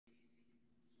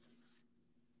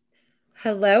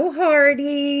Hello,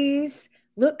 Hearties.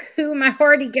 Look who my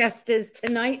Heartie guest is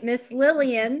tonight, Miss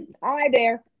Lillian, Hi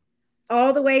there.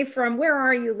 all the way from where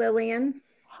are you, Lillian?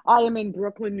 I am in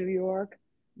Brooklyn, New York. How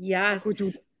Yes, could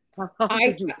you, how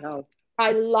I could you tell?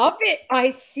 I love it.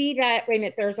 I see that. Wait a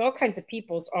minute, there's all kinds of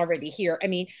people's already here. I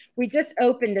mean, we just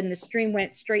opened and the stream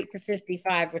went straight to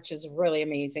 55, which is really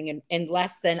amazing in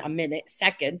less than a minute,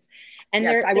 seconds. And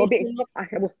Yes, they're I will they're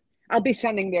be. I'll be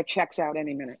sending their checks out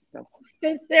any minute. So.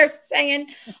 they're saying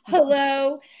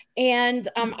hello. And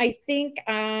I think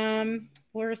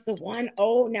where's the one?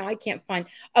 Oh, now I can't find.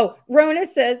 Oh, Rona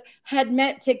says had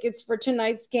met tickets for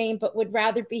tonight's game, but would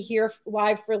rather be here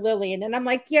live for Lillian. And I'm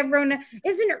like, yeah, Rona,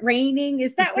 isn't it raining?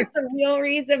 Is that what the real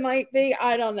reason might be?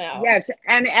 I don't know. Yes,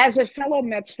 and as a fellow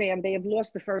Mets fan, they have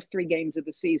lost the first three games of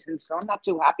the season, so I'm not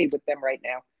too happy with them right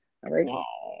now. All right. No,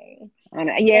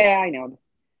 Yeah, I know.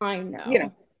 I You know,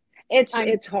 know. it's I'm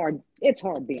it's hard. It's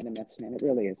hard being a Mets fan. It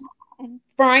really is.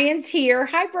 Brian's here.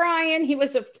 Hi, Brian. He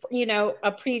was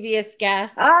a previous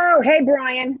guest. Oh, hey,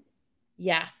 Brian.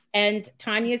 Yes. And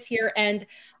Tanya's here. And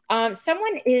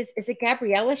someone is it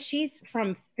Gabriella? She's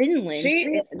from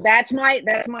Finland. That's my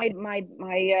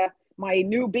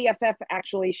new BFF.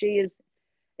 Actually, she is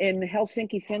in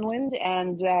Helsinki, Finland,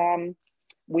 and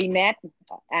we met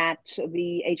at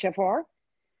the HFR,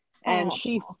 and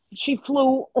Oh, she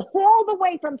flew all the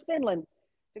way from Finland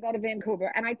to go to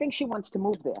Vancouver, and I think she wants to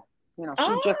move there.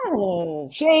 oh,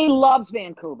 She loves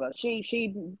Vancouver.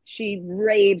 She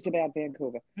raves about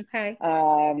Vancouver. okay.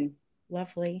 Um,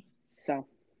 Lovely. so,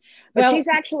 but Well, she's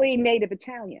actually native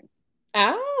Italian.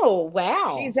 oh,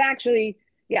 wow. She's actually,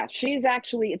 yeah, she's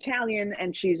actually Italian,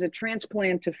 and she's a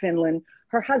transplant to Finland.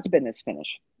 Her husband is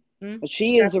Finnish, Mm, but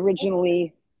she is that's cool.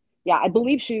 originally, yeah, I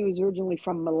believe she was originally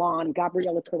from Milan.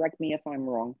 Gabriella, correct me if I'm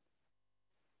wrong.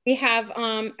 We have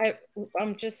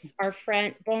just our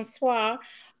friend Bonsoir.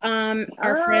 Our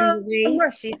friend Ah, Marie,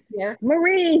 she's here.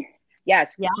 Marie.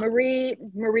 Yes, Yeah.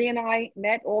 Marie and I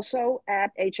met also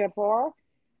at HFR,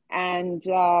 and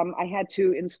I had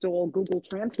to install Google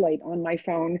Translate on my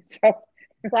phone.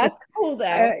 That's cool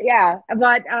though. Yeah,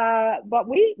 but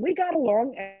we got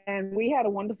along and we had a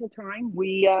wonderful time.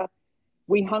 We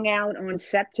hung out on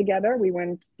set together. We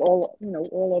went all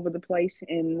over the place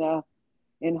in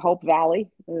Hope Valley.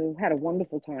 Had a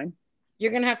wonderful time. You're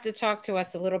going to have to talk to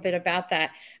us a little bit about that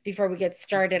before we get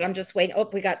started. I'm just waiting. Oh,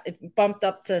 we got it bumped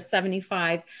up to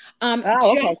 75. Oh,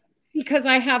 okay. Just because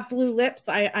I have blue lips,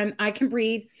 I can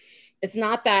breathe. It's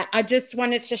not that. I just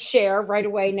wanted to share right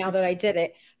away now that I did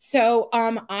it. So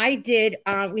I did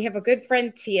we have a good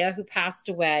friend Tia who passed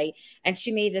away, and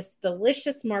she made this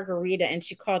delicious margarita, and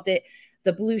she called it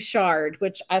the blue shard,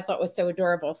 which I thought was so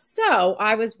adorable. So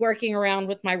I was working around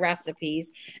with my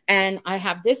recipes, and I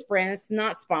have this brand. It's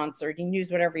not sponsored. You can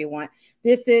use whatever you want.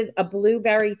 This is a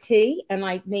blueberry tea, and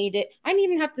I made it. I didn't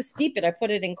even have to steep it. I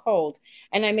put it in cold,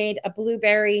 and I made a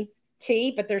blueberry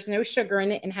tea, but there's no sugar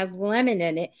in it and has lemon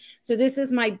in it. So this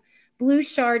is my blue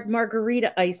shard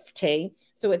margarita iced tea.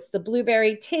 So it's the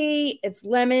blueberry tea, it's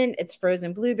lemon, it's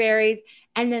frozen blueberries,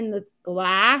 and then the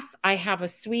glass I have a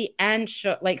sweet and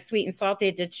like sweet and salty.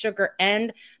 I did sugar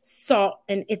and salt,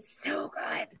 and it's so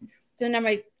good. So now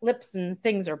my lips and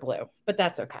things are blue, but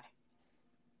that's okay.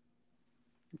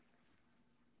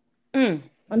 Mm.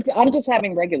 I'm just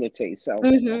having regular tea, so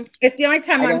It's the only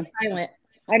time I I'm don't silent.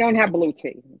 I don't have blue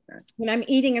tea. When I'm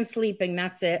eating and sleeping,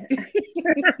 that's it.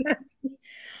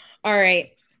 All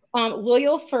right.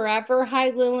 Loyal Forever. Hi,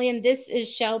 Lillian. This is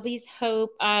Shelby's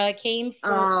Hope. Came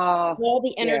for all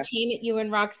the Yeah, entertainment you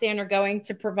and Roxanne are going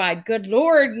to provide. Good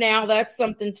Lord, now that's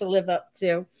something to live up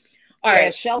to. All yeah.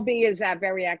 right. Shelby is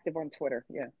very active on Twitter.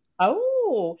 Yeah,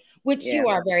 Oh, which yeah, you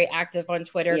are very active on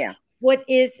Twitter. yeah. What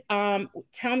is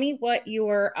tell me what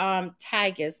your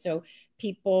tag is so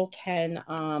people can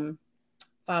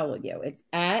follow you. It's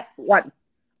at What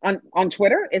on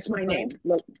Twitter? It's my uh-huh. name,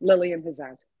 Lillian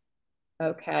Hazaz.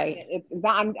 Okay.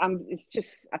 It's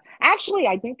just actually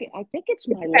I think it's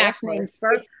my It's last name backwards.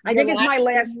 first. It's I your think it's last my name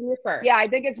last. and your Yeah, first. I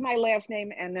think it's my last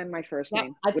name and then my first Yep,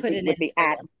 name I with put the it with in the for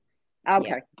at. you. Yeah,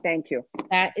 Okay, thank you.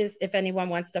 that is if anyone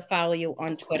wants to follow you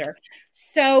on Twitter.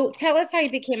 So tell us how you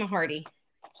became a Heartie.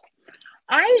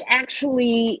 I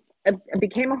actually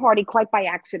became a Hardy quite by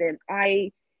accident.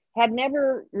 I had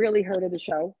never really heard of the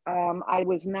show. I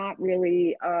was not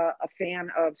really a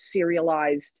fan of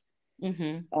serialized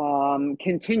Mm-hmm.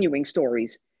 continuing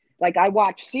stories. Like I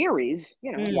watch series,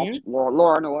 watch Mm-hmm.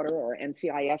 Law and Order or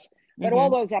NCIS, but all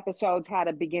Mm-hmm. those episodes had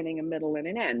a beginning, a middle, and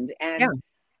an end. Yeah.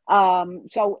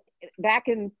 And so back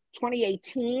in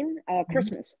 2018, Mm-hmm.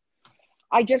 Christmas,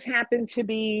 I just happened to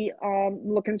be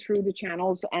looking through the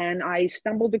channels and I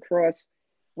stumbled across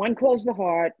One Calls the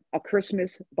Heart, A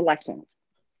Christmas Blessing.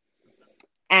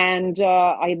 And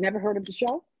I had never heard of the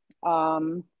show.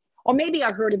 Or maybe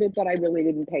I heard of it, but I really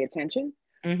didn't pay attention.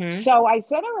 So I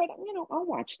said, all right, I'll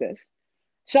watch this.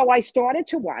 So I started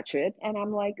to watch it, and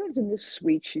I'm like, oh, isn't this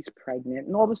sweet? She's pregnant.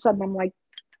 And all of a sudden, I'm like,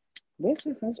 where's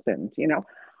her husband?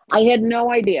 I had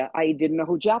no idea. I didn't know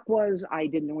who Jack was. I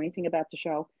didn't know anything about the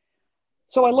show.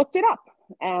 So I looked it up,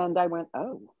 and I went,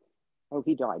 oh,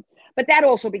 he died. But that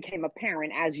also became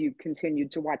apparent as you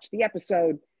continued to watch the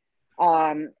episode.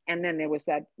 And then there was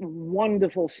that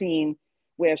wonderful scene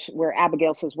where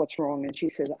Abigail says, what's wrong? And she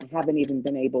says, I haven't even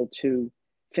been able to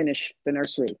finish the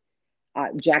nursery.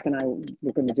 Jack and I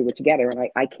were going to do it together, and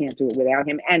I can't do it without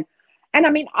him. And I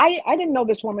mean, I didn't know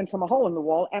this woman from a hole in the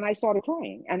wall, and I started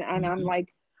crying. And I'm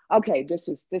like, okay, this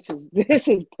is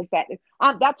pathetic.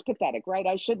 That's pathetic, right?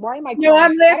 Why am I crying? No,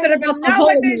 I'm laughing about the hole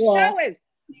in the wall. Show is,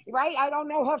 right? I don't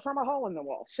know her from a hole in the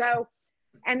wall. So,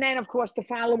 and then of course the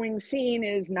following scene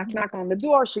is knock, knock on the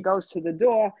door. She goes to the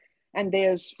door, and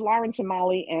there's Florence and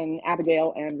Molly and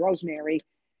Abigail and Rosemary.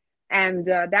 And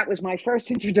that was my first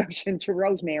introduction to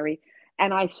Rosemary.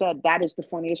 And I said, that is the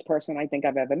funniest person I think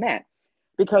I've ever met,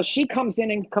 because she comes in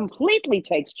and completely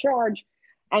takes charge.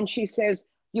 And she says,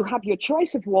 you have your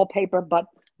choice of wallpaper, but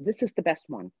this is the best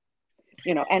one.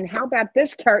 And how about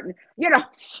this curtain?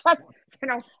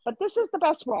 But this is the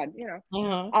best one,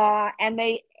 and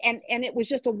it was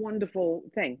just a wonderful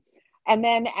thing. And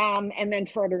then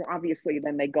further, obviously,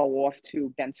 then they go off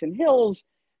to Benson Hills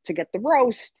to get the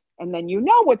roast. And then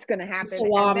what's going to happen.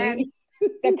 Salami. And then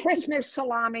the Christmas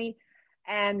salami.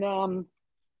 And then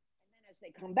as they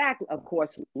come back, of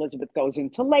course, Elizabeth goes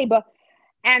into labor.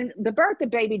 And the birth of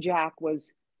baby Jack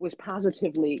was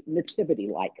positively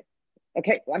nativity-like.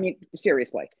 Okay, I mean,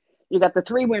 seriously. You got the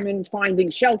three women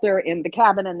finding shelter in the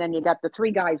cabin, and then you got the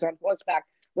three guys on horseback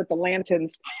with the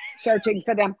lanterns searching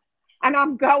for them. And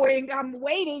I'm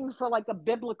waiting for like a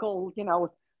biblical,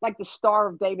 like the Star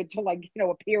of David to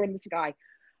appear in the sky.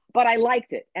 But I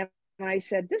liked it. And I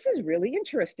said, this is really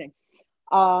interesting.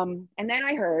 And then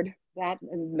I heard that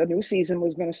the new season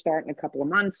was going to start in a couple of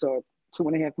months or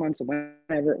 2.5 months or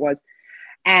whenever it was.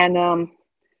 And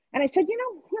I said,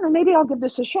 maybe I'll give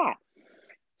this a shot.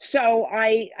 So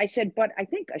I said, but I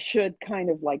think I should kind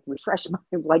of refresh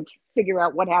my, figure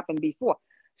out what happened before.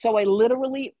 So I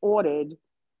literally ordered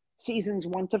seasons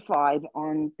 1 to 5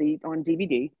 on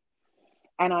DVD,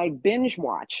 and I binge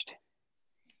watched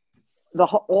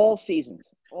all seasons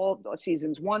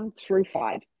 1 through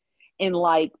 5 in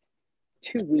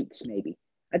 2 weeks, maybe.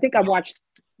 I think I watched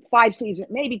 5 seasons,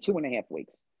 maybe 2.5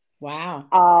 weeks.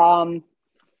 Wow.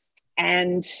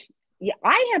 And yeah,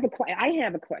 I have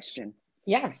a question.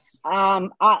 Yes.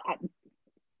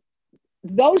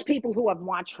 Those people who have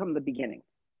watched from the beginning,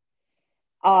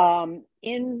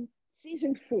 in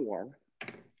season 4,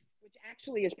 which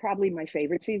actually is probably my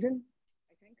favorite season,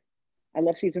 I think. I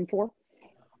love season 4.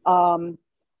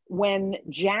 When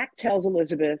Jack tells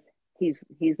Elizabeth he's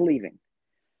leaving,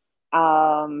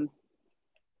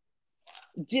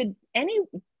 did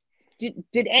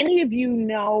any of you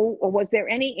know, or was there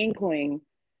any inkling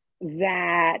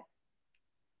that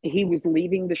he was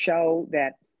leaving the show,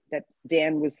 that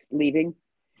Dan was leaving?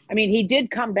 I mean, he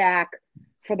did come back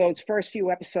for those first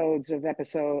few episodes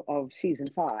of season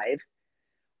 5.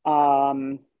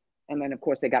 And then of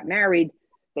course they got married.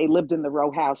 They lived in the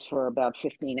row house for about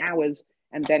 15 hours,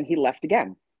 and then he left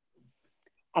again.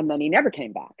 And then he never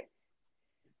came back.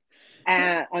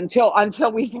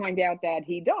 Until we find out that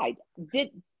he died.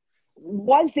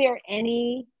 Was there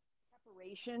any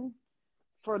preparation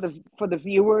for the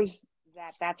viewers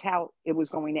that that's how it was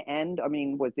going to end? I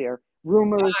mean, was there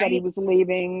rumors that he was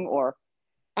leaving, or?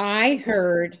 I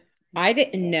heard, I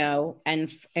didn't know,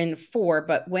 and in 4,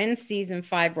 but when season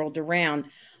 5 rolled around,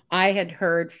 I had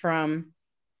heard from,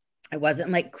 I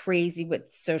wasn't crazy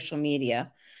with social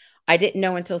media. I didn't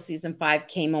know until season 5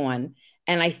 came on.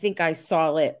 And I think I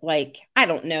saw it I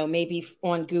don't know, maybe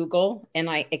on Google, and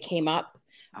it came up,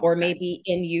 or maybe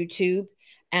in YouTube.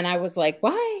 And I was like,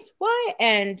 why?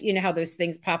 And you know how those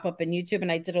things pop up in YouTube,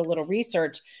 and I did a little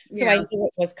research. So I knew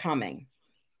it was coming.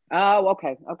 Oh,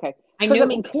 okay.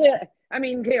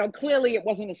 Clearly it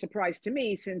wasn't a surprise to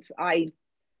me, since I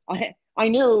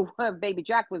knew baby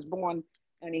Jack was born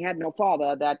and he had no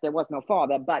father, that there was no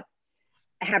father. But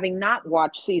having not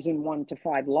watched season 1 to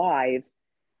 5 live,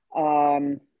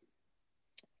 I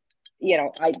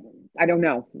don't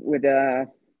know.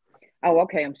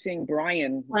 I'm seeing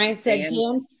Brian. Brian said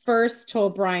Dan first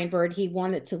told Brian Bird he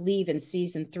wanted to leave in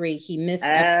season 3. He missed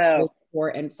episode 4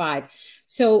 and 5.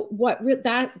 So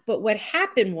what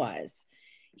happened was,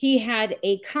 he had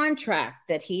a contract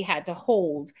that he had to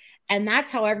hold. And that's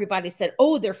how everybody said,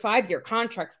 oh, their 5-year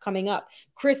contracts coming up.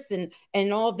 Chris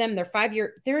and all of them, their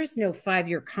 5-year, there's no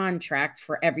 5-year contract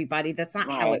for everybody. That's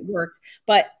not how it works.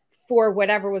 But for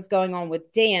whatever was going on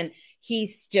with Dan, he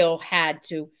still had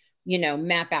to,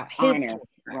 map out his contract.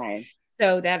 Right.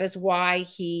 So that is why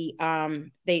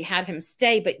they had him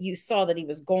stay, but you saw that he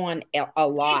was gone a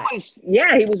lot.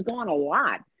 He was gone a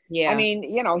lot. Yeah. I mean,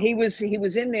 he was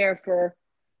in there for,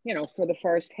 for the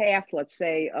first half, let's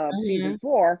say, of season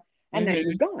 4, and then he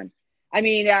was gone. I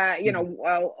mean,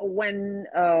 when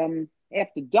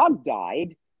after Doug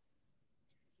died,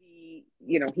 he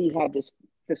had this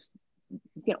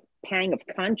pang of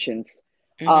conscience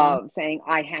saying,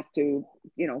 I have to,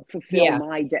 fulfill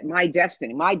my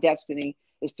destiny. My destiny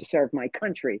is to serve my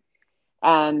country.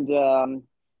 And,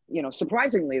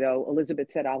 surprisingly, though,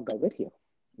 Elizabeth said, I'll go with you.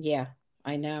 Yeah,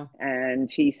 I know. And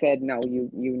he said, no, you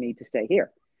need to stay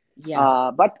here.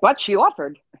 Yes. But she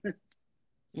offered.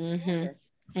 Isn't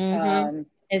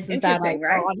that ironic?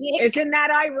 Right? Isn't that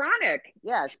ironic?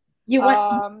 Yes. You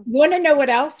want to know what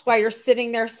else while you're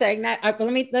sitting there saying that?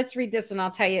 Let's read this and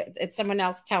I'll tell you. It's someone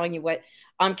else telling you what.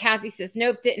 Kathy says,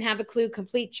 nope, didn't have a clue.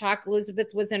 Complete shock.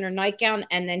 Elizabeth was in her nightgown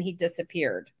and then he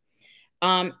disappeared.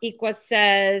 Equa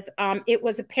says it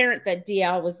was apparent that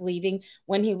DL was leaving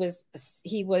when he was seen.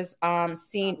 He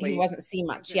wasn't seen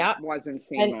much. Yeah, wasn't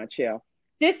seen much. Yeah.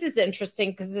 This is interesting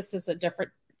because this is a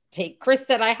different take. Chris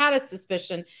said I had a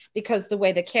suspicion because the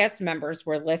way the cast members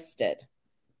were listed.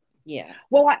 Yeah.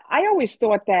 Well, I always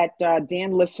thought that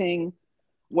Dan Lissing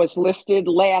was listed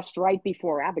last, right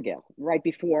before Abigail, right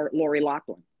before Lori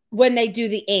Loughlin. When they do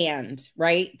the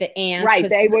right? The and. Right,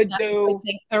 they would do.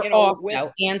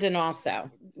 Also, and also.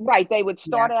 Right, they would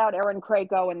start out Erin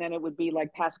Krakow, and then it would be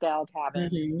like Pascal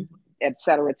Tavin, et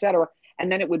cetera, et cetera.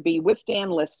 And then it would be with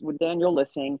Daniel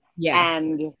Lissing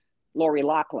and Lori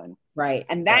Loughlin. Right.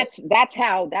 And that's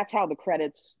how the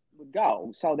credits would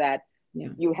go. So that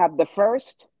you have the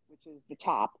first, which is the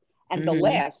top, and the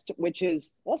last, which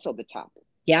is also the top.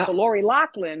 Yeah. So Lori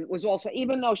Loughlin was also,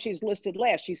 even though she's listed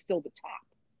last, she's still the top.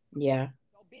 Yeah.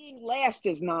 So being last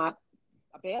is not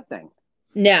a bad thing.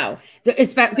 No,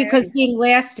 it's because being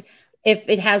last, if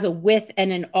it has a with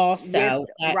and an also.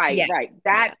 Right.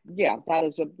 That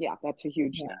is that's a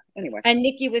huge thing. Anyway. And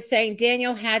Nikki was saying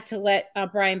Daniel had to let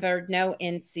Brian Bird know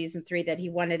in season 3 that he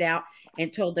wanted out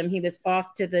and told them he was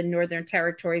off to the Northern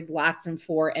Territories, lots in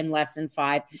 4 and less in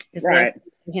 5. Right.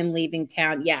 Him leaving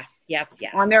town. Yes.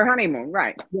 On their honeymoon.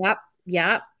 Right.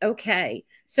 Yep. Okay.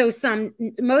 So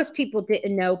most people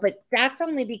didn't know, but that's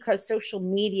only because social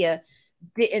media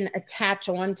didn't attach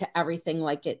on to everything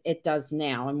like it does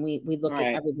now. And we look at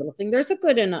every little thing. There's a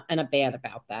good and a bad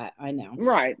about that. I know.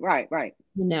 Right.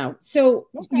 So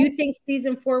you think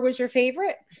season 4 was your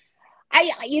favorite?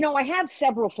 I have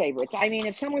several favorites. I mean,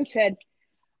 if someone said,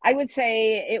 I would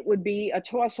say it would be a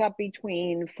toss up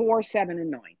between 4, 7, and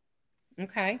 9.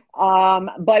 Okay.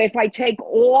 But if I take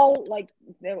all like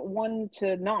 1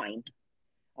 to 9,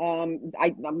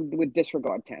 I would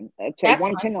disregard 10. I'd say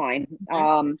 1 to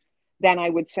 9. Then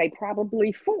I would say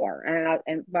probably 4.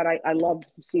 But I loved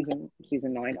season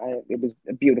 9. It was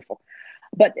beautiful.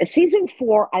 But season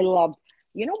 4, I loved.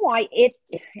 You know why?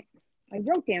 I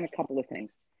wrote down a couple of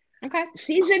things. Okay.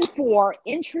 Season 4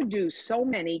 introduced so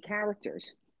many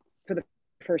characters for the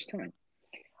first time.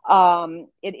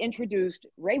 It introduced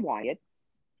Ray Wyatt.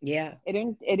 Yeah.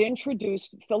 It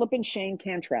introduced Philip and Shane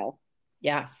Cantrell.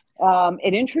 Yes.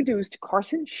 It introduced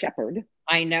Carson Shepard.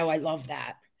 I know. I love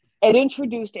that. It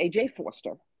introduced AJ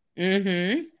Foster.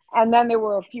 Mm-hmm. And then there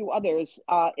were a few others.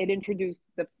 It introduced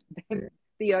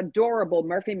the adorable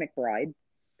Murphy McBride,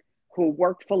 who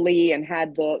worked for Lee and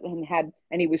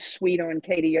he was sweet on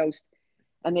Katie Yost.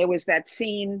 And there was that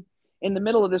scene in the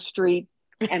middle of the street.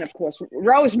 And of course,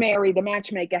 Rosemary, the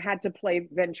matchmaker, had to play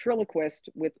ventriloquist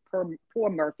with poor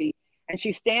Murphy. And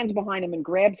she stands behind him and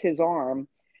grabs his arm.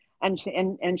 And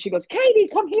she goes, Katie,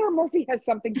 come here. Murphy has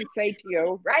something to say to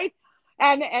you, right?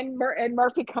 And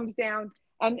Murphy comes down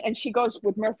and she goes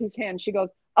with Murphy's hand. She goes,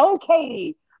 oh,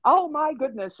 Katie, oh my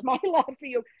goodness, my love for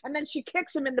you. And then she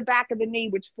kicks him in the back of the knee,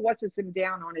 which forces him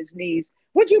down on his knees.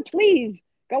 Would you please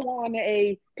go on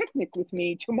a picnic with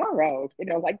me tomorrow?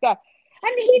 Like that.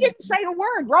 And he didn't say a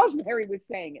word. Rosemary was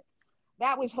saying it.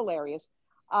 That was hilarious.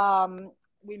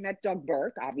 We met Doug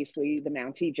Burke, obviously the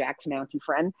Mountie, Jack's Mountie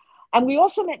friend. And we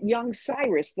also met young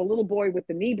Cyrus, the little boy with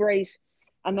the knee brace.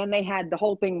 And then they had the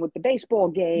whole thing with the baseball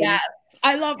game. Yes,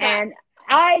 I love that. And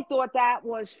I thought that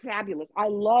was fabulous. I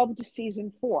loved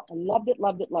season 4. I loved it.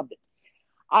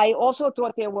 I also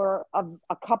thought there were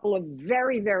a couple of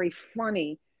very, very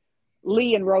funny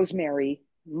Lee and Rosemary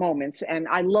moments, and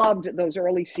I loved those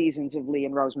early seasons of Lee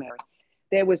and Rosemary.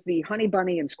 There was the Honey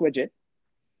Bunny and Squidget.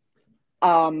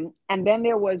 And then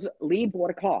there was Lee bought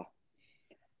a car.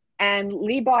 And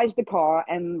Lee buys the car,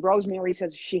 and Rosemary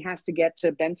says she has to get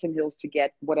to Benson Hills to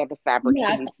get whatever fabric she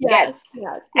needs to get.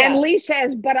 And Lee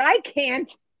says, but I can't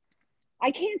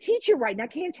teach you right now. I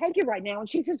can't take you right now. And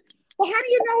she says, well, how do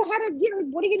you know how to,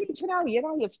 what do you need to know?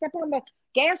 You step on the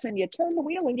gas and you turn the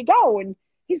wheel and you go. And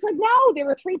he's like, no, there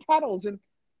are 3 pedals. And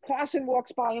Carson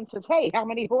walks by and says, hey, how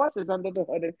many horses under the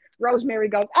hood? And Rosemary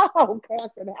goes, oh,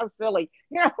 Carson, how silly.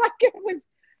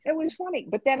 It was funny.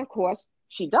 But then, of course,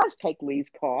 she does take Lee's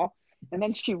car, and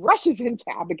then she rushes into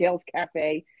Abigail's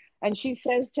cafe, and she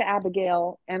says to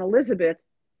Abigail and Elizabeth,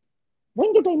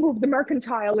 when did they move the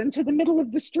Mercantile into the middle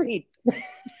of the street?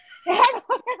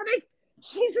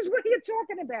 She says, what are you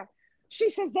talking about? She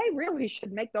says, they really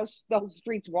should make those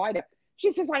streets wider.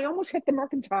 She says, I almost hit the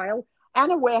Mercantile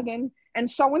and a wagon and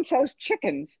so-and-so's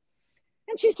chickens.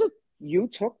 And she says, you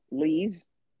took Lee's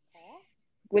car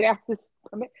without his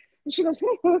permit? And she goes,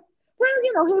 well,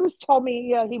 he was told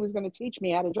me he was going to teach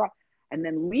me how to drive. And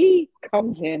then Lee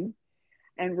comes in,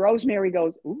 and Rosemary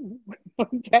goes, ooh.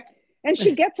 And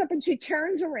she gets up and she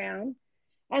turns around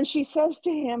and she says to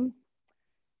him,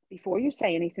 before you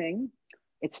say anything,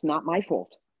 it's not my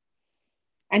fault.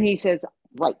 And he says,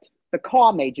 right, the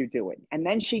car made you do it. And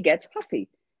then she gets huffy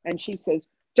and she says,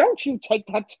 don't you take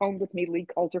that tone with me, Lee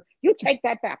Coulter. You take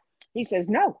that back. He says,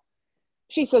 no.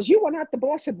 She says, you are not the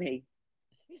boss of me.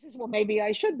 He says, well, maybe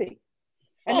I should be.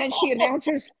 And then she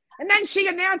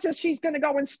announces she's going to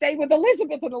go and stay with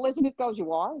Elizabeth. And Elizabeth goes,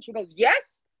 you are? And she goes, yes,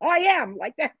 I am.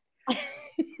 Like that.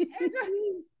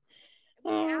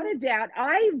 Without a doubt,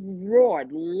 I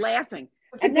roared laughing.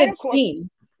 It's a good scene.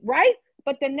 Right?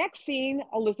 But the next scene,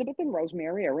 Elizabeth and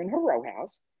Rosemary are in her row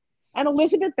house. And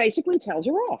Elizabeth basically tells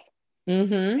her off.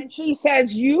 Mm-hmm. And she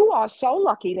says, you are so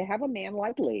lucky to have a man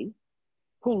like Lee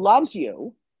who loves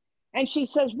you. And she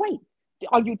says, wait,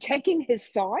 are you taking his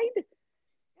side? And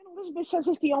Elizabeth says,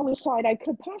 it's the only side I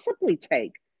could possibly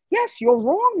take. Yes, you're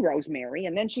wrong, Rosemary.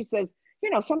 And then she says,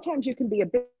 sometimes you can be a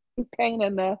big pain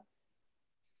in the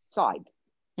side.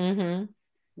 Mm-hmm.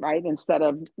 Right? Instead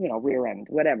of, rear end,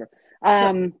 whatever.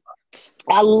 I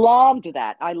loved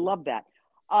that. I love that.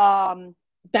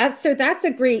 That's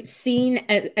a great scene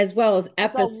as well as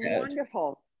episode.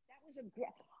 Wonderful.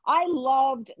 I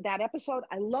loved that episode.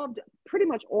 I loved pretty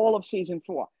much all of season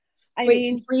 4.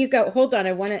 Before you go, hold on.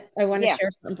 I want to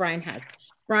share something Brian has.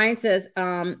 Brian says,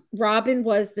 Robin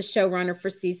was the showrunner for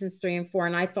seasons 3 and 4,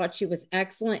 and I thought she was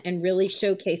excellent and really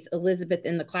showcased Elizabeth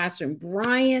in the classroom.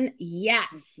 Brian, yes.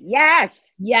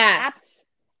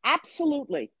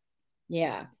 Absolutely.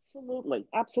 Yeah.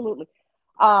 Absolutely.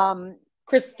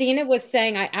 Christina was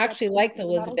saying, I actually liked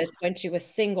Elizabeth when she was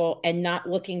single and not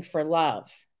looking for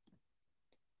love.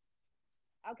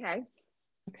 Okay.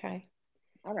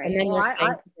 All right. And then you're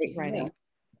saying great writing.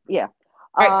 Yeah.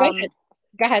 All right,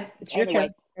 go ahead. It's your turn.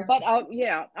 But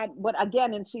but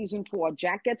again, in season 4,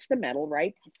 Jack gets the medal,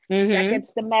 right? Mm-hmm. Jack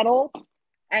gets the medal,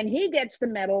 and he gets the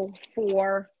medal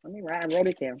for. I wrote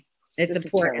it down. It's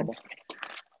important.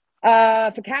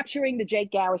 For capturing the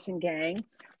Jake Garrison gang,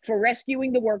 for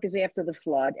rescuing the workers after the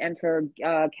flood, and for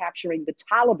capturing the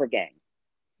Tolliver gang.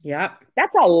 Yep.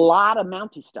 That's a lot of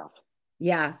Mountie stuff.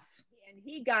 Yes. And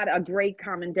he got a great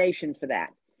commendation for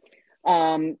that.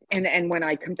 And when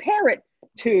I compare it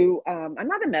to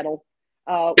another medal,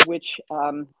 which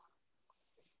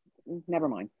never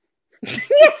mind.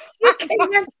 Yes, you can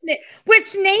mention it.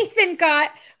 Which Nathan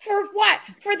got for what?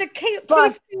 For the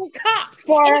Keystone Cops.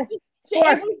 For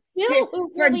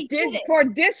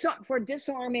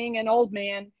disarming an old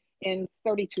man in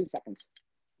 32 seconds,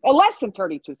 or less than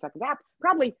 32 seconds.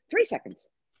 Probably 3 seconds.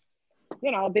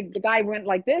 The guy went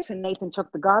like this, and Nathan took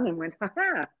the gun and went, ha.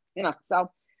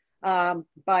 So,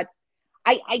 but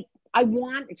I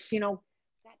want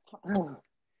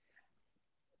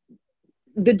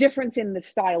the difference in the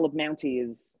style of Mountie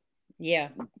is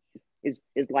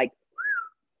like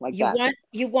that.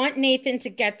 You want Nathan to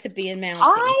get to be a Mountie.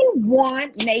 I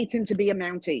want Nathan to be a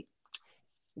Mountie.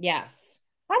 Yes.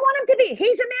 I want him to be.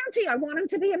 He's a Mountie. I want him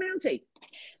to be a Mountie.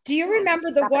 Do you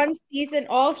remember the one season,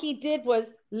 all he did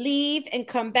was leave and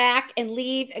come back and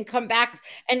leave and come back?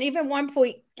 And even one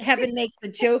point, Kevin makes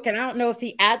the joke, and I don't know if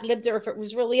he ad-libbed or if it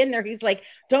was really in there. He's like,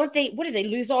 what do they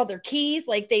lose all their keys?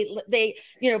 Like they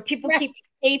people keep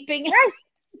escaping.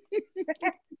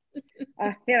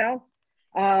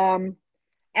 And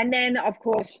then, of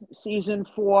course, season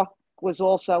 4 was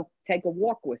also Take a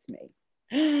Walk with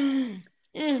Me.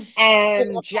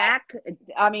 And Jack,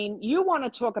 you want to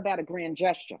talk about a grand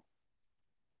gesture.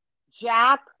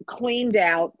 Jack cleaned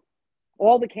out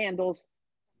all the candles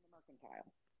from the Mercantile.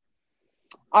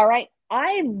 All right.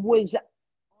 I was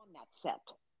on that set,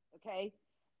 okay?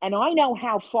 And I know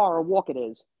how far a walk it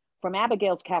is from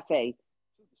Abigail's Cafe to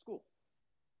the school.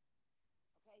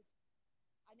 Okay.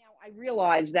 Now I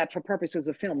realize that for purposes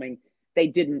of filming, they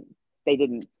didn't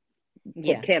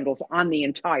put candles on the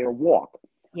entire walk.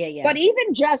 Yeah. But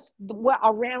even just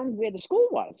around where the school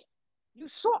was, you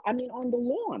saw, I mean, on the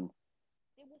lawn,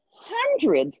 there were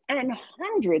hundreds and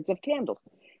hundreds of candles.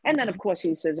 And then, of course,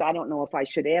 he says, I don't know if I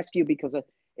should ask you because it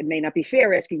may not be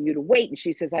fair asking you to wait. And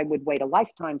she says, I would wait a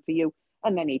lifetime for you.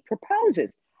 And then he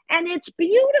proposes. And it's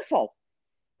beautiful.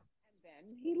 And then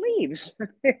he leaves.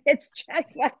 It's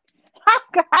just like, oh,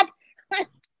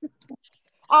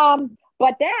 God.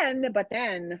 But then,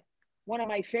 one of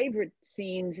my favorite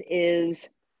scenes is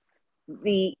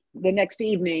the next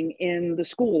evening in the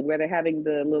school where they're having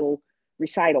the little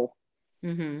recital.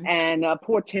 Mm-hmm. And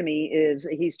poor Timmy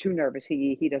he's too nervous.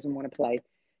 He doesn't want to play.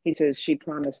 He says, she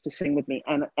promised to sing with me.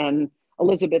 And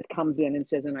Elizabeth comes in and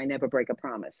says, and I never break a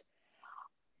promise.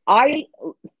 I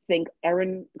think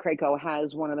Erin Krakow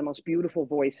has one of the most beautiful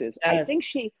voices. I think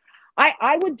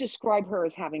I would describe her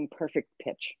as having perfect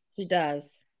pitch. She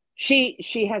does.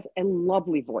 She has a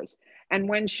lovely voice. And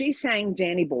when she sang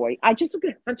Danny Boy, I just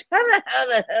because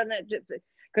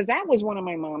that was one of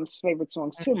my mom's favorite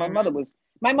songs too. Mm-hmm.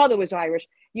 My mother was Irish.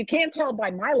 You can't tell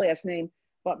by my last name,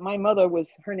 but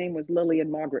her name was Lillian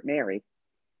Margaret Mary.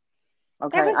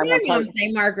 Okay, that was my mom's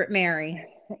name, Margaret Mary.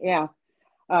 Yeah,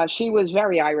 she was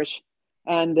very Irish,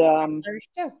 and Irish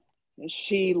too.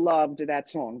 She loved that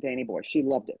song, Danny Boy. She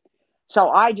loved it. So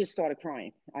I just started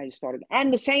crying.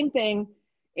 And the same thing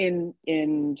in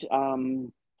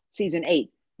season 8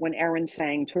 when Erin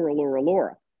sang Turalura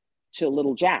Laura to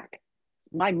Little Jack.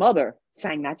 My mother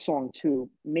sang that song to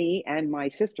me and my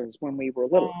sisters when we were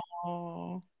little.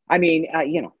 Aww. I mean,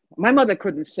 my mother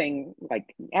couldn't sing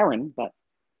like Erin,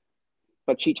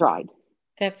 but she tried.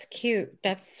 That's cute.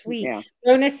 That's sweet. Yeah.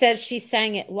 Rona says she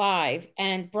sang it live,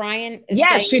 and Brian is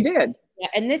yes, she did. Yeah,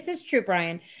 and this is true,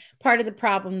 Brian. Part of the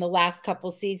problem the last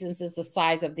couple seasons is the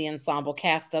size of the ensemble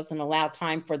cast doesn't allow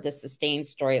time for the sustained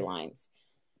storylines.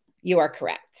 You are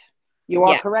correct. You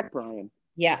are correct, Brian.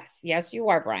 Yes, you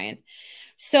are, Brian.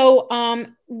 So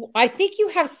I think you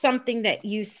have something that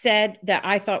you said that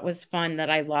I thought was fun that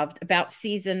I loved about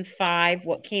season 5,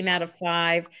 what came out of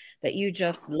 5 that you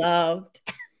just loved.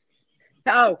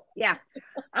 Oh, yeah.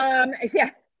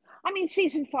 Yeah. I mean,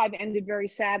 season 5 ended very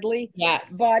sadly.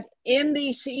 Yes. But in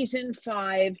the season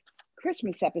 5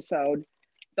 Christmas episode,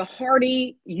 the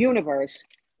Heartie universe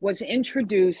was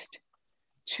introduced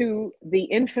to the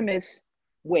infamous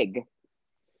wig,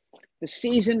 the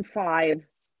season 5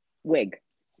 wig,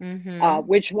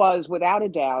 which was without a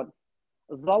doubt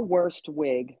the worst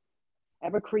wig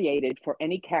ever created for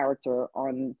any character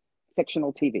on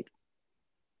fictional TV.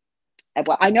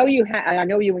 Well, I know you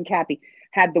and Kathy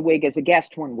had the wig as a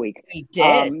guest one week. We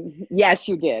did. Yes,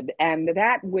 you did. And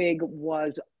that wig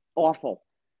was awful.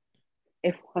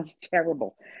 It was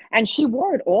terrible. And she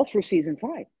wore it all through season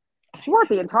 5. She wore it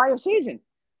the entire season.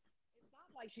 It's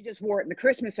not like she just wore it in the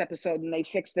Christmas episode and they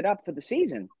fixed it up for the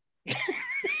season.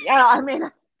 Yeah, I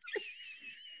mean,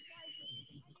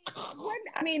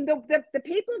 the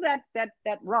people that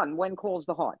run When Calls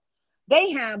the Heart,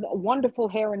 they have wonderful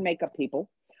hair and makeup people.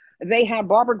 They have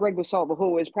Barbara Gregosova,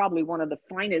 who is probably one of the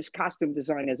finest costume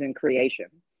designers in creation.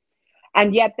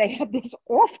 And yet they have this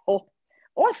awful,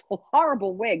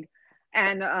 horrible wig.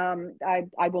 And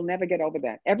I will never get over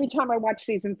that. Every time I watch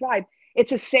season 5,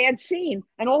 it's a sad scene.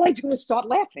 And all I do is start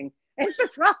laughing. It's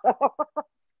just, oh,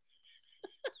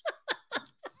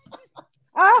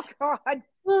 God.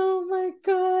 Oh, my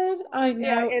God. I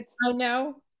know. Yeah, I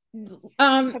know.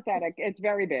 Pathetic. It's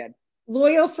very bad.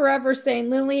 Loyal Forever saying,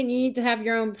 Lillian, you need to have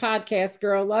your own podcast,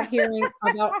 girl. Love hearing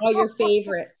about all your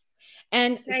favorites.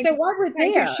 And while we're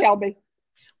there, thank you, Shelby.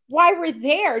 While we're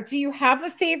there, do you have a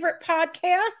favorite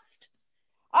podcast?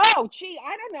 Oh, gee,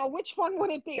 I don't know. Which one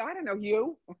would it be? I don't know.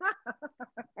 You?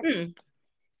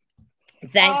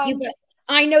 Thank you. But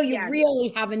I know you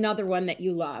really have another one that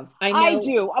you love. I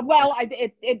do. Well,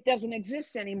 it doesn't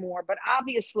exist anymore. But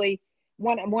obviously,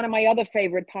 one of my other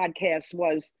favorite podcasts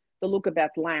was the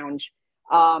Lucabeth Lounge.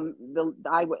 A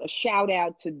shout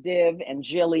out to Div and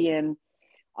Jillian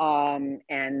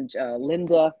and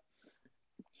Linda,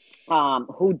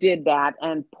 who did that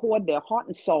and poured their heart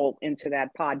and soul into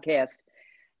that podcast,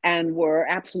 and were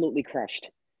absolutely crushed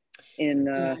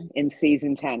in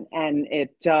season 10. And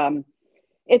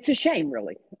it's a shame,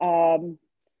 really.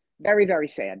 Very, very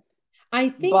sad. I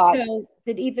think though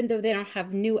that even though they don't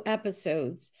have new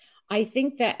episodes, I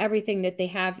think that everything that they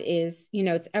have is, you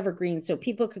know, it's evergreen, so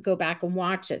people could go back and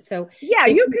watch it. So Yeah,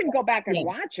 if you can go back and yeah,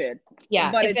 watch it, yeah,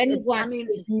 but if I anyone mean,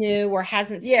 is new or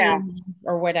hasn't yeah, seen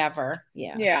or whatever,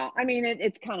 yeah, yeah. I mean,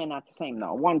 it's kind of not the same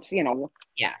though. Once, you know,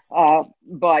 yes.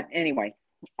 but anyway,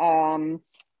 but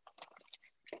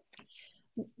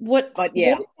What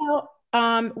yeah. about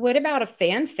what about a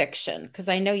fan fiction? Because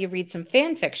I know you read some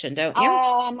fan fiction, don't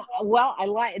you? Well, I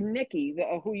like Nikki,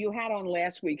 who you had on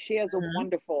last week. She has a Mhm.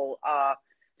 wonderful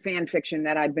fan fiction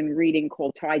that I've been reading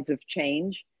called Tides of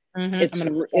Change. Mhm. I'm It's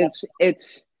gonna put that up.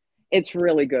 it's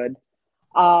really good.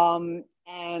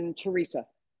 And Teresa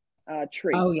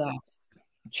Tree. Oh yes.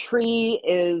 Tree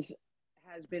is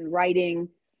has been writing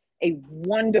a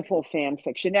wonderful fan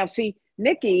fiction. Now, see,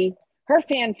 Nikki, her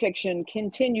fan fiction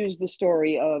continues the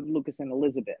story of Lucas and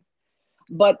Elizabeth,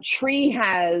 but Tree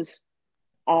has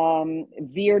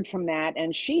veered from that,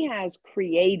 and she has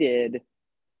created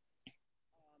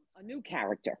a new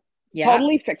character, Yeah.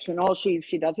 totally fictional.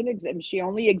 She doesn't exist. She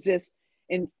only exists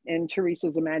in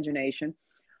Teresa's imagination,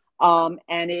 and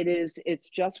it's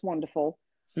just wonderful.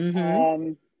 Mm-hmm.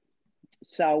 Um,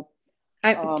 so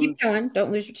I keep um, going.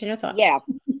 Don't lose your train of thought. yeah,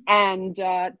 and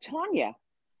Tanya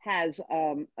has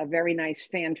a very nice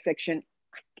fan fiction.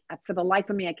 For the life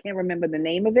of me, I can't remember the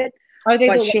name of it, Are they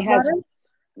but the love letters?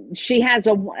 she has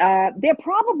a they're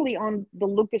probably on the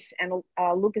Lucas and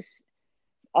Lucas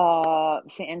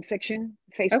fan fiction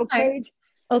Facebook Okay. page.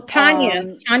 Oh, Tanya.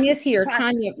 Um, Tanya's here.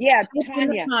 Tanya, yeah, type in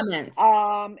the Tanya. comments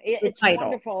the It's title.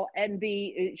 wonderful, and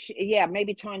yeah,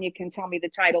 maybe Tanya can tell me the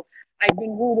title. I've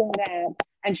been reading that,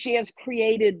 and she has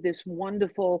created this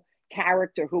wonderful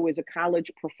character who is a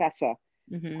college professor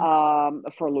Mm-hmm.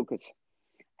 for Lucas,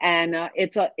 and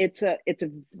it's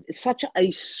such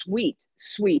a sweet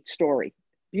story,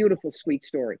 beautiful sweet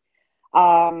story.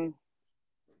 Um,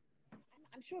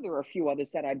 I'm sure there are a few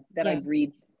others that Yeah. I'd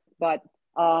read, but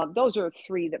those are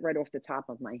three that right off the top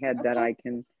of my head Okay.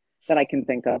 that I can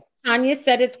think of. Tanya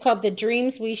said it's called The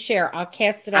Dreams We Share. I'll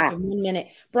cast it up Ah, in 1 minute.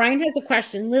 Brian has a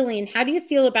question. Lillian, how do you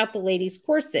feel about the ladies'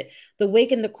 corset? The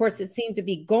wig and the corset seem to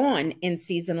be gone in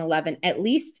season 11, at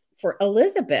least for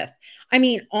Elizabeth. I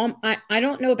mean, I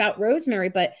don't know about Rosemary,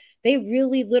 but they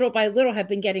really little by little have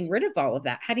been getting rid of all of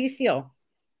that. How do you feel?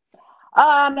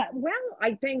 well,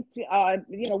 I think you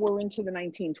know, we're into the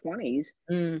 1920s,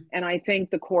 Mm, and I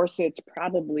think the corsets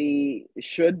probably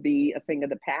should be a thing of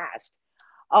the past.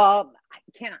 I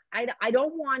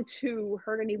don't want to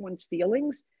hurt anyone's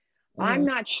feelings. I'm mhm.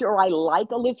 not sure I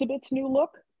like Elizabeth's new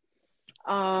look.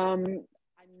 I'm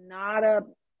not a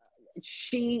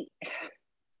she.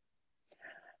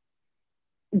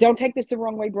 Don't take this the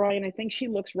wrong way, Brian. I think she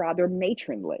looks rather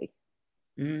matronly.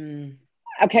 Mm.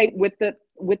 Okay, like the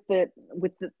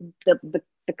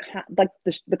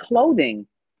clothing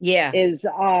Yeah, is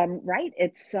right.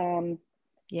 It's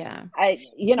yeah. I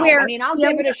you know, I Where mean, I'll give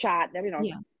Fiona, it a shot. You know,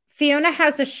 yeah. Fiona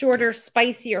has a shorter,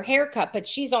 spicier haircut, but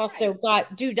she's right. also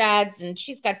got doodads and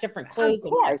she's got different Of clothes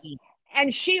and course. whatnot.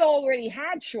 And she already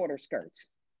had shorter skirts.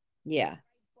 Yeah.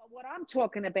 But what I'm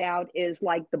talking about is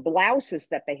like the blouses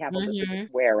that they have Elizabeth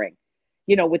Hmm. wearing,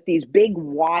 you know, with these big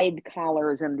wide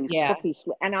collars and these Yeah. puffy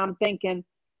and I'm thinking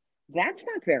that's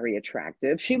not very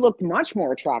attractive. She looked much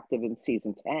more attractive in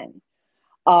season 10.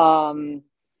 Um,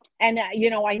 and you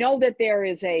know, I know that there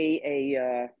is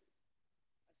a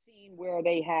scene where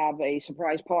they have a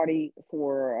surprise party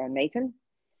for Nathan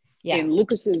Yes. In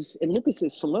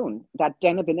Lucas's saloon, that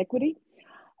den of iniquity.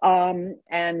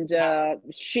 And Yes.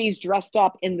 she's dressed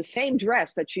up in the same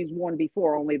dress that she's worn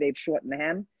before, only they've shortened the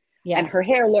hem. And Yes. her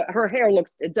hair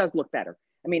looks, it does look better.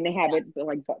 I mean, they have it Yes.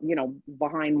 like, you know,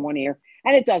 behind one ear,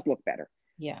 and it does look better.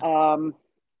 Yes. Um,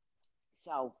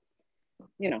 so,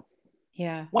 you know,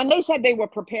 Yeah. when they said they were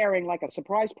preparing like a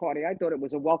surprise party, I thought it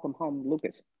was a welcome home,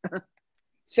 Lucas.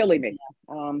 Silly me.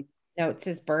 Um, No, it's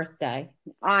his birthday.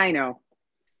 I know.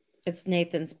 It's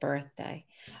Nathan's birthday.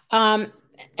 Um,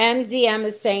 MDM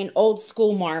is saying old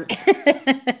school marm.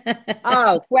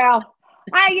 Oh, well,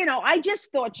 I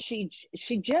just thought she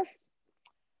just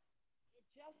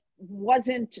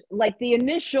wasn't like the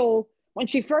initial when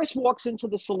she first walks into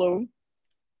the saloon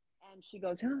and she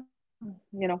goes, huh,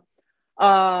 you know,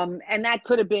 and that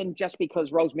could have been just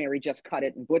because Rosemary just cut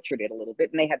it and butchered it a little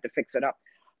bit and they had to fix it up.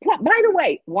 By the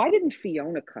way, why didn't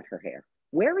Fiona cut her hair?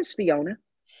 Where is Fiona?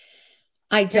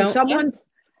 I Can don't know. someone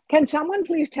can someone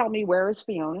please tell me where is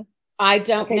Fiona? I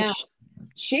don't Okay, know.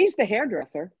 she's the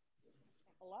hairdresser.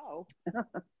 Hello.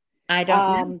 I don't know.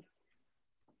 Um,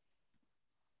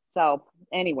 so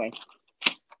anyway,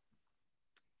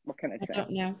 what can I I say? don't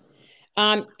know.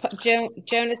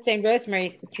 Joan is saying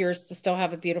Rosemary appears to still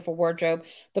have a beautiful wardrobe.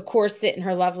 The corset and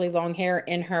her lovely long hair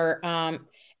in her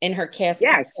in her cast.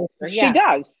 Yes, she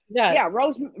does. Yes. Yeah,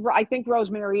 I think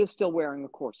Rosemary is still wearing a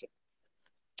corset.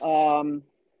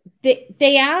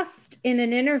 They asked in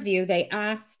an interview, they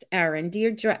asked Erin,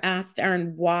 Deirdre asked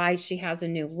Erin why she has a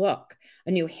new look,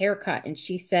 a new haircut. And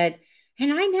she said,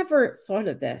 and I never thought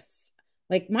of this.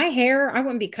 Like my hair, I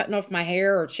wouldn't be cutting off my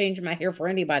hair or changing my hair for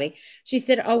anybody. She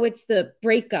said, oh, it's the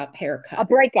breakup haircut. A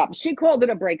breakup. She called it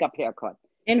a breakup haircut.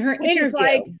 In her interview. Is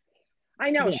like,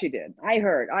 I know she did. I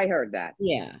heard that.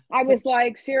 Yeah. I was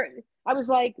like,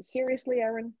 seriously,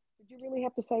 Erin, did you really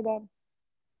have to say that?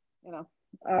 You know,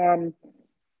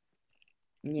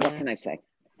 what can I say?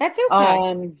 That's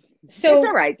okay. So it's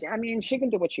all right. I mean, she can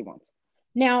do what she wants.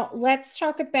 Now let's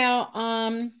talk about,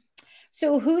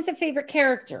 so who's a favorite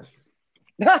character?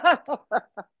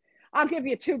 I'll give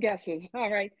you 2 guesses.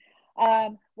 All right.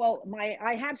 Well,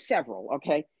 I have several,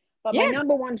 okay? But my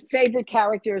number one favorite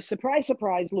character is, surprise,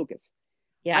 surprise, Lucas.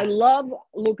 Yeah. I love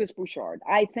Lucas Bouchard.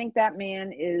 I think that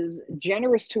man is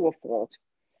generous to a fault.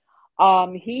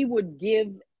 He would give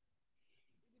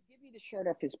you the shirt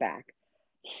off his back.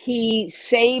 He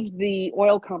saved the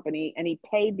oil company and he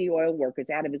paid the oil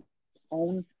workers out of his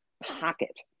own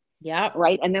pocket. Yeah.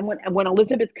 Right. And then when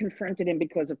Elizabeth confronted him,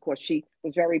 because of course she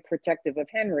was very protective of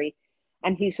Henry,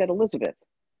 and he said, Elizabeth,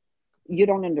 you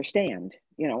don't understand,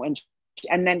 you know, and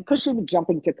then because she was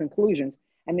jumping to conclusions,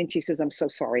 and then she says, I'm so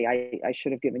sorry, I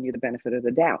should have given you the benefit of the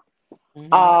doubt.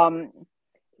 Mm-hmm.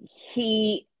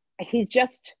 He's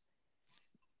just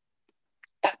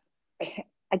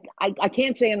I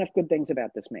can't say enough good things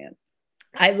about this man.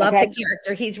 I love the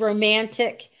character. He's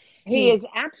romantic. He is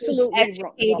absolutely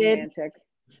romantic.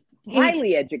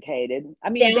 Highly educated. I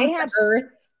mean, they have.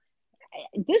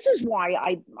 This is why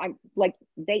I like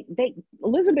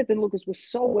Elizabeth and Lucas were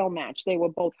so well matched. They were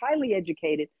both highly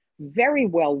educated, very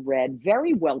well read,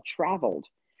 very well traveled.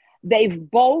 They've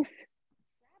both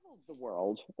traveled the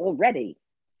world already,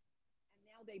 and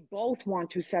now they both want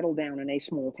to settle down in a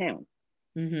small town.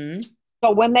 Mm-hmm.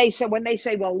 So when they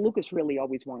say, well, Lucas really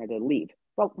always wanted to leave.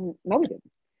 Well, no, he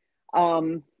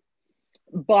didn't.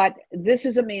 But this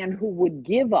is a man who would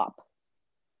give up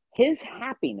his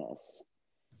happiness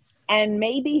and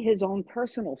maybe his own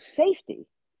personal safety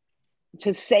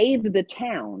to save the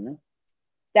town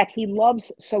that he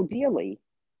loves so dearly,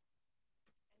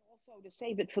 and also to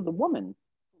save it for the woman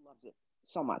who loves it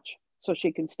so much, so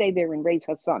she can stay there and raise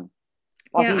her son.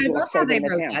 Yeah, I love how they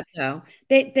wrote that though.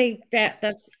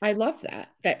 That's I love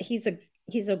that he's a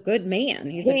good man.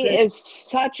 He is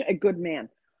such a good man.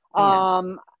 Yeah.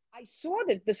 I saw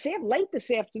that late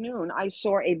this afternoon. I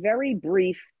saw a very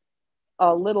brief,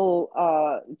 little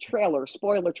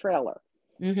spoiler trailer,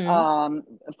 mm-hmm.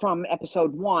 From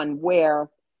episode 1, where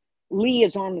Lee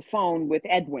is on the phone with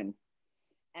Edwin,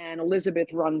 and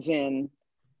Elizabeth runs in,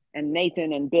 and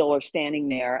Nathan and Bill are standing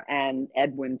there, and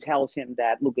Edwin tells him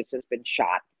that Lucas has been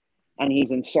shot, and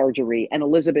he's in surgery, and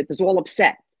Elizabeth is all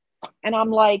upset, and I'm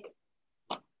like,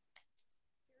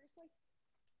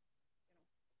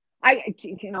 I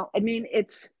mean,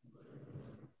 it's.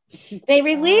 They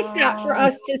released that for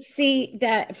us to see,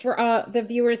 that for the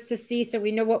viewers to see, so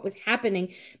we know what was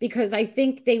happening, because I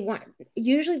think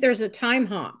usually there's a time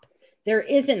hop. There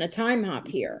isn't a time hop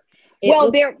here.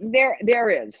 There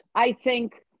is. I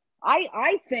think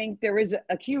there is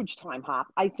a huge time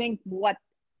hop. I think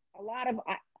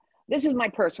this is my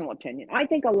personal opinion. I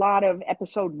think a lot of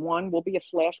episode 1 will be a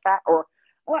flashback, or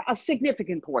a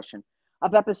significant portion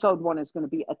of episode 1 is going to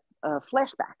be a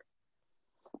flashback,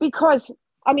 because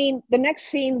I mean, the next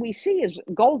scene we see is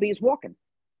Goldie's walking.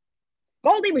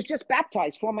 Goldie was just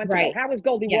baptized 4 months ago. How is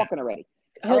Goldie walking already?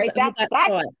 All right, that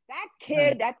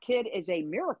kid is a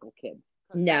miracle kid.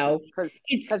 No, because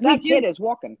that kid is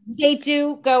walking. They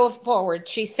do go forward.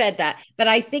 She said that, but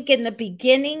I think in the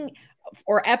beginning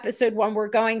or episode 1, we're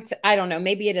going to, I don't know,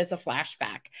 maybe it is a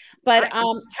flashback. But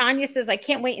Tanya says, I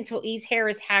can't wait until E's hair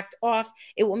is hacked off.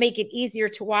 It will make it easier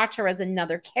to watch her as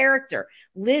another character,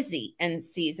 Lizzie, in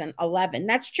season 11.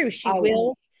 That's true. She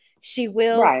will.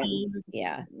 Right.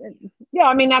 Yeah. Yeah.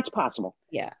 I mean, that's possible.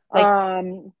 Yeah. Go ahead.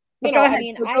 I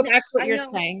mean, so go back to what you're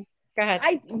saying. Go ahead.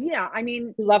 I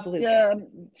mean, love Lucas.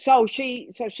 So she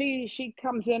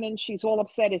comes in and she's all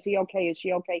upset. Is he okay? Is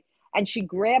she okay? And she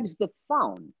grabs the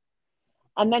phone.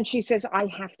 And then she says, I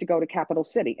have to go to Capital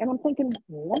City. And I'm thinking,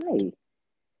 why?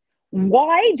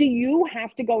 Why do you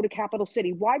have to go to Capital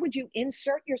City? Why would you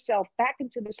insert yourself back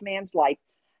into this man's life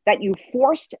that you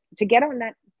forced to get on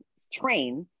that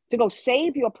train to go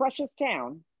save your precious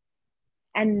town?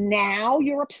 And now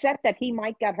you're upset that he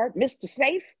might get hurt, Mr.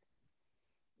 Safe?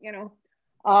 You know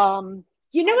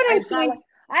what I'm saying?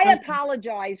 I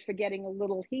apologize for getting a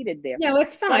little heated there. No,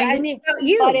 it's fine. But it's about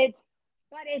you.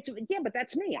 but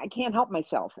that's me. I can't help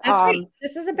myself. That's right.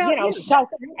 This is about you. So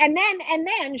and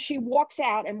then she walks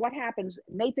out, and what happens?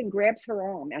 Nathan grabs her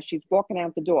arm as she's walking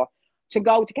out the door to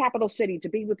go to Capital City to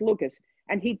be with Lucas,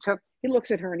 and he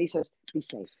looks at her and he says, "Be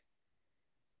safe."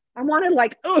 I wanted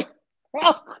like, oh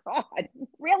God,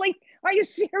 really? Are you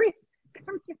serious?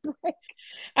 Come here, break.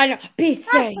 I know. Be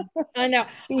safe. I know.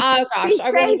 Be, Oh gosh,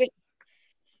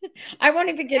 I won't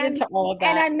even get into all of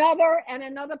that. And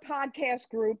another podcast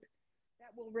group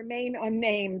that will remain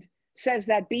unnamed says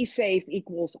that be safe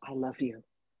equals I love you.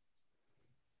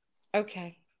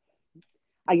 Okay.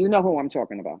 You know who I'm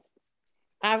talking about.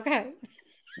 Okay.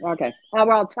 Okay.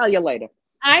 Well, I'll tell you later.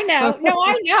 I know. No,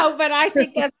 I know, but I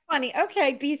think that's funny.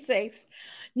 Okay, be safe.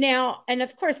 Now, and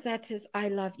of course, that's his I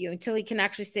love you until he can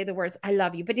actually say the words I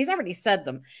love you, but he's already said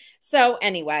them. So,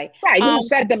 anyway. Right. He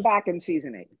said them back in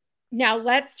season 8. Now,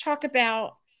 let's talk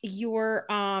about your,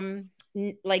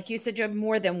 like you said, you have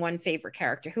more than one favorite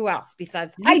character. Who else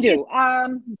besides Lucas? I do.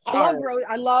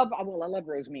 I love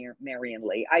Rosemary and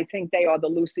Lee. I think they are the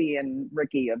Lucy and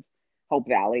Ricky of Hope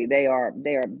Valley. They're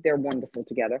wonderful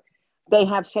together. They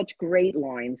have such great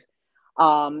lines.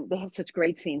 They have such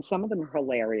great scenes. Some of them are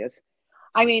hilarious.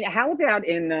 I mean, how about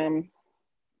in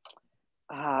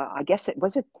I guess it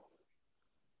was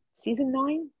season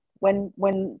 9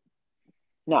 when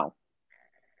no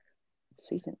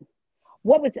season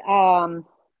what was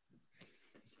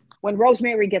when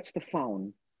Rosemary gets the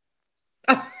phone.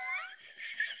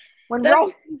 When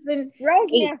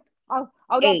Rosemary.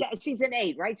 That's season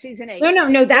 8, right? Season 8.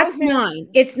 No, that's Rosemary, 9.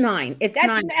 It's 9. It's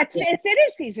 9. It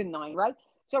is season 9, right?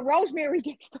 So Rosemary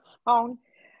gets the phone,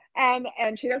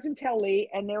 and she doesn't tell Lee,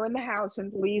 and they're in the house,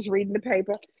 and Lee's reading the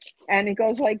paper, and he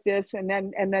goes like this, and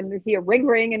then he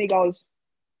ring, and he goes,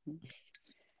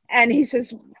 and he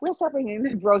says, "Where's that ringing?"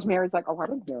 And Rosemary's like, "Oh, I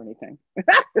didn't hear anything."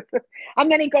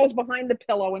 And then he goes behind the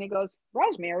pillow, and he goes,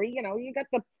 "Rosemary, you got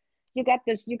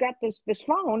this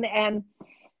phone,"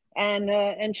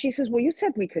 and she says, "Well, you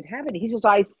said we could have it." He says,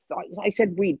 I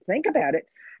said we'd think about it.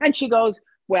 And she goes,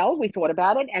 "Well, we thought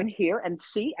about it, and here, and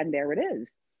see, and there it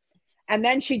is." And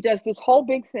then she does this whole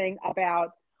big thing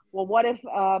about, well, what if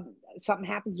something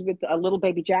happens with a little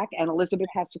baby Jack and Elizabeth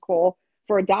has to call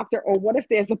for a doctor? Or what if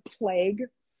there's a plague?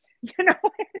 And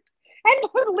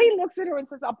Lee looks at her and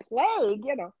says, "A plague?"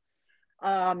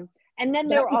 And then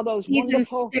there are those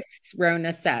wonderful... Season 6,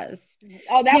 Rona says.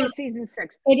 Oh, that was season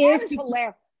 6. It is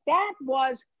hilarious. That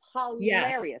was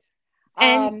hilarious. Yes.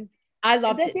 And I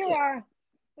loved it too.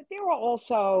 But there are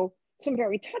also some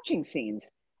very touching scenes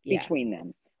between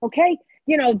them. Okay?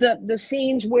 The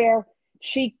scenes where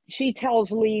she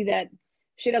tells Lee that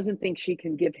she doesn't think she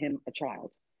can give him a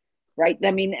child. Right?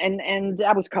 I mean, and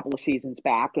that was a couple of seasons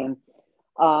back. And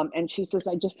she says,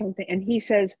 "I just don't think," and he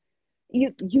says,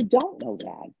 You don't know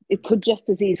that. It could just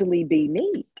as easily be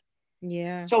me.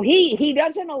 Yeah. So he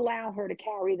doesn't allow her to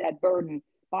carry that burden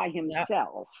by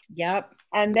himself. Yep.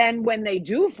 And then when they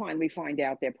do finally find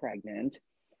out they're pregnant,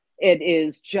 it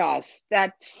is just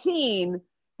that scene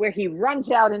where he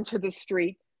runs out into the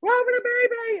street, "Rover the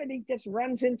baby," and he just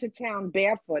runs into town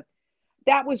barefoot.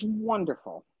 That was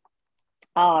wonderful.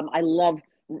 I love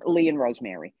Lee and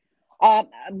Rosemary.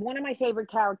 One of my favorite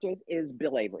characters is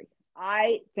Bill Avery.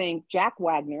 I think Jack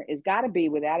Wagner has got to be,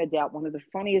 without a doubt, one of the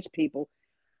funniest people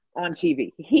on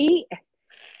TV.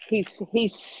 He's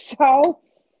so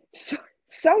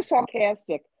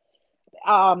sarcastic.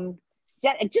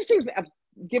 Just to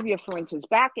give you, for instance,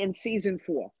 back in season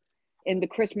 4, in the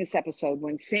Christmas episode,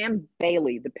 when Sam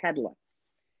Bailey, the peddler,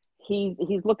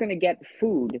 he's looking to get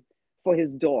food for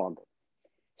his dog.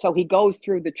 So he goes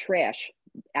through the trash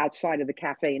outside of the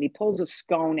cafe and he pulls a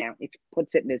scone out. He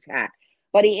puts it in his hat.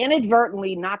 But he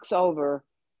inadvertently knocks over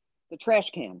the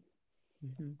trash can.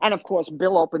 Mm-hmm. And of course,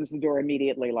 Bill opens the door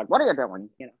immediately, like, "What are you doing?"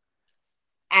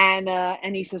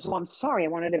 And he says, "Well, I'm sorry. I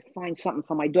wanted to find something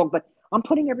for my dog, but I'm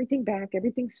putting everything back.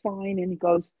 Everything's fine." And he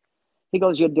goes,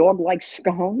 "Your dog likes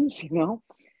scones,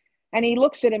 And he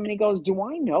looks at him and he goes, "Do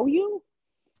I know you?"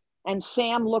 And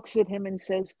Sam looks at him and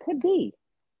says, "Could be.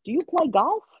 Do you play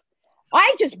golf?"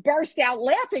 I just burst out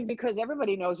laughing because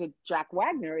everybody knows that Jack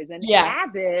Wagner is an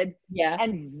avid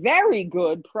and very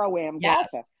good pro-am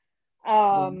golfer.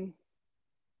 I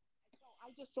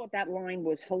just thought that line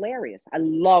was hilarious. I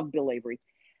love Bill Avery.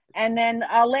 And then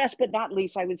last but not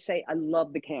least, I would say I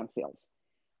love the Canfields.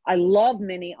 I love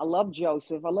Minnie. I love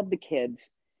Joseph. I love the kids.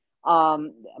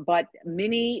 But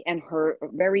Minnie and her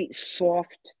very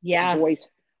soft voice,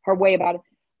 her way about it.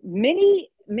 Minnie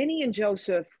and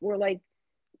Joseph were like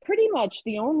pretty much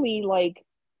the only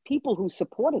people who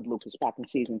supported Lucas back in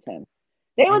season 10.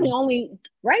 They were the only,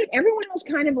 right? Everyone else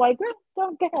kind of like,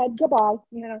 "Well, go ahead, goodbye,"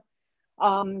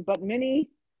 But Minnie,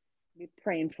 we're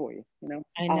praying for you, you know.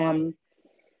 I know.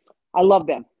 I love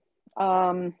them.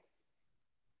 I'm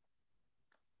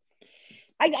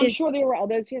Is sure there were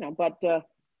others, you know, but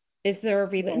is there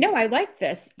a you know, no, I like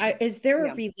this. Is there a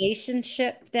yeah.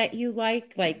 relationship that you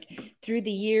like through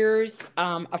the years,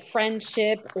 a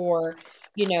friendship or,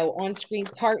 on-screen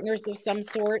partners of some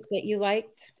sort that you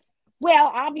liked?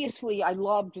 Well, obviously, I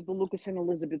loved the Lucas and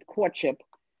Elizabeth courtship,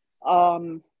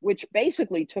 which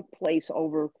basically took place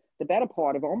over the better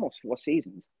part of almost 4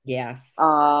 seasons. Yes.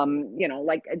 You know,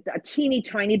 like a teeny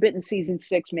tiny bit in season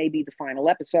 6, maybe the final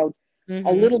episode. Mm-hmm.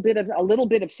 A little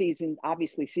bit of season,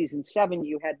 obviously season 7.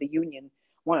 You had the Union,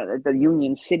 one of the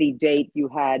Union City date. You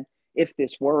had If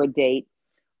This Were a Date.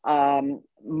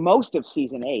 Most of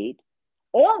season 8,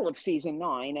 all of season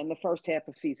 9, and the first half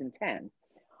of season 10.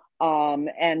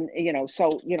 And you know,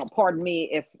 so you know, pardon me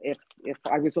if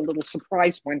I was a little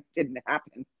surprised when it didn't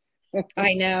happen.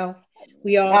 I know.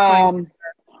 We all kind of um,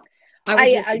 I was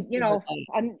I looking you forward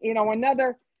know, to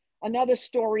it. another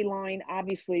storyline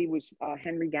obviously was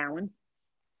Henry Gowan.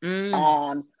 Mm.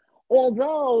 Um,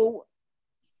 Although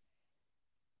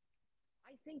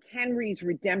I think Henry's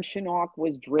redemption arc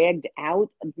was dragged out,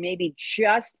 maybe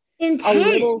just In a 10.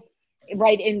 little,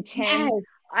 right in 10.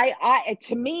 Yes.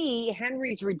 To me,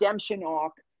 Henry's redemption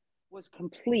arc was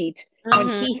complete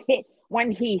Mm-hmm.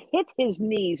 when he hit his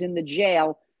knees in the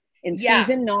jail in Yes.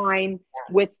 season 9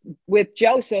 with Yes.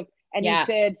 Joseph, and he Yes.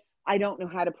 said, "I don't know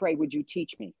how to pray. Would you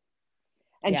teach me?"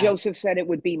 And Yes. Joseph said it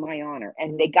would be my honor.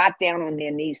 And they got down on their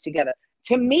knees together.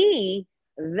 To me,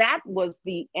 that was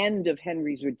the end of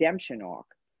Henry's redemption arc.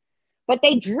 But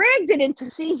they dragged it into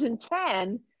season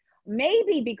 10,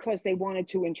 maybe because they wanted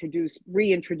to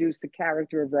reintroduce the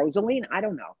character of Rosaline. I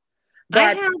don't know.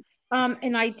 I But have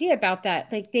an idea about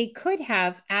that. Like they could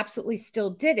have absolutely still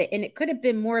did it, and it could have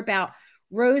been more about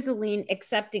Rosaline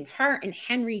accepting her and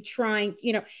Henry trying,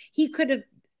 he could have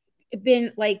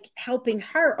been like helping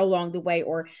her along the way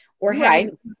or having right.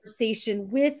 the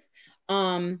conversation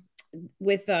um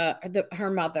her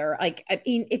mother. Like I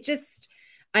mean, it just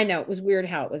I know it was weird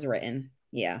how it was written.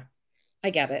 Yeah. I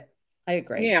get it. I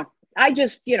agree. Yeah. I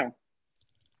just, you know,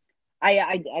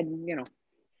 you know,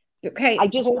 Okay,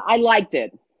 I liked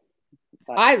it.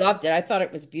 But I loved it. I thought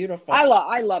it was beautiful. I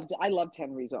loved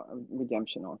Henry's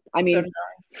redemption arc. I So mean, did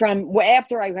from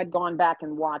after I had gone back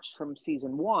and watched from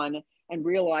season 1 and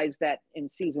realized that in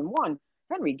season 1,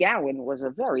 Henry Gowan was a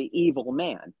very evil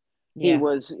man. yeah.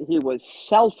 He was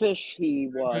selfish. He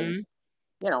Hmm. was,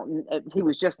 you know, he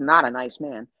was just not a nice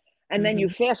man. And then you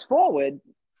Hmm. fast forward,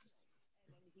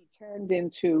 and then he turned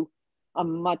into a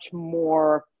much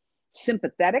more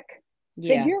sympathetic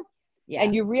Yeah. figure, Yeah.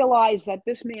 and you realize that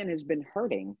this man has been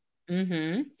hurting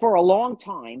Hmm. for a long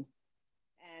time,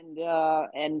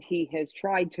 and he has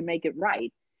tried to make it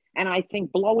right. And I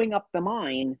think blowing up the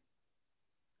mine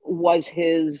was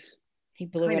his He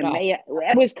blew kind it of up. mea.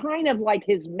 It was kind of like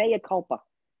his mea culpa,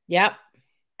 Yep.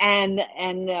 and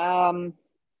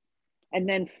and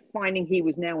then finding he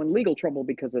was now in legal trouble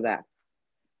because of that.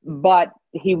 But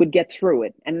he would get through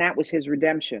it, and that was his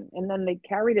redemption. And then they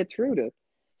carried it through to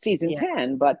season Yeah.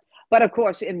 10. But of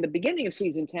course, in the beginning of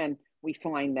season 10, we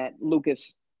find that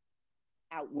Lucas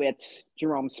outwits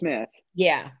Jerome Smith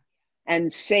Yeah.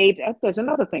 and saved. There's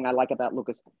another thing I like about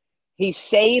Lucas. He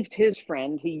saved his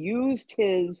friend. He used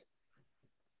his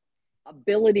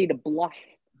ability to bluff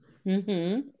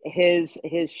Hmm. his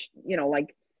you know,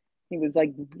 like he was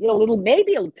like a little,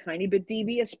 maybe a tiny bit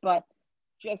devious, but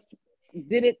just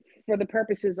did it for the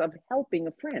purposes of helping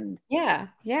a friend. Yeah.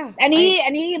 Yeah. And I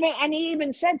he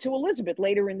even said to Elizabeth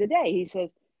later in the day, he says,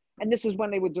 and this is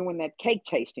when they were doing that cake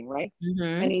tasting, right? hmm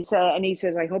And he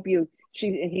says, I hope you.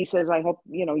 He says, I hope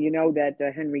you know that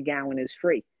Henry Gowan is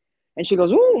free. And she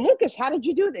goes, "Oh, Lucas, how did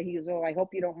you do that?" He goes, "Oh, I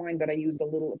hope you don't mind, but I used a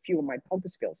few of my poker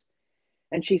skills."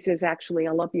 And she says, "Actually,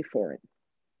 I love you for it."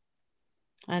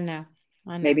 I know.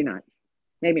 I know. Maybe not.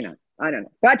 Maybe not. I don't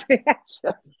know. But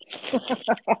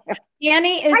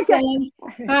Danny is I can, saying,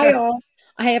 hi all.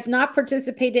 I have not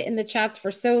participated in the chats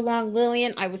for so long.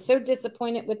 Lillian, I was so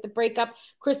disappointed with the breakup.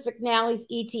 Chris McNally's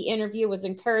ET interview was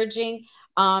encouraging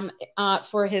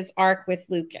for his arc with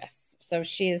Lucas. So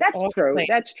she is that's all true. right.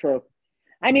 That's true.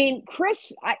 I mean,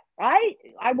 Chris,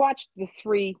 I watched the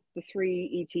three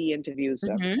ET interviews.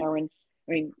 Mm-hmm. Aaron,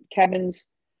 I mean Kevin's,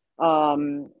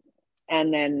 um,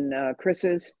 and then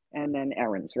Chris's, and then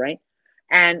Aaron's, right?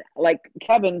 And like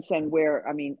Kevin's, and where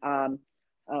I mean,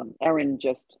 Aaron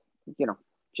just you know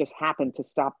just happened to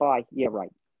stop by. Yeah, right.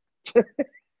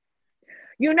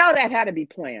 You know that had to be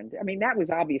planned. I mean, that was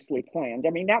obviously planned. I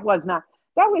mean, that was not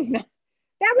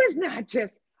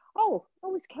just, oh,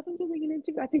 oh, is Kevin doing an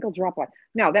interview? I think I'll drop by.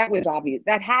 No, that was obvious.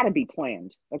 That had to be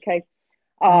planned. Okay.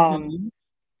 Mm-hmm.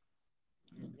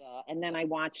 And then I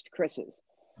watched Chris's.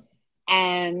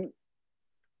 And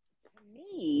to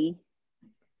me,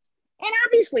 and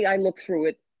obviously I looked through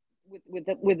it with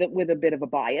a bit of a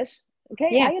bias. Okay,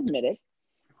 Yeah. I admit it.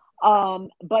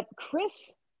 But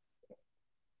Chris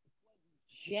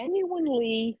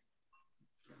genuinely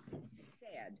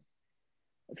sad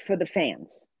for the fans.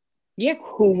 Yeah.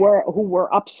 Who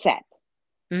were upset.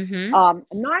 Mm-hmm.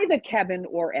 Neither Kevin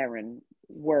or Erin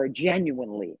were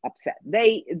genuinely upset.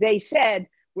 They said,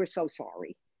 we're so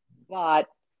sorry, but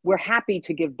we're happy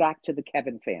to give back to the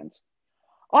Kevin fans.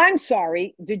 I'm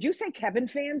sorry. Did you say Kevin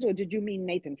fans or did you mean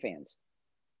Nathan fans?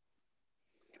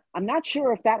 I'm not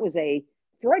sure if that was a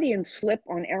Freudian slip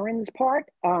on Erin's part,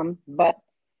 but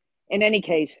in any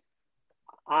case,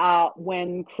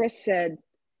 when Chris said,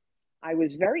 I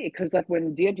was very, because like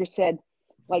when Deirdre said,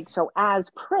 like, so as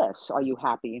Chris, are you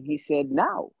happy? And he said,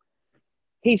 no.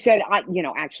 He said,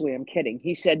 actually, I'm kidding.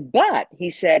 He said,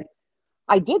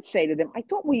 I did say to them, I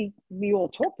thought we all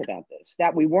talked about this,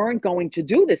 that we weren't going to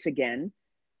do this again.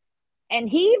 And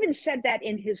he even said that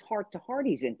in his Heart to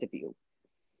Hearties interview,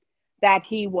 that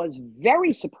he was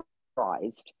very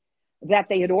surprised that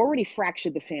they had already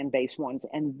fractured the fan base once,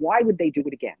 and why would they do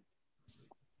it again?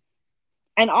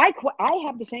 And I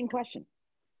have the same question.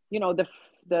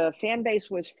 The fan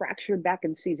base was fractured back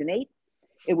in season 8.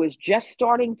 It was just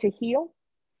starting to heal.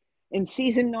 In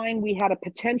season 9, we had a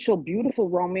potential beautiful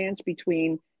romance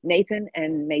between Nathan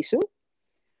and Mesu,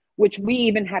 which we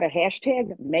even had a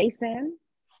hashtag Mayfan,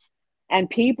 and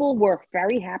people were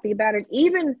very happy about it.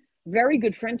 Even very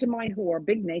good friends of mine who are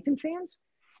big Nathan fans,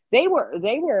 they were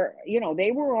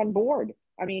on board.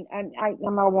 I mean, and I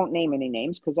won't name any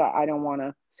names because I don't want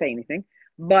to say anything,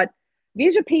 but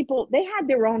these are people, they had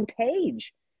their own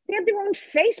page. They had their own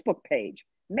Facebook page,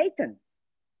 Nathan.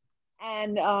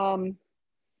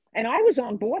 And I was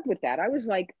on board with that. I was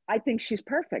like, I think she's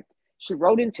perfect. She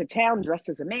rode into town dressed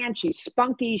as a man. She's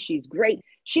spunky. She's great.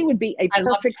 She would be a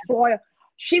perfect foil.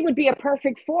 She would be a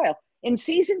perfect foil. In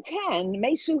season 10,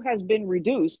 Mesu has been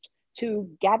reduced to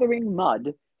gathering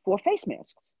mud for face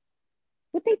masks.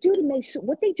 What they do to Mesu,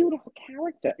 what they do to her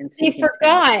character in season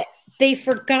 10. They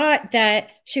forgot that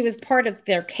she was part of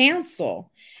their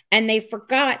council, and they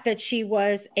forgot that she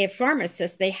was a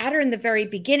pharmacist. They had her in the very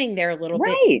beginning there a little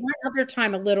bit, one other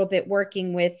time a little bit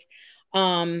working with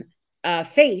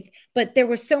Faith, but there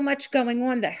was so much going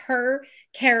on that her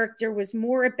character was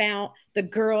more about the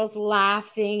girls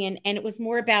laughing, and it was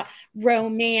more about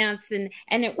romance, and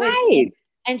it was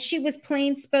and she was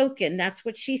plain spoken. That's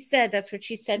what she said. That's what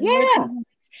she said. More than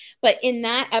once. But in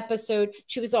that episode,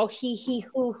 she was all he,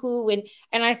 who,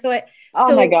 and I thought,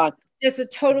 oh my God, there's a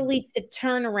totally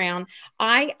turnaround.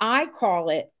 I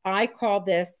call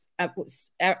this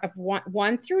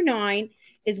 1 through 9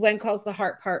 is when calls the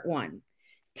heart part 1.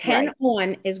 10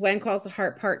 on is when calls the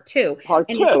heart part 2. Part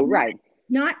 2, right?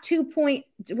 Not 2 point.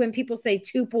 When people say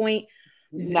 2 point.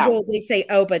 No. Well, they say,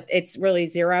 oh, but it's really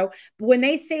 0. But when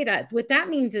they say that, what that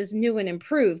means is new and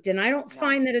improved. And I don't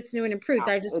find that it's new and improved.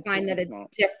 I just find that it's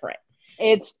different.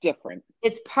 It's different.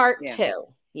 It's part 2.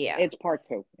 Yeah. It's part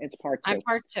 2. It's part 2.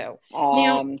 Part 2.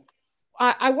 Now,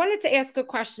 I wanted to ask a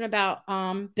question about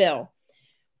Bill.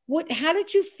 How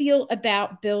did you feel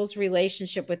about Bill's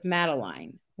relationship with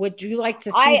Madeline? Would you like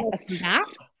to see her come back?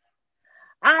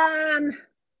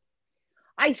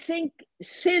 I think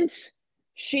since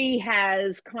she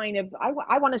has kind of,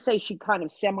 I want to say she kind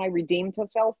of semi-redeemed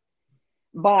herself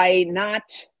by not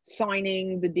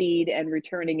signing the deed and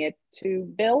returning it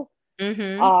to Bill.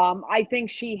 Mm-hmm. I think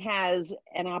she has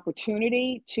an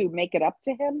opportunity to make it up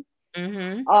to him.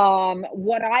 Mm-hmm.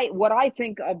 What I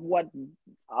think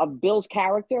of Bill's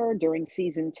character during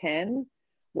season 10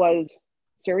 was,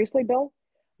 seriously, Bill,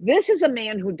 this is a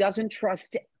man who doesn't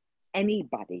trust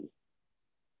anybody.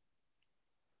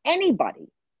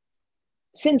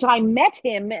 Since I met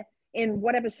him in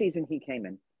whatever season he came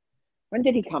in. When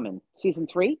did he come in? Season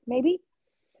 3, maybe?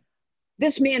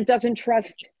 This man doesn't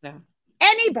trust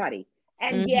anybody.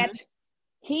 And yet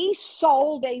he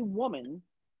sold a woman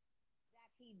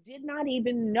that he did not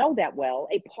even know that well,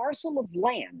 a parcel of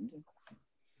land,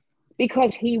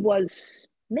 because he was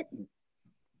smitten.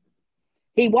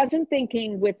 He wasn't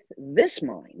thinking with this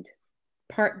mind.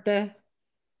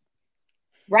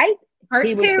 Right?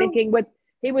 He was thinking with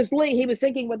he was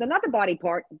thinking with another body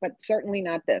part, but certainly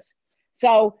not this.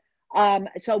 So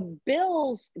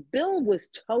Bill was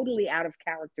totally out of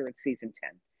character in season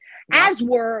 10. Yeah. As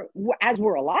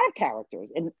were a lot of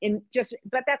characters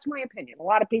but that's my opinion. A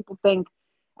lot of people think,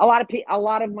 a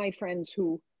lot of my friends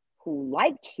who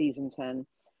liked season 10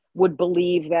 would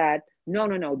believe that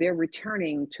no, they're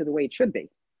returning to the way it should be.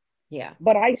 Yeah.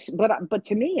 But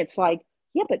to me, it's like,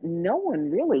 yeah, but no one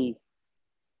really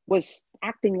was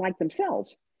acting like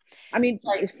themselves. I mean,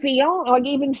 Fiona, like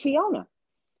even Fiona.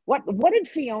 What did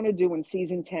Fiona do in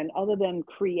season 10 other than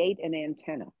create an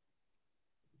antenna?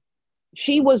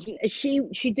 She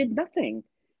did nothing.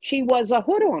 She was a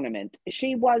hood ornament.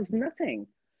 She was nothing.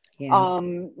 Yeah.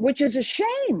 Which is a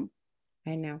shame.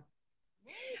 I know.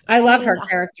 I love her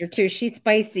character too. She's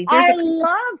spicy. There's I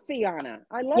love Fiona.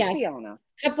 I love yes, Fiona.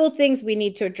 a couple of things we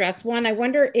need to address. One, I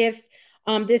wonder if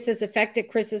this has affected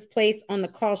Chris's place on the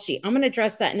call sheet. I'm going to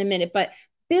address that in a minute. But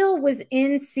Bill was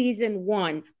in season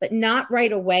 1, but not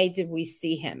right away did we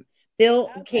see him. Bill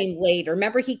came later.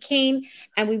 Remember, he came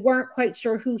and we weren't quite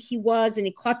sure who he was, and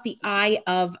he caught the eye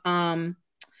of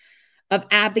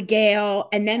Abigail,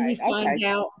 and then we find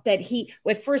out that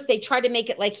at first they tried to make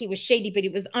it like he was shady, but he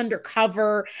was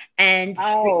undercover, and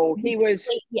he was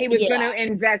going to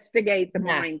investigate the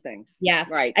mind thing.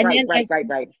 Yes, right, and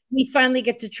right. We finally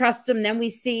get to trust him. Then we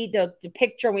see the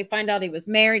picture, and we find out he was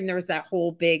married, and there was that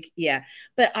whole big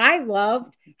But I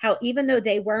loved how even though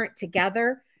they weren't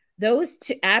together, those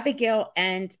two, Abigail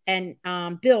and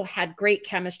Bill, had great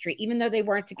chemistry, even though they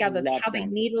weren't together. How they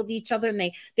needled each other, and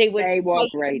they were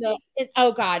great.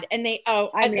 Oh God, and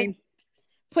I mean,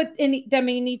 put them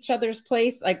in each other's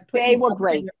place, like they were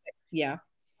great. Yeah,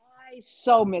 I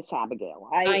so miss Abigail.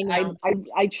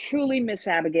 I truly miss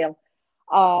Abigail.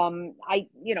 I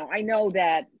know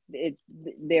that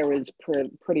there is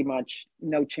pretty much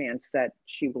no chance that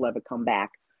she will ever come back.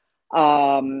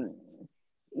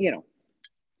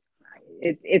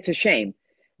 It's a shame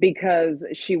because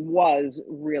she was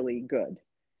really good.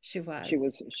 She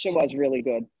was really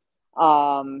good.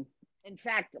 In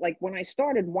fact, like when I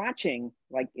started watching,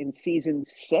 like in season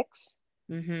 6,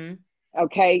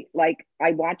 okay, like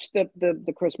I watched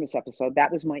the Christmas episode.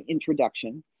 That was my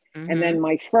introduction, and then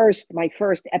my first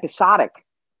episodic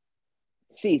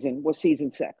season was season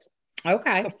 6.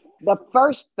 Okay, the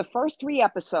first 3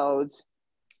 episodes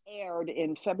aired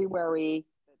in February.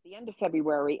 The end of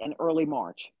February and early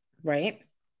March. Right.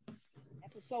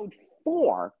 Episode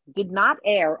 4 did not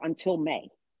air until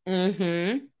May.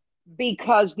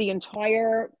 Because the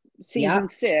entire season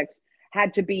 6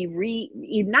 had to be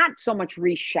not so much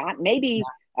reshot. Maybe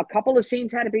a couple of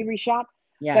scenes had to be reshot,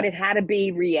 but it had to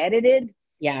be re-edited.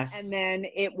 Yes. And then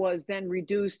it was then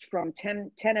reduced from 10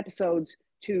 episodes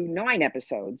to 9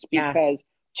 episodes because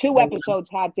 2 episodes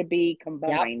had to be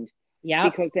combined.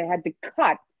 Because they had to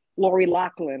cut Lori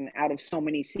Loughlin out of so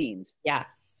many scenes.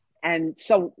 Yes. And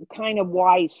so kind of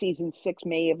why season 6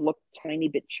 may have looked tiny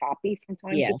bit choppy from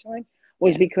time to time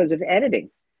was because of editing,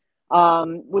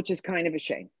 which is kind of a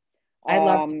shame. I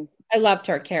loved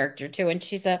her character too. And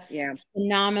she's a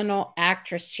phenomenal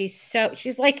actress.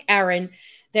 She's like Erin.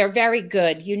 They're very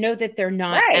good. You know that they're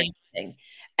not acting.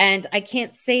 And I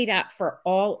can't say that for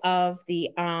all of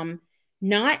the,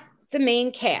 not the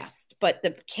main cast, but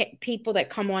the people that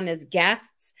come on as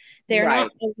guests, they're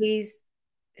not always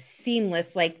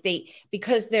seamless, like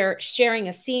because they're sharing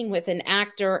a scene with an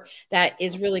actor that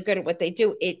is really good at what they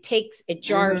do. It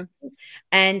jars,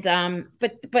 and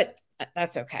but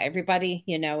that's okay. Everybody,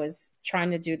 is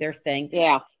trying to do their thing.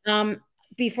 Yeah.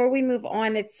 Before we move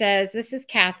on, it says, this is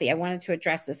Kathy. I wanted to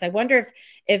address this. I wonder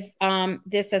if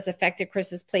this has affected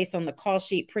Chris's place on the call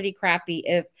sheet. Pretty crappy.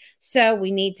 If so,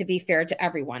 we need to be fair to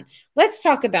everyone. Let's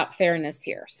talk about fairness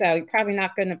here. So you're probably you're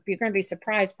going to be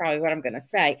surprised probably what I'm going to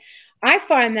say. I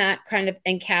find that kind of,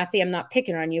 and Kathy, I'm not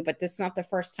picking on you, but this is not the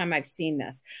first time I've seen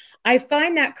this. I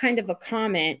find that kind of a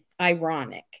comment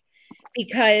ironic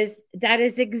because that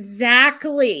is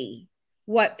exactly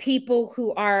what people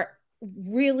who are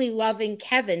really loving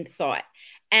Kevin thought.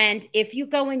 And if you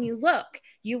go and you look,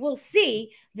 you will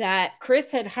see that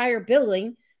Chris had higher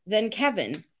billing than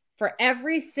Kevin for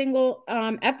every single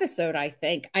episode. I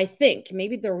think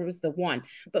maybe there was the one,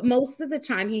 but most of the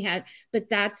time he had, but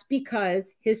that's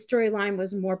because his storyline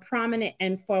was more prominent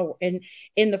and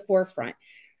in the forefront.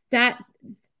 That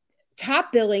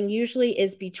top billing usually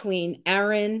is between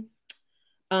Erin,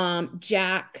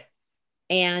 Jack,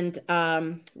 and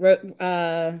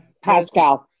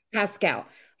Pascal.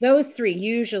 Those 3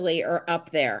 usually are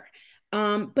up there.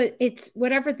 But it's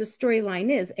whatever the storyline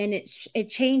is, and it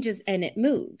changes and it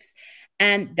moves.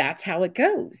 And that's how it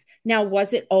goes. Now,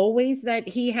 was it always that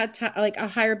he had like a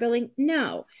higher billing?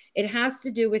 No, it has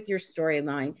to do with your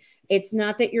storyline. It's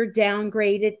not that you're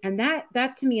downgraded. And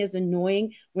that to me is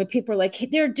annoying when people are like, hey,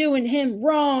 they're doing him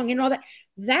wrong and all that.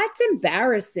 That's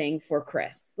embarrassing for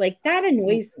Chris. Like that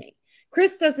annoys me.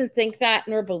 Chris doesn't think that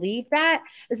nor believe that.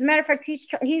 As a matter of fact,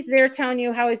 he's there telling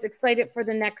you how he's excited for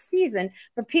the next season,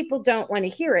 but people don't want to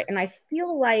hear it. And I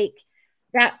feel like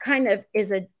that kind of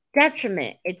is a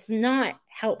detriment. It's not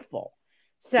helpful.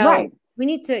 So we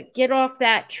need to get off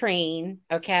that train,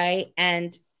 okay,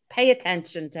 and pay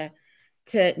attention to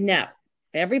no,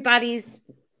 everybody's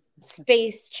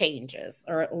space changes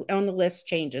or on the list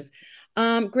changes.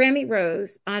 Grammy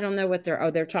Rose, I don't know what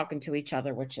they're talking to each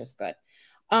other, which is good.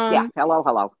 Yeah,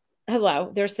 hello.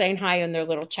 They're saying hi in their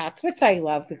little chats, which I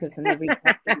love because then they read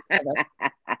back to each other.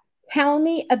 Tell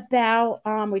me about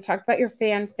we talked about your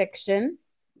fan fiction.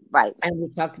 Right. And we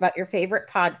talked about your favorite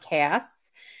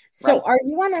podcasts. So are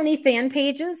you on any fan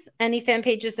pages? Any fan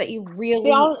pages that you really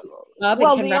love?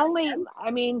 Well, the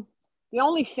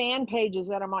only fan pages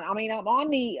that I'm on, I'm on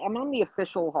the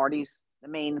official Hearties, the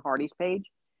main Hearties page.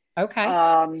 Okay.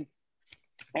 I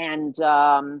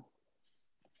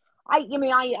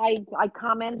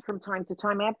comment from time to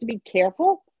time. I have to be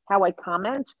careful how I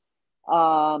comment,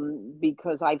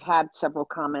 because I've had several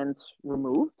comments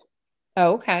removed.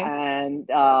 Oh, okay. And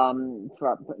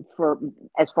for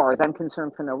as far as I'm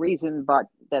concerned, for no reason, but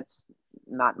that's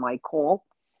not my call.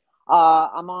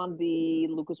 I'm on the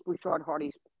Lucas Bouchard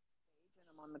Hearties page, and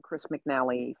I'm on the Chris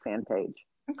McNally fan page.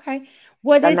 Okay.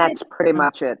 That's pretty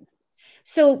much it.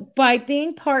 So by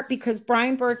being part, because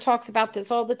Brian Bird talks about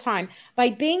this all the time, by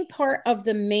being part of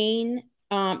the main,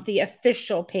 the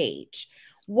official page,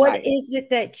 what is it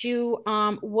that you,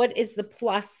 what is the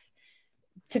plus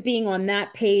to being on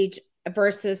that page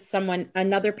versus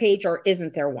another page, or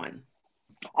isn't there one?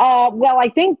 Well, I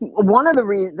think one of the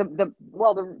reasons, the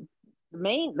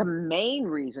main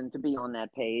reason to be on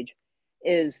that page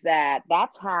is that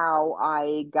that's how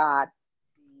I got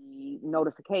the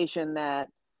notification that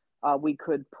we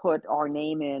could put our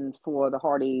name in for the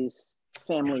Hearties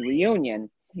family reunion.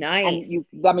 Nice.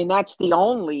 And that's the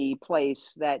only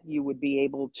place that you would be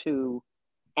able to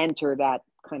enter that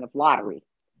kind of lottery.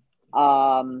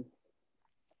 And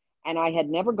I had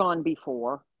never gone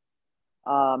before.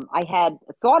 I had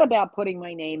thought about putting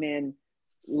my name in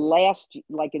in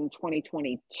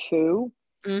 2022.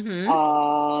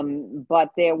 Mm-hmm.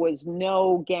 But there was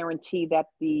no guarantee that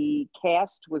the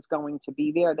cast was going to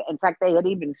be there. In fact, they had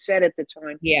even said at the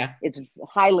time, it's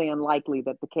highly unlikely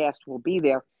that the cast will be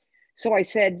there. So I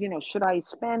said, should I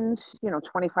spend,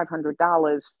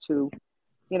 $2,500 to,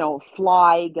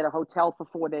 fly, get a hotel for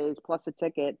 4 days plus a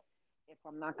ticket if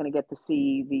I'm not going to get to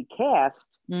see the cast?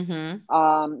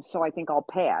 Mm-hmm. So I think I'll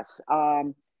pass.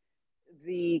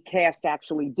 The cast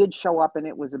actually did show up, and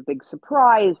it was a big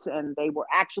surprise. And they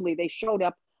showed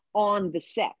up on the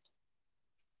set.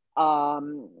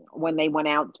 When they went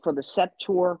out for the set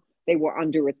tour, they were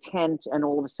under a tent, and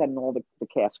all of a sudden, all the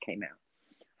cast came out.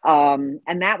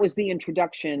 And that was the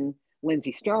introduction.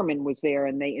 Lindsay Sturman was there,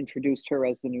 and they introduced her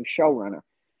as the new showrunner.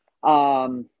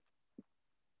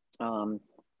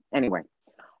 Anyway,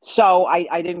 so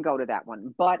I didn't go to that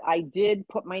one, but I did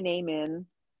put my name in.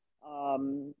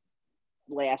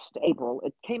 Last April,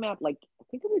 it came out I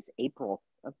think it was April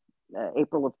of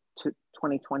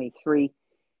 2023,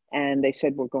 and they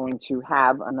said we're going to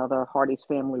have another Hearties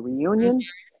family reunion,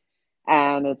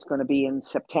 and it's going to be in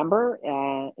September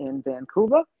in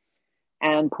Vancouver.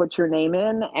 And put your name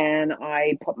in, and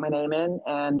I put my name in,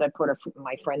 and I put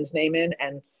my friend's name in,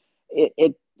 and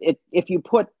if you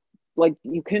put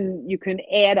you can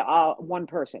add one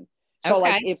person. So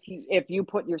if you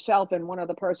put yourself and one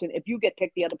other person, if you get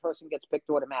picked, the other person gets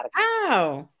picked automatically.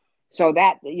 Oh. So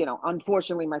that,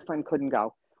 unfortunately my friend couldn't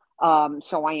go.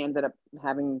 So I ended up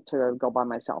having to go by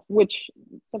myself, which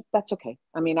that's okay.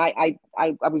 I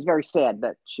was very sad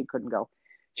that she couldn't go.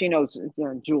 She knows,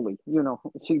 Julie, I know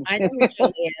who Julie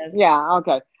is. Yeah.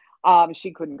 Okay.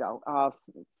 She couldn't go,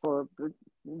 for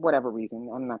whatever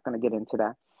reason. I'm not going to get into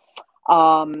that.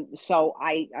 So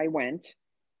I went.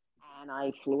 And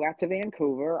I flew out to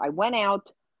Vancouver. I went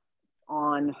out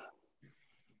on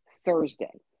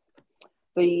Thursday.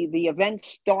 The event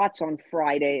starts on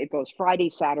Friday. It goes Friday,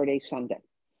 Saturday, Sunday.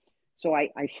 So I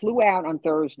flew out on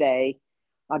Thursday.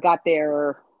 I got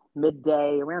there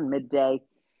around midday.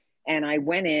 And I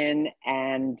went in,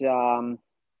 and I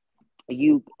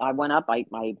went up.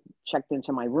 I checked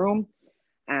into my room,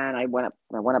 and I went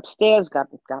upstairs, got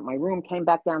my room, came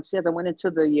back downstairs. I went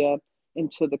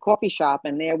into the coffee shop,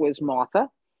 and there was Martha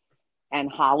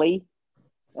and Holly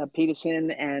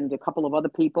Peterson and a couple of other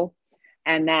people,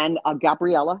 and then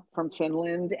Gabriella from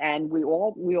Finland, and we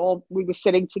were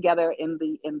sitting together in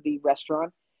the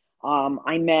restaurant. I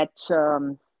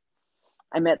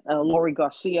met Lori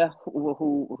Garcia,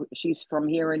 who she's from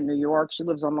here in New York. She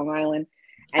lives on Long Island,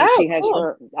 and she has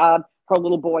her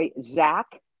little boy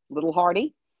Zach. little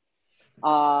Heartie.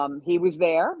 He was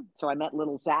there, so I met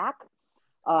little Zach.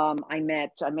 I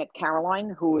met Caroline,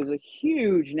 who is a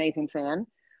huge Nathan fan.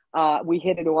 We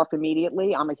hit it off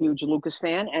immediately. I'm a huge Lucas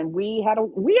fan, and we had a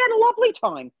lovely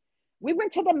time. We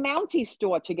went to the Mountie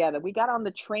store together. We got on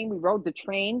the train. We rode the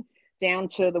train down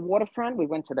to the waterfront. We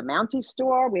went to the Mountie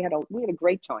store. We had a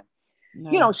great time.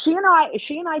 Nice. You know, she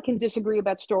and I can disagree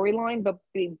about storyline,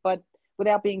 but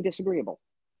without being disagreeable.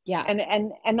 Yeah.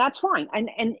 And that's fine. And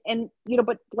you know,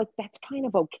 but like that's kind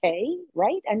of okay,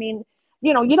 right? I mean,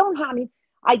 you know, you don't have. I mean,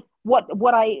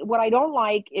 what I don't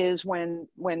like is when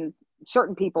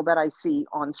certain people that I see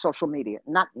on social media,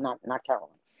 not Caroline,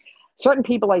 certain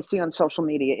people I see on social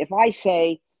media, if I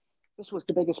say this was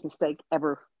the biggest mistake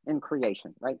ever in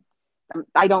creation, right?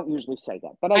 I don't usually say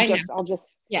that, but I'll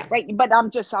just yeah, right. But I'm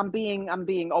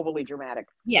being overly dramatic.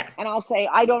 Yeah. And I'll say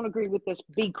I don't agree with this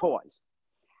because,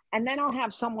 and then I'll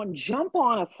have someone jump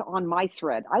on my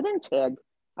thread. I didn't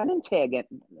tag it,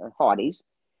 Hearties.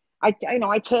 I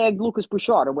tagged Lucas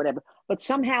Bouchard or whatever, but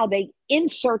somehow they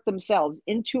insert themselves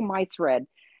into my thread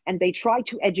and they try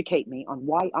to educate me on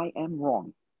why I am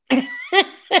wrong.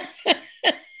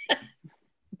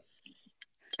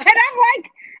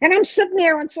 And I'm sitting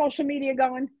there on social media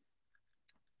going,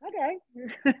 okay,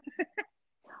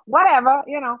 whatever,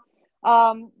 don't,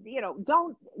 I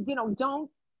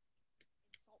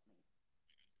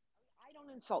don't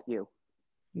insult you.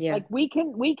 Yeah. Like we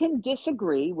can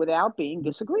disagree without being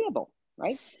disagreeable,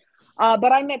 right?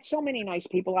 But I met so many nice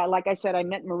people. Like I said, I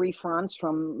met Marie France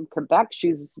from Quebec.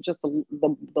 She's just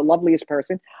the loveliest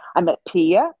person. I met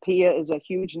Pia. Pia is a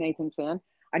huge Nathan fan.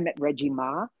 I met Reggie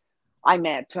Ma. I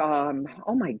met,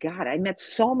 oh my God, I met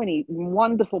so many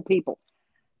wonderful people.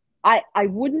 I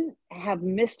wouldn't have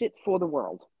missed it for the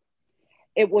world.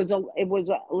 It was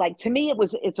like, to me,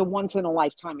 it's a once in a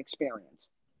lifetime experience.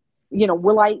 You know,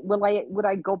 would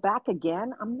I go back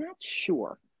again? I'm not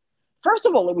sure. First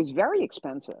of all, it was very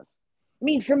expensive. I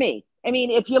mean, for me,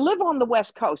 if you live on the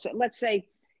West Coast, let's say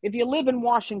if you live in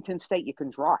Washington State, you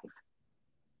can drive.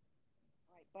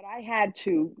 Right. But I had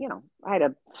to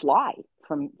fly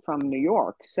from New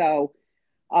York. So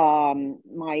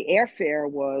my airfare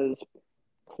was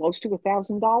close to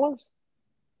 $1,000.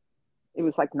 It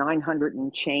was like 900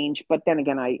 and change. But then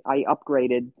again, I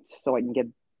upgraded so I can get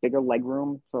bigger leg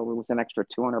room. So it was an extra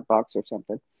 $200 or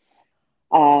something.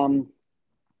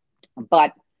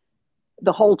 But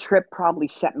the whole trip probably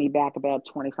set me back about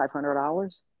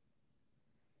 $2,500.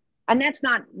 And that's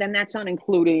not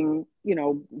including,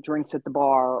 drinks at the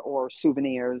bar or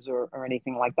souvenirs or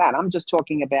anything like that. I'm just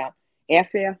talking about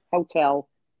airfare, hotel,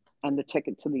 and the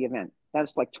ticket to the event.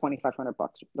 That's like $2,500,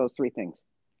 those three things.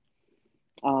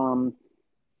 Because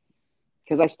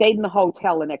I stayed in the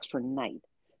hotel an extra night.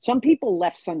 Some people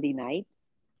left Sunday night,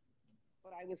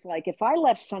 but I was like, if I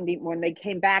left Sunday, when they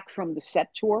came back from the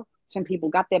set tour, some people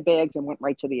got their bags and went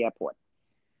right to the airport.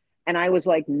 And I was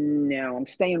like, no, I'm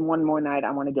staying one more night. I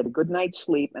want to get a good night's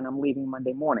sleep and I'm leaving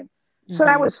Monday morning. Mm-hmm. So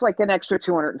that was like an extra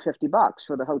 $250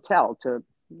 for the hotel to,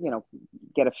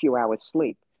 get a few hours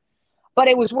sleep. But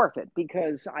it was worth it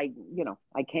because I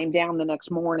came down the next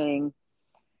morning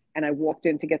and I walked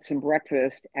in to get some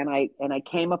breakfast and I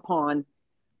came upon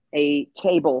a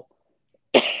table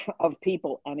of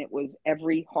people and it was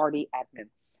every Heartie admin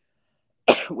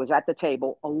was at the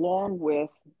table along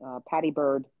with Patty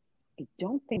Bird. I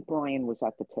don't think Brian was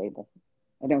at the table.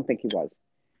 I don't think he was,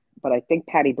 but I think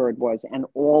Patty Bird was, and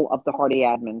all of the Heartie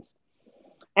admins.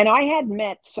 And I had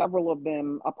met several of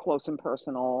them up close and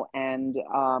personal, and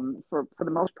for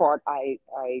the most part, I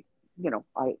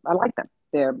like them.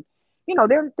 They're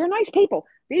nice people.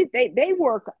 They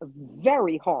work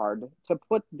very hard to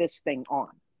put this thing on.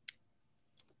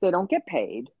 They don't get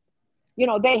paid.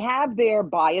 They have their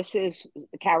biases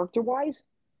character-wise,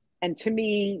 and to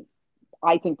me,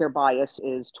 I think their bias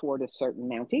is toward a certain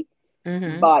Mountie.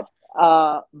 Mm-hmm. But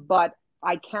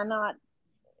I cannot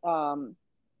get over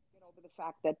the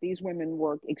fact that these women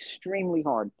work extremely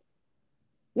hard.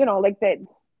 Like they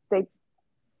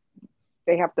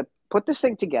have to put this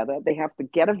thing together. They have to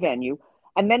get a venue,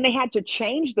 and then they had to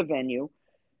change the venue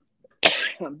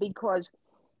because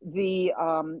the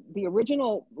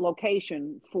original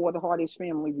location for the Hearties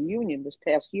family reunion this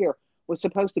past year was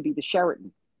supposed to be the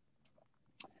Sheraton.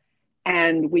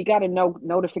 And we got a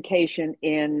notification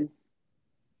in,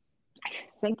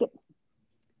 I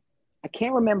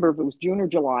can't remember if it was June or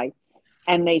July.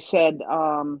 And they said,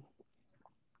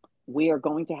 we are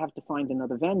going to have to find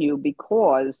another venue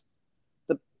because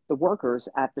the workers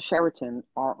at the Sheraton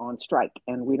are on strike.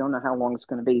 And we don't know how long it's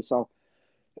going to be. So,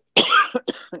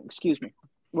 excuse me,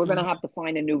 we're going to have to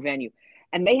find a new venue.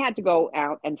 And they had to go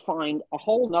out and find a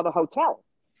whole nother hotel.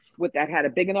 that had a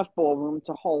big enough ballroom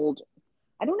to hold.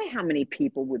 I don't know how many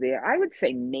people were there. I would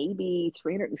say maybe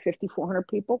 350, 400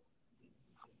 people.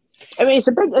 I mean, it's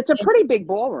a pretty big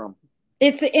ballroom.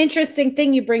 It's an interesting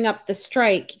thing you bring up the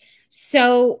strike.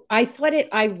 So I thought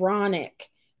it ironic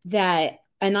that,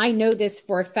 and I know this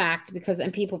for a fact because,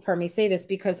 and people have heard me say this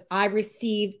because I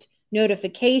received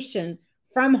notification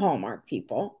from Hallmark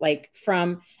people, like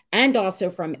from, and also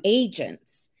from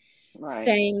agents, Right.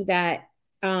 saying that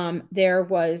there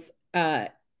was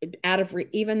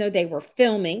even though they were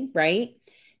filming, right,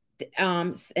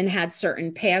 and had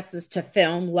certain passes to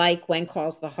film, like When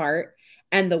Calls the Heart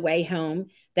and The Way Home,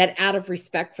 that out of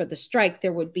respect for the strike,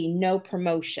 there would be no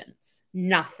promotions,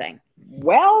 nothing.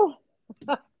 Well,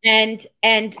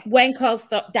 and When Calls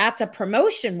that's a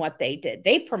promotion. What they did,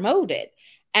 they promoted,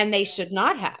 and they should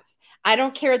not have. I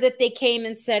don't care that they came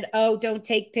and said, oh, don't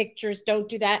take pictures, don't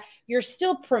do that. You're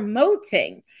still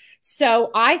promoting.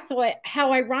 So I thought,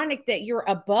 how ironic that you're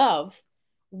above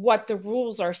what the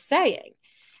rules are saying.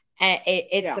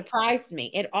 It surprised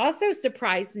me. It also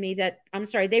surprised me that, I'm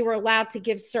sorry, they were allowed to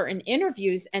give certain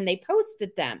interviews and they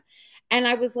posted them. And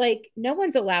I was like, no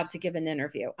one's allowed to give an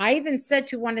interview. I even said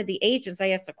to one of the agents, I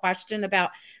asked a question about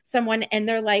someone and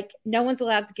they're like, no one's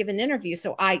allowed to give an interview.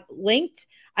 So I linked,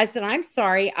 I said, I'm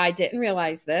sorry, I didn't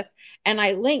realize this. And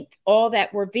I linked all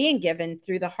that were being given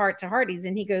through the Heart to Hearties.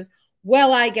 And he goes,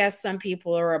 well, I guess some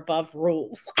people are above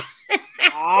rules. That's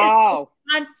his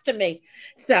response to me.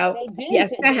 So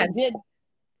yes, go ahead. They did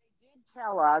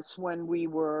tell us when we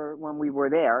were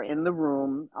there in the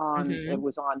room on it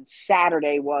was on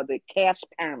Saturday, the cast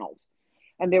panels,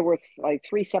 and there were like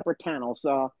 3 separate panels.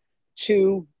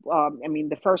 Two, I mean,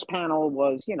 the first panel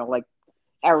was like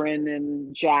Erin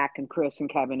and Jack and Chris and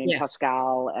Kevin and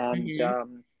Pascal and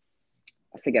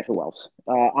I forget who else,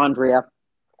 Andrea,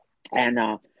 and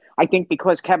I think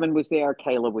because Kevin was there,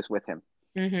 Kayla was with him.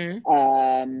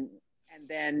 And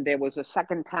then there was a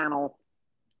second panel.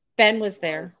 Ben was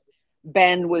there.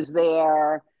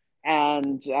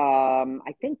 And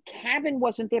I think Kevin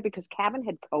wasn't there because Kevin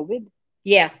had COVID.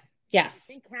 Yeah. Yes.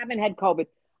 I think Kevin had COVID.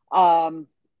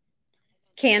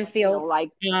 Canfield,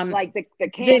 like the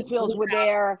Canfields were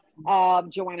there.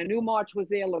 Joanna Newmarch was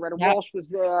there. Loretta Walsh was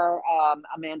there.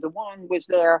 Amanda Wong was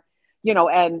there.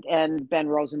 And Ben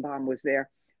Rosenbaum was there.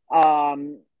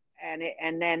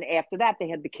 And then after that, they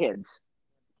had the kids.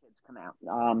 Come out.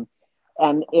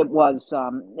 And it was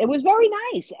very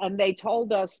nice. And they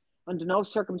told us under no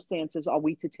circumstances are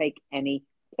we to take any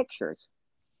pictures.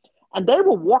 And they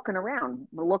were walking around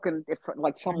looking if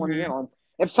like someone,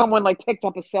 if someone like picked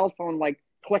up a cell phone, like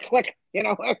click, click,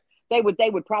 they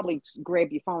would probably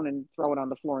grab your phone and throw it on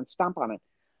the floor and stomp on it.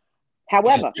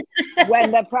 However,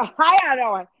 when the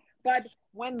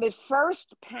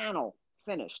first panel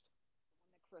finished,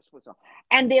 Chris was on,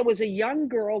 and there was a young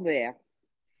girl there.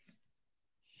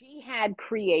 She had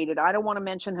created, I don't want to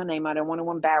mention her name, I don't want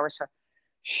to embarrass her.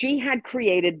 She had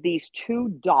created these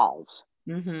 2 dolls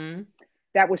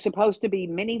that were supposed to be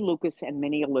Minnie Lucas and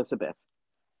Minnie Elizabeth.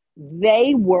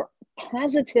 They were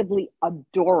positively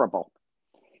adorable.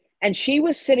 And she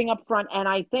was sitting up front, and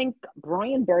I think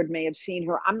Brian Bird may have seen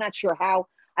her. I'm not sure how.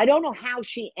 I don't know how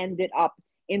she ended up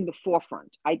in the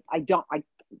forefront. I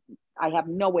have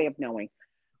no way of knowing.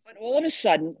 But all of a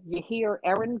sudden, you hear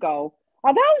Erin go,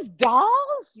 are those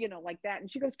dolls? Like that. And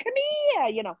she goes, come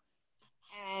here,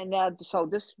 And so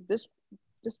this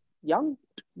young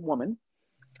woman,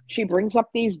 she brings up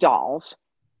these dolls,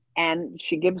 and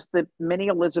she gives the Minnie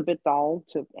Elizabeth doll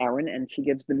to Erin, and she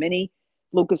gives the Minnie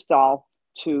Lucas doll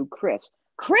to Chris.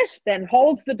 Chris then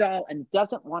holds the doll and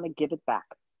doesn't want to give it back.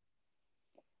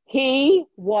 He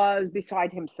was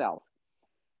beside himself.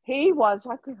 He was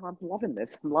like, I'm loving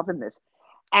this.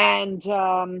 And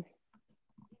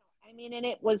and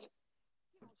it was,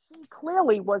 she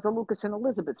clearly was a Lucas and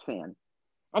Elizabeth fan.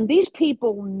 And these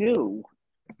people knew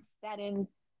that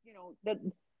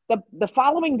the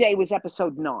following day was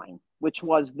episode 9, which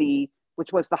was the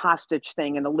hostage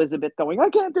thing, and Elizabeth going, I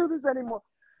can't do this anymore.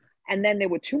 And then there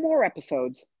were 2 more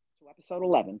episodes to episode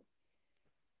 11.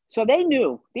 So they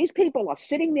knew, these people are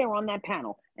sitting there on that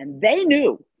panel, and they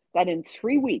knew that in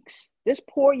 3 weeks, this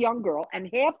poor young girl and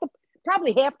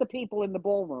probably half the people in the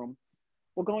ballroom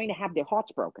were going to have their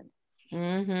hearts broken.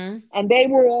 And they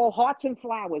were all hearts and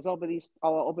flowers over these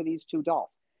 2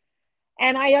 dolls.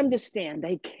 And I understand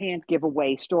they can't give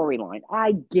away storyline.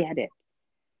 I get it.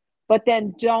 But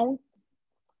then don't,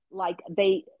 like,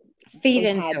 they feed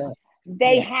into it.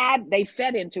 They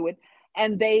fed into it,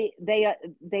 and they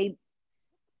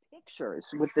pictures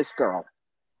with this girl,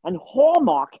 and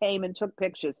Hallmark came and took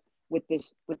pictures with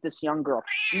this young girl,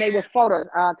 and they were photos.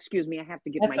 Excuse me, I have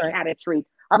to give my cat a treat,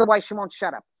 otherwise she won't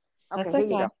shut up. Okay, That's here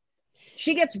you okay. go.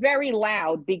 She gets very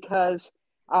loud because,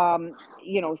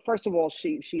 first of all,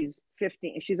 she's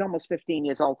 15. She's almost 15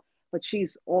 years old, but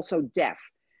she's also deaf.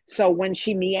 So when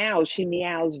she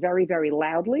meows very, very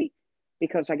loudly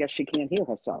because I guess she can't hear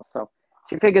herself. So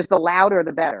she figures the louder,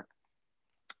 the better.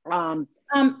 So,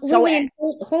 Lillian,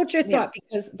 hold your yeah, thought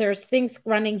because there's things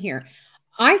running here.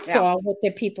 I yeah, saw what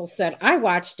the people said. I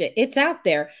watched it. It's out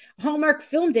there. Hallmark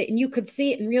filmed it and you could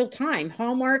see it in real time.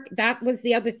 Hallmark, that was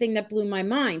the other thing that blew my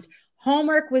mind.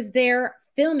 Hallmark was there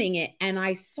filming it and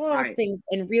I saw right, things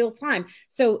in real time.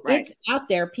 So right. it's out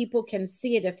there. People can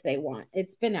see it if they want.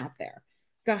 It's been out there.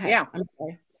 Go ahead. Yeah, I'm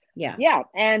sorry. Yeah. yeah.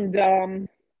 And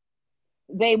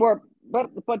they were,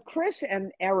 but Chris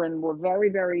and Erin were very,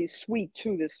 very sweet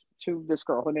to this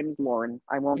girl. Her name is Lauren.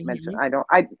 I won't mention. Mhm.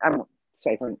 I won't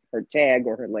say her tag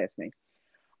or her last name.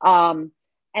 Um,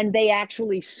 and they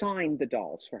actually signed the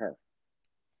dolls for her.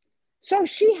 So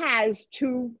she has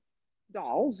two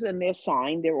dolls, and they're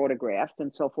signed, they're autographed,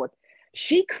 and so forth.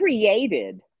 She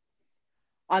created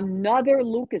another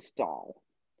Lucas doll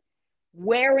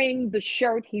wearing the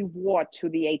shirt he wore to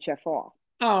the HFR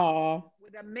Oh,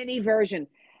 with a mini version.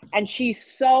 And she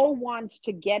so wants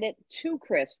to get it to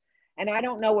Chris. And I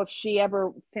don't know if she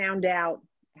ever found out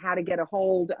how to get a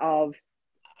hold of.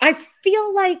 I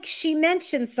feel like she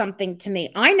mentioned something to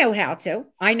me. I know how to.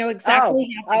 I know Oh, exactly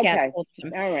how to get okay. hold of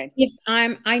him. All right. If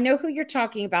I know who you're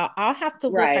talking about. I'll have to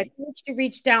look. I Right. think she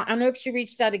reached out. I don't know if she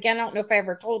reached out again. I don't know if I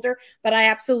ever told her, but I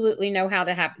absolutely know how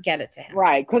to get it to him.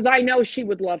 Right. Because I know she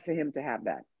would love for him to have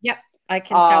that. Yep, I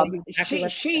can tell Um, you exactly she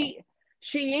what to do. she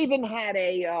she even had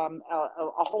a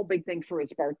whole big thing for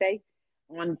his birthday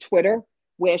on Twitter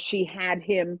where she had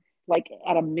him like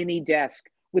at a mini desk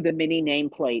with a mini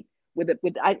nameplate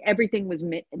everything was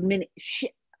mini.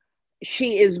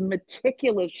 She is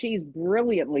meticulous. She's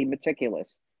brilliantly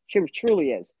meticulous. She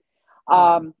truly is.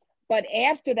 Yes. But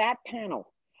after that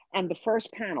panel and the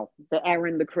first panel, the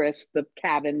Aaron, the Chris, the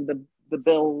Kevin, the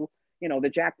Bill, the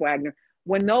Jack Wagner,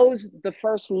 when the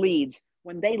first leads,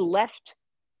 when they left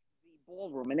the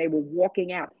ballroom and they were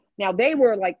walking out, now they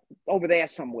were like over there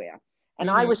somewhere, and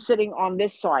I Mm-hmm. was sitting on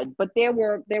this side, but there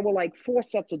were like four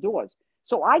sets of doors.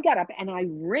 So I got up and I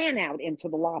ran out into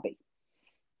the lobby,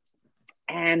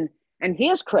 and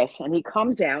here's Chris, and he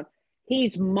comes out.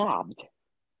 He's mobbed.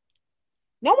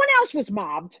 No one else was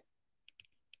mobbed.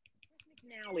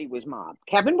 McNally was mobbed.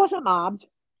 Kevin wasn't mobbed.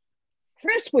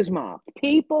 Chris was mobbed.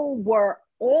 People were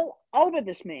all over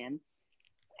this man,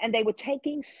 and they were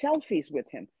taking selfies with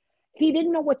him. He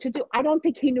didn't know what to do. I don't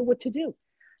think he knew what to do.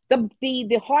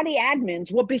 The Heartie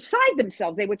admins were beside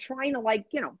themselves. They were trying to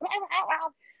you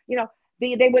know,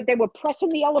 they were pressing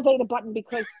the elevator button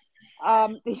because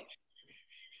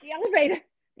the elevator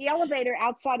the elevator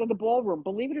outside of the ballroom,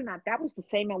 believe it or not, that was the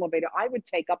same elevator I would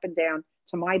take up and down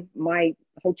to my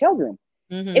hotel room.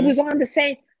 It Mm-hmm. was on the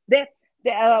same that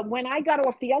when I got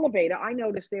off the elevator, I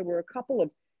noticed there were a couple of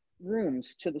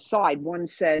rooms to the side. One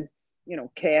said,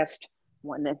 cast.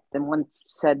 Then one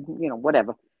said,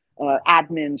 whatever,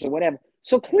 admins or whatever.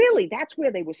 So clearly, that's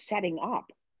where they were setting up.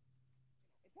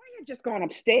 If I had just gone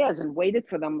upstairs and waited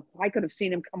for them, I could have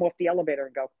seen him come off the elevator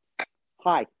and go,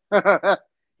 "Hi,"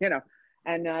 you know,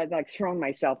 and like thrown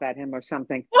myself at him or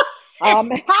something.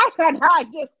 I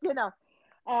just,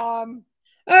 um,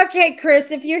 Okay,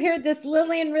 Chris, if you hear this,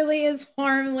 Lillian really is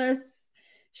harmless.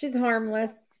 She's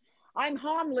harmless. I'm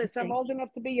harmless. I'm Okay. old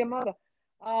enough to be your mother.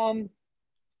 Um,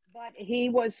 but he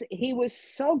was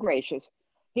so gracious.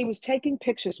 He was taking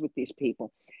pictures with these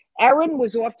people. Erin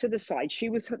was off to the side. She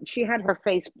had her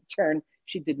face turned.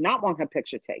 She did not want her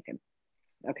picture taken.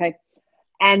 Okay.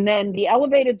 And then the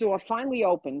elevator door finally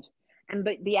opened, and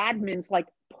the admins like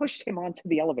pushed him onto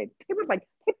the elevator. They were like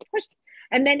they pushed,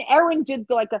 and then Erin did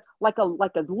like a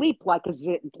leap like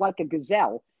a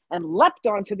gazelle and leapt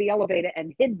onto the elevator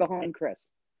and hid behind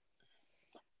Chris.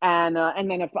 And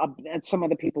then and some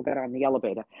other people got on the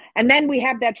elevator, and then we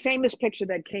have that famous picture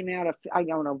that came out I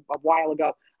don't know a while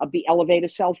ago of the elevator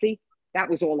selfie. That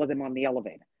was all of them on the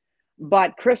elevator,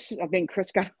 but I think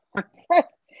Chris got on first.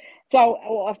 So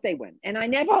off they went, and I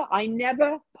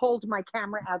never pulled my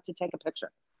camera out to take a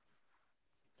picture.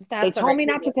 They That's all told right. me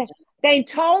You not to take. listened. They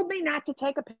told me not to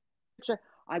take a picture.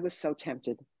 I was so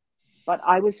tempted, but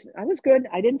I was good.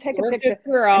 I didn't take a You're a good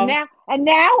picture, and girl.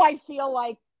 now I feel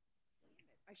like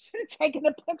I should have taken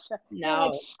a picture. Like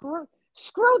No.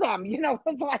 screw them.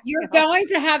 It's like You're going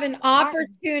to have an I,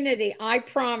 opportunity. I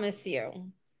promise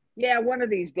you. yeah, one of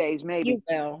these days You maybe.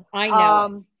 will. I know it.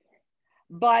 Um,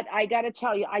 but I got to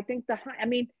tell you, I think I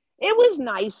mean, it was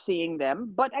nice seeing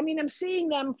them, but I mean, I'm seeing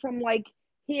them from like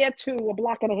here to a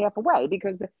block and a half away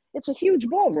because it's a huge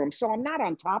ballroom, so I'm not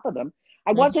on top of them.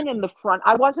 I wasn't in the front.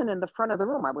 I wasn't in the front of the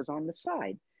room. I was on the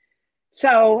side.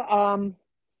 So,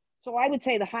 so I would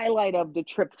say the highlight of the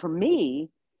trip for me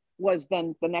was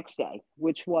then the next day,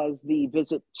 which was the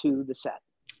visit to the set.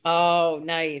 Oh,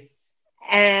 nice.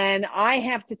 And I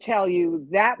have to tell you,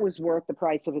 that was worth the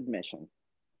price of admission.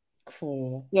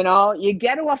 Cool. You know, you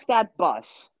get off that bus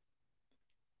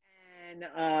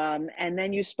and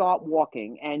then you start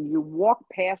walking and you walk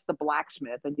past the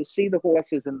blacksmith and you see the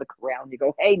horses in the corral and you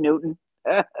go, hey, Newton.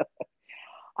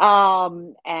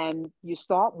 And you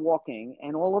start walking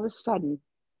and all of a sudden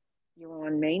you're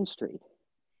on Main Street.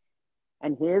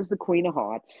 And here's the Queen of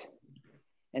Hearts,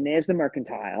 and there's the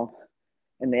Mercantile,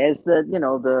 and there's the, you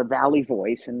know, the Valley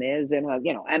Voice, and there's, you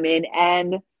know, I mean,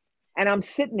 and I'm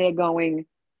sitting there going,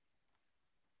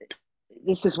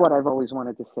 this is what I've always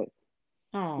wanted to see,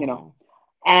 you know,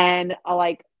 and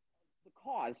like the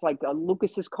cars, like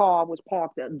Lucas's car was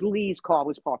parked, Lee's car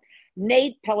was parked.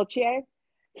 Nate Pelletier,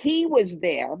 he was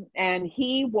there, and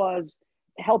he was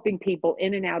helping people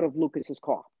in and out of Lucas's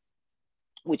car.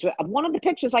 Which one of the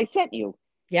pictures I sent you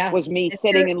was me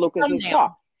sitting in Lucas's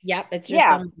car. Yep, it's your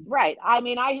thumbnail. Right. I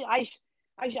mean, I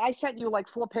sent you like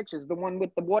 4 pictures. The one with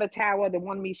the water tower, the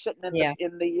one me sitting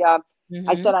in the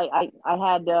I said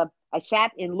I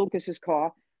sat in Lucas's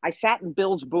car. I sat in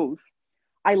Bill's booth.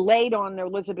 I laid on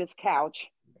Elizabeth's couch.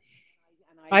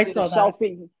 And I saw that.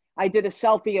 Selfie. I did a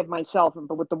selfie of myself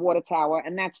with the water tower,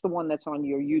 and that's the one that's on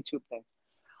your YouTube thing.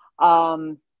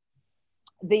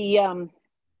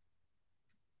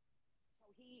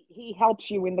 He helps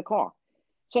you in the car.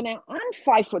 So now I'm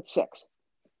 5'6".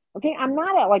 Okay, I'm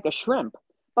not like a shrimp,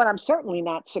 but I'm certainly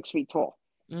not 6 feet tall.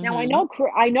 Now I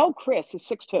know Chris is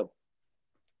 6'2".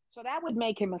 So that would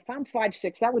make him, if I'm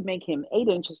 5'6", that would make him 8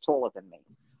 inches taller than me.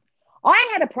 I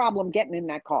had a problem getting in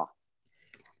that car.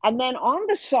 And then on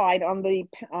the side, on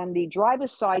the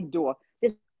driver's side door,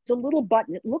 there's a little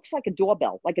button. It looks like a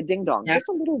doorbell, like a ding dong. Just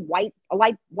a little white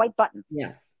button.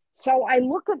 Yes. So I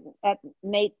look at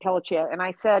Nate Pelletier and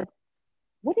I said,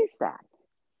 what is that?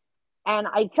 And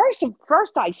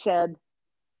first I said,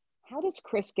 how does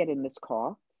Chris get in this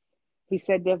car? He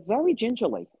said, they're very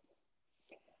gingerly.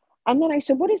 And then I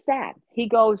said, what is that? He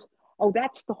goes, oh,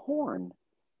 that's the horn.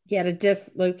 Yeah, to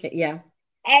dislocate. Yeah.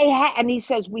 And he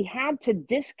says, we had to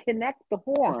disconnect the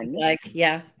horn.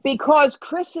 Because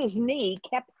Chris's knee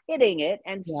kept hitting it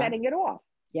and setting it off.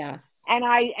 Yes. And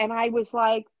I was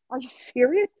like, are you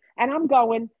serious? And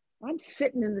I'm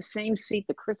sitting in the same seat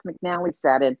that Chris McNally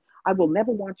sat in. I will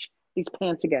never watch these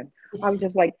pants again. I was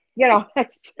just like, you know,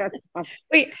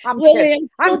 wait, I'm Lillian,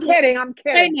 kidding.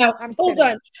 I know. Hold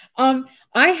on.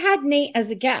 I had Nate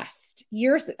as a guest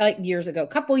years ago, a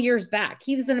couple years back.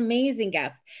 He was an amazing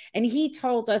guest, and he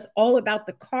told us all about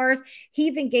the cars. He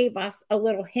even gave us a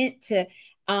little hint to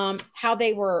how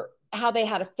they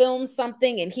had to film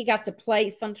something, and he got to play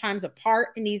sometimes a part,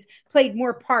 and he's played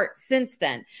more parts since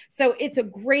then. So it's a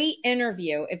great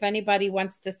interview. If anybody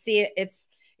wants to see it,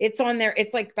 it's on there.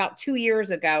 It's like about 2 years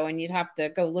ago, and you'd have to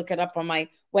go look it up on my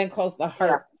When Calls the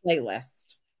Heart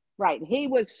playlist. Right. He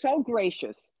was so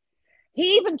gracious.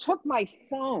 He even took my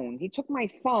phone.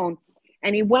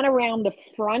 And he went around the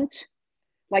front,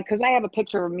 like, because I have a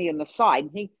picture of me on the side.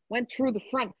 He went through the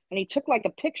front, and he took like a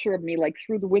picture of me, like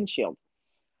through the windshield.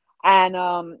 And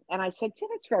I said, yeah,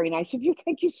 that's very nice of you.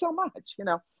 Thank you so much, you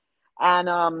know.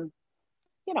 And,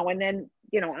 you know, and then,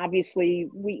 you know, obviously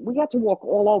we got to walk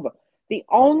all over. The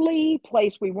only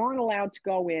place we weren't allowed to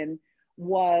go in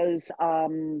was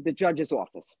the judge's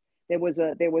office. There was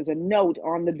a note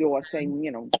on the door saying,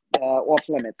 you know, off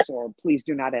limits, or please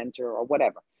do not enter, or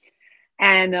whatever.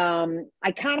 And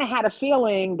I kind of had a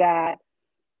feeling that,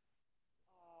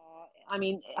 I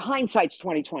mean, hindsight's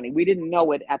 2020. We didn't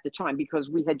know it at the time because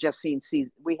we had just seen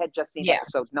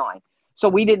episode 9, so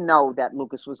we didn't know that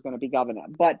Lucas was going to be governor.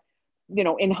 But you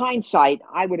know, in hindsight,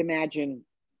 I would imagine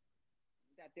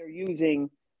that they're using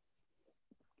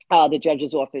the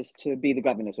judge's office to be the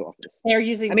governor's office. They're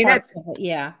using. I mean, that's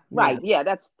right. Yeah,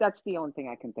 that's the only thing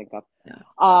I can think of.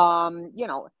 Yeah. You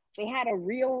know, they had a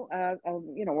real,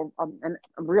 you know, a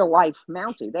real life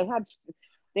Mountie.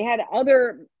 They had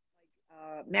other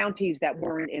Mounties that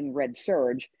weren't in Red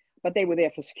Surge, but they were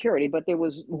there for security. But there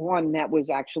was one that was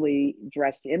actually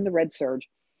dressed in the Red Surge,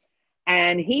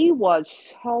 and he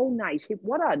was so nice.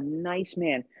 What a nice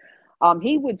man.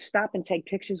 He would stop and take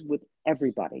pictures with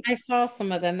everybody. I saw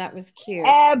some of them. That was cute.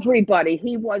 Everybody.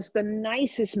 He was the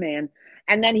nicest man.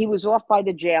 And then he was off by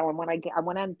the jail. And when I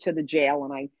went into the jail,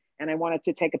 and I wanted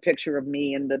to take a picture of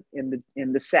me in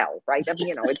the cell, right? I mean,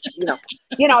 you know, it's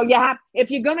you have,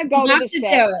 if you're gonna go to the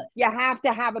cell, you have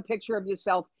to have a picture of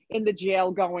yourself in the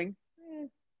jail going,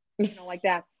 you know, like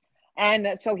that.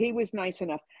 And so he was nice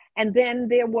enough. And then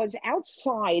there was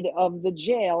outside of the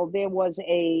jail, there was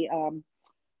a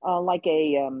like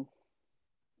a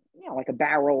like a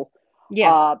barrel.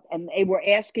 Yeah. And they were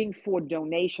asking for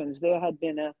donations. There had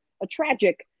been a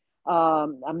tragic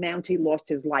a Mountie lost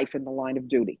his life in the line of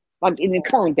duty. In the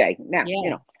current day now,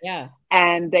 Yeah. Yeah.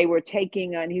 and they were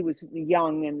taking, and he was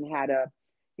young and had a,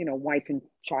 wife and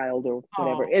child or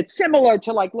whatever. Oh, It's similar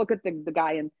to, like, look at the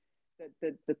guy in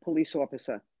the police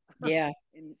officer yeah.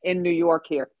 in New York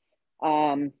here.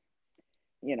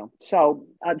 So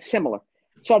similar.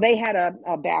 So they had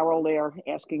a barrel there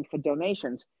asking for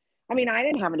donations. I mean, I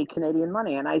didn't have any Canadian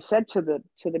money, and I said to the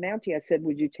Mountie, I said,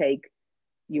 "Would you take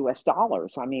U.S.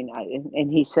 dollars?" I mean,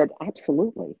 and he said,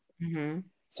 "Absolutely." Mm-hmm.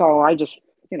 So I just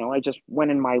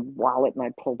went in my wallet and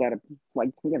I pulled out a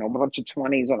bunch of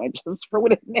 20s and I just threw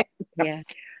it in there. Yeah.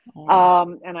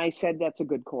 Oh. And I said, "That's a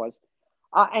good cause."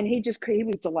 And he was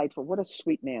delightful. What a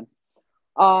sweet man.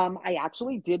 I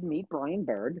actually did meet Brian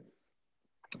Bird.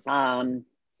 It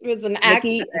was an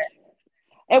Nikki, accident.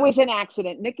 it was an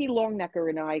accident. Nikki Longnecker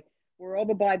and I were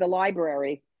over by the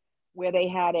library where they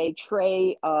had a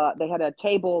tray. They had a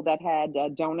table that had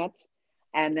donuts,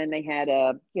 and then they had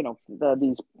the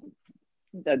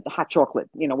hot chocolate,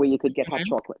 where you could get hot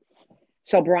chocolate.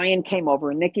 So Brian came over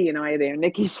and Nikki and I are there.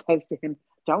 Nikki says to him,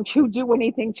 "Don't you do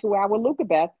anything to our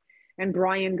Lucabeth." And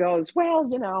Brian goes, "Well,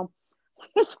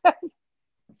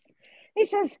 he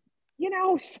says,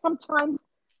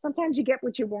 sometimes you get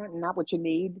what you want and not what you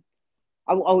need.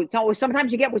 It's always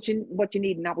sometimes you get what you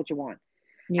need and not what you want."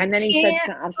 You And then he said,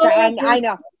 can't I always.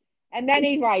 know. And then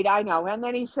I know. And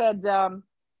then he said, the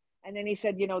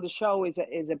show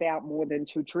is about more than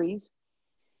two trees.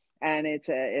 And it's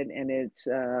The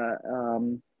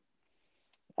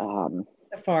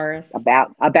forest.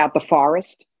 about the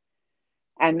forest.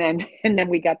 And then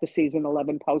we got the season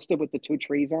 11 poster with the two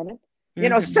trees on it.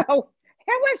 So it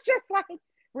was just like,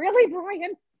 really,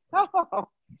 Brian? Oh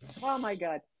my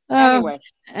God.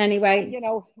 Anyway,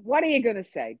 what are you gonna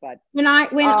say? But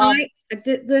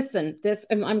listen,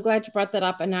 I'm glad you brought that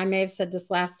up, and I may have said this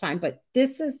last time, but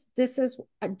this is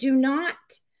do not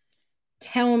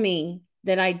tell me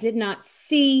that I did not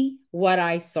see what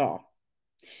I saw.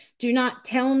 Do not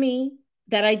tell me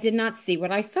that I did not see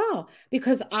what I saw,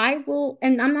 because I will,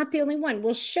 and I'm not the only one,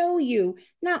 will show you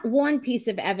not one piece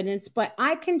of evidence, but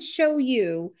I can show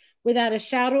you without a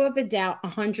shadow of a doubt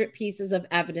 100 pieces of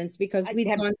evidence, because we've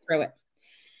gone through it.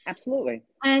 Absolutely.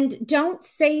 And don't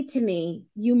say to me,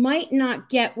 you might not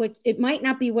get it might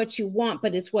not be what you want,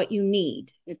 but it's what you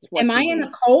need. Am I in a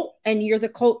cult and you're the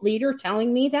cult leader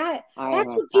telling me that?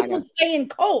 That's what people say in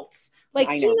cults. Like,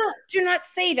 do not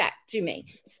say that to me.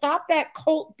 Stop that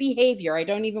cult behavior. I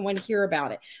don't even want to hear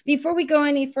about it. Before we go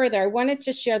any further, I wanted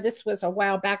to share, this was a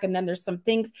while back, and then there's some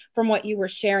things from what you were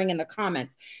sharing in the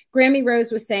comments. Grammy Rose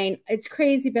was saying, it's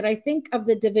crazy, but I think of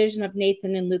the division of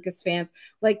Nathan and Lucas fans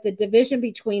like the division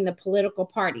between the political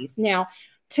parties. Now,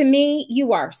 to me,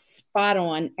 you are spot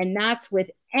on, and that's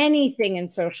with anything in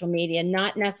social media,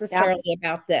 not necessarily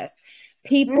about this.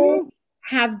 People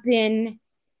have been,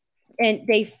 and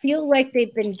they feel like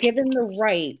they've been given the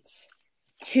right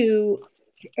to,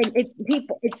 and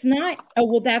it's not, oh,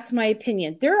 well, that's my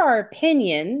opinion. There are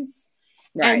opinions,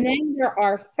 and then there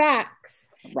are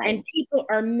facts, and people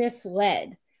are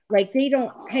misled. Like, they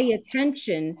don't pay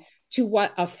attention to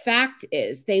what a fact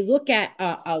is. They look at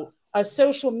a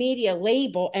social media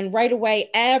label, and right away,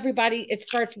 it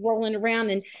starts rolling around,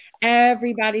 and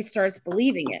everybody starts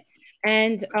believing it.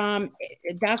 And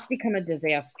that's become a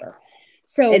disaster.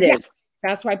 So it is.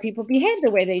 That's why people behave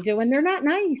the way they do, and they're not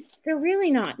nice. They're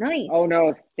really not nice. Oh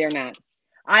no, they're not.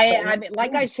 I mean,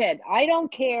 like I said, I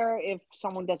don't care if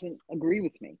someone doesn't agree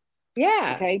with me.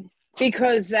 Yeah. Okay.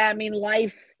 Because I mean,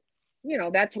 life,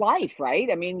 that's life, right?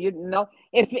 I mean,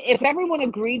 if everyone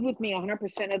agreed with me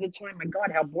 100% of the time, my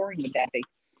God, how boring would that be?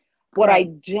 What I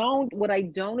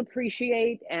don't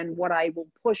appreciate, and what I will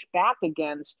push back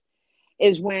against,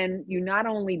 is when you not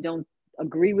only don't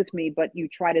agree with me, but you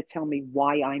try to tell me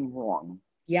why I'm wrong.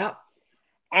 Yep.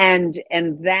 And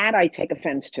that I take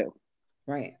offense to.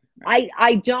 Right.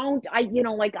 I don't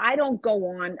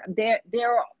go on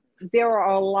there are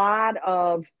a lot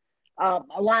of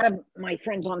my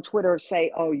friends on Twitter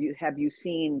say, "Oh, have you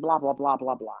seen blah blah blah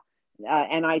blah blah,"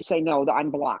 and I say, no, I'm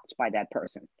blocked by that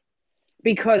person,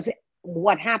 because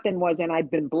what happened was, and I've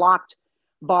been blocked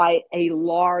by a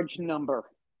large number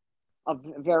of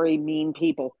very mean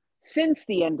people since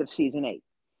the end of season 8.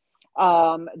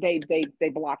 They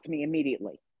blocked me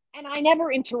immediately, and I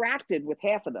never interacted with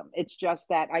half of them. It's just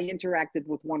that I interacted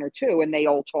with one or two, and they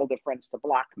all told their friends to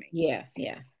block me. Yeah,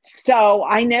 yeah. So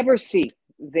I never see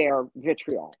their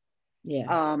vitriol.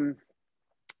 Yeah.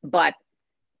 But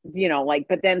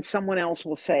but then someone else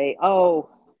will say, oh,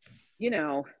 you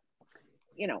know,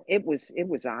 it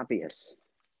was obvious,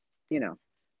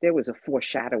 there was a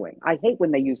foreshadowing. I hate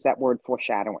when they use that word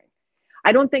foreshadowing.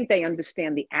 I don't think they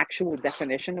understand the actual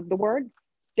definition of the word.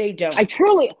 They don't. I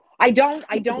don't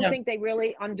think they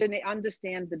really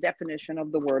understand the definition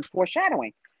of the word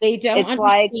foreshadowing. They don't It's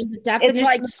understand the definition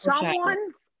like of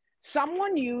foreshadowing.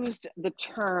 someone used the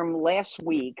term last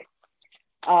week.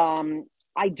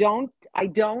 I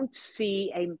don't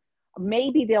see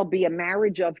maybe there'll be a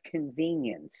marriage of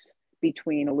convenience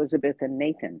between Elizabeth and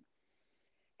Nathan.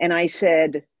 And I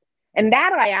said, and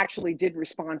that I actually did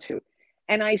respond to.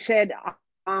 And I said,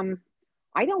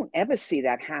 I don't ever see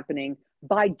that happening.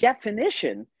 By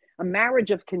definition, a marriage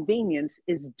of convenience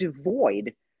is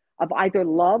devoid of either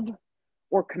love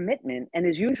or commitment and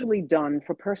is usually done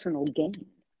for personal gain.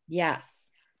 Yes.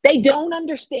 They don't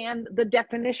understand the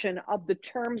definition of the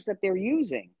terms that they're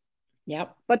using.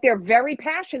 Yep. But they're very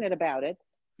passionate about it.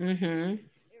 Mm-hmm.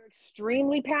 They're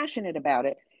extremely passionate about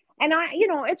it. And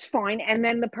it's fine. And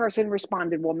then the person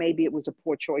responded, well, maybe it was a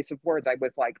poor choice of words. I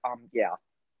was like, yeah.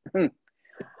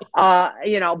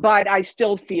 But I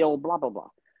still feel blah, blah, blah.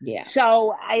 Yeah.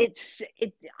 So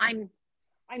I'm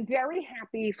very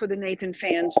happy for the Nathan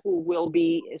fans who will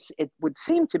be, it would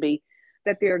seem to be,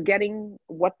 that they're getting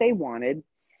what they wanted.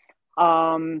 But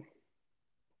I'm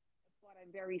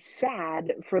very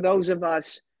sad for those of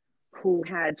us who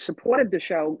had supported the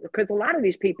show, because a lot of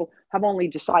these people have only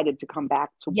decided to come back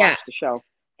to watch the show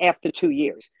after 2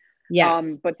 years.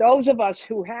 Yes. But those of us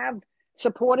who have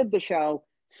supported the show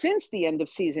since the end of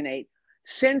season 8,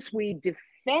 since we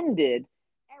defended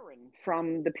Erin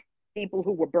from the people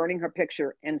who were burning her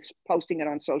picture and posting it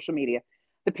on social media,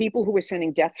 the people who were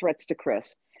sending death threats to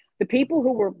Chris, the people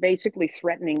who were basically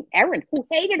threatening Erin, who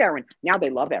hated Erin, now they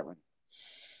love Erin.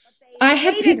 I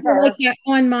had people like that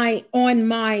on my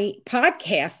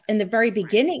podcast in the very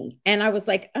beginning. And I was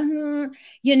like, and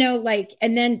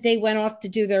then they went off to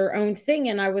do their own thing.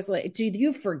 And I was like, do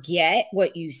you forget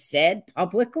what you said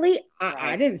publicly?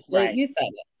 I didn't say it. You said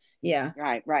it. Yeah.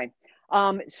 Right.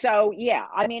 So yeah,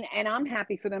 I mean, and I'm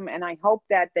happy for them. And I hope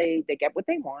that they get what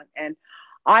they want. And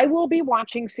I will be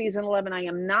watching season 11. I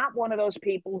am not one of those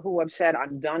people who have said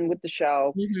I'm done with the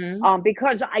show. Mm-hmm.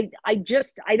 Because I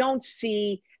don't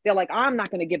see, they're like, I'm not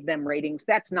going to give them ratings.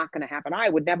 That's not going to happen. I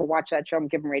would never watch that show and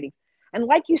give them ratings. And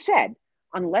like you said,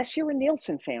 unless you're a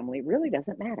Nielsen family, it really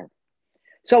doesn't matter.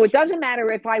 So it doesn't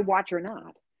matter if I watch or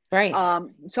not. Right.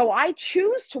 So I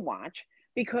choose to watch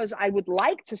because I would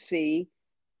like to see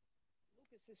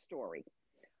Lucas's story.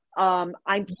 I'm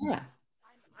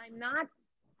not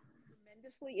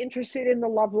tremendously interested in the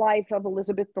love life of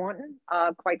Elizabeth Thornton,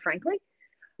 quite frankly,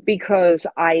 because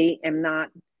I am not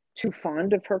too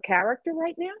fond of her character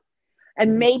right now.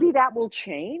 And maybe that will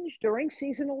change during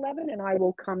season 11 and I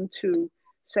will come to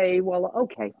say, well,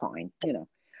 okay, fine.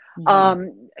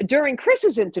 During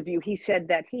Chris's interview, he said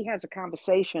that he has a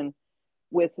conversation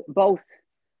with both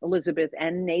Elizabeth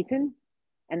and Nathan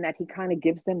and that he kind of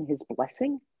gives them his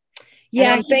blessing. Yeah.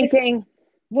 And I'm thinking,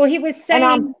 he was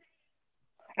saying,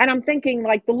 and I'm thinking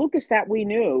like the Lucas that we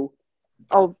knew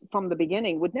from the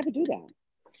beginning would never do that.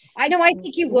 I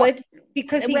think he would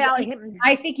because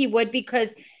I think he would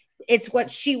because it's what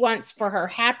she wants for her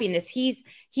happiness.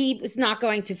 He was not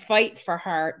going to fight for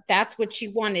her. That's what she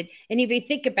wanted. And if you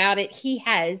think about it, he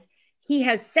has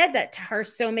said that to her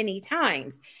so many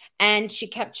times and she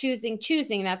kept choosing.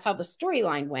 That's how the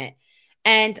storyline went.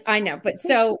 And I know, but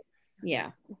so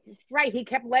yeah. Right. He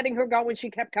kept letting her go and she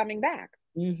kept coming back.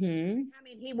 Mm-hmm. I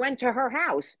mean, he went to her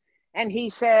house and he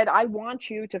said, I want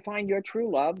you to find your true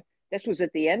love. This was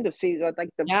at the end of season,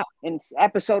 in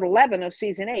episode 11 of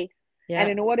season 8. Yeah.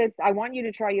 And I want you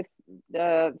to try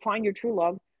find your true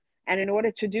love. And in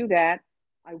order to do that,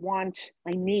 I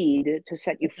need to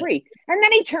set you free. And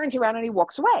then he turns around and he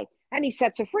walks away and he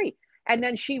sets her free. And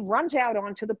then she runs out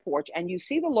onto the porch and you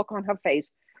see the look on her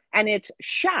face and it's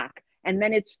shock. And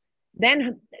then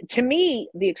to me,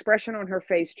 the expression on her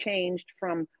face changed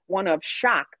from one of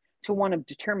shock to one of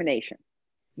determination.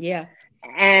 Yeah.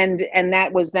 And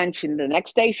that was then the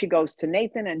next day she goes to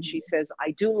Nathan and she says, I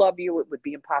do love you. It would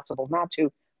be impossible not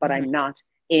to, but I'm not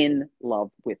in love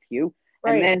with you.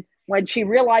 Right. And then when she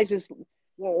realizes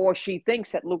or she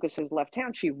thinks that Lucas has left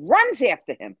town, she runs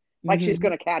after him like she's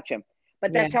going to catch him.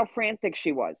 But that's how frantic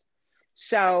she was.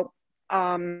 So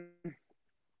I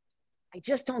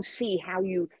just don't see how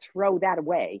you throw that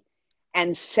away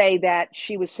and say that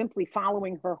she was simply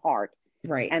following her heart.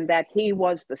 Right. And that he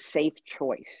was the safe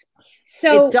choice.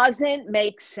 So it doesn't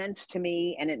make sense to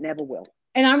me and it never will.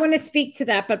 And I want to speak to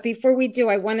that, but before we do,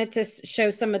 I wanted to show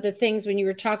some of the things when you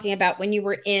were talking about when you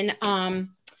were in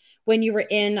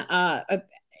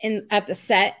at the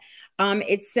set.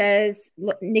 It says,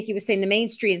 Nikki was saying the main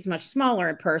street is much smaller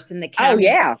in person. The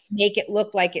cameras make it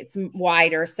look like it's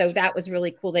wider. So that was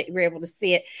really cool that you were able to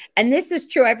see it. And this is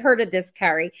true. I've heard of this,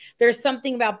 Carrie. There's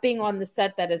something about being on the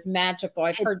set that is magical.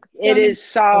 I've heard it is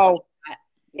so.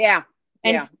 Yeah.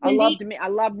 And yeah, Cindy, I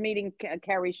loved meeting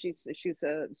Carrie. She's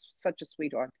such a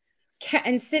sweetheart.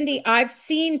 And Cindy, I've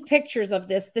seen pictures of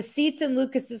this. The seats in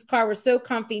Lucas's car were so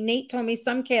comfy. Nate told me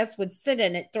some cast would sit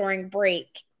in it during break.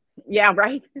 Yeah,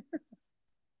 right.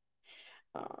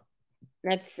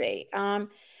 Let's see.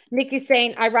 Nikki's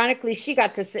saying, ironically, she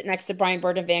got to sit next to Brian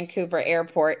Bird in Vancouver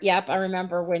Airport. Yep, I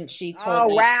remember when she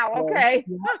told. Oh, wow. Okay.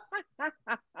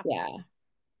 Yeah.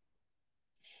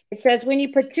 It says, when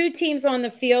you put two teams on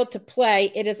the field to play,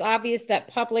 it is obvious that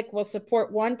public will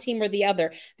support one team or the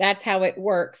other. That's how it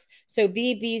works. So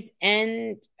BB's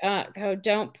end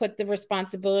don't put the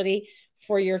responsibility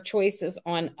for your choices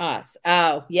on us.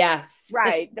 Oh, yes.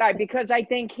 Right. Because I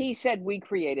think he said we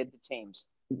created the teams.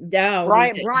 No,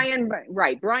 Brian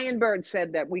Bird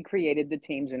said that we created the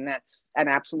teams, and that's an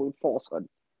absolute falsehood.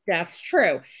 That's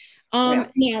true.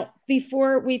 Now,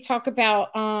 before we talk about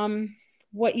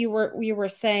what you were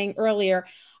saying earlier,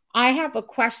 I have a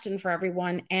question for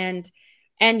everyone and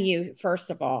you, first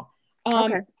of all.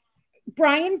 Okay.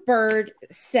 Brian Bird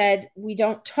said we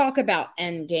don't talk about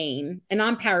Endgame, and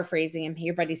I'm paraphrasing him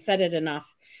here, but he said it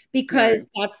enough because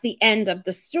that's the end of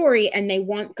the story and they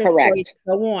want the story to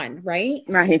go on, right?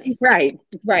 Right.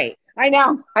 I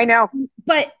know.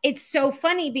 But it's so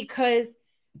funny because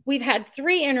we've had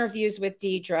 3 interviews with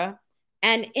Deidre,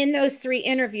 and in those 3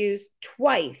 interviews,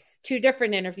 twice, 2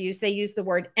 different interviews, they use the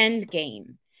word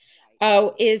Endgame.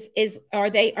 Oh, is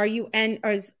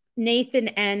Nathan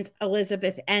and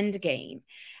Elizabeth Endgame?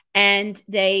 And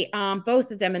they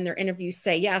both of them in their interviews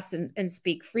say yes and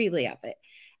speak freely of it.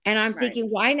 And I'm thinking,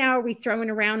 why now are we throwing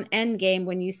around Endgame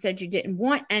when you said you didn't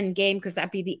want Endgame because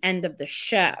that'd be the end of the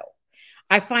show?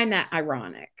 I find that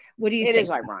ironic. What do you think? It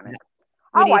is ironic.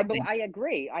 I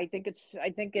agree. I think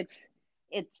it's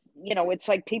it's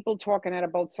like people talking out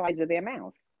of both sides of their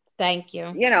mouth. Thank you.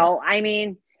 I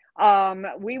mean,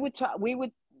 we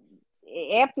would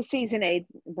after season 8,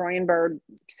 Brian Bird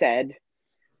said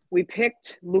we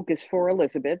picked Lucas for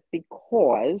Elizabeth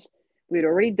because we'd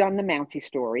already done the Mountie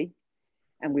story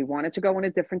and we wanted to go in a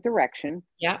different direction.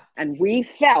 Yeah. And we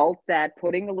felt that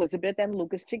putting Elizabeth and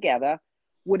Lucas together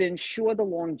would ensure the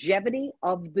longevity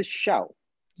of the show.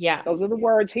 Yes. Those are the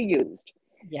words he used.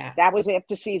 Yes. That was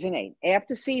after season 8.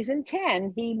 After season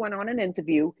 10, he went on an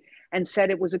interview and said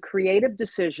it was a creative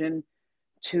decision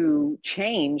to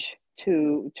change,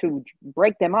 to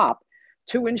break them up,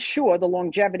 to ensure the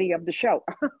longevity of the show.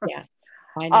 Yes.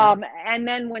 I know. And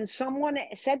then when someone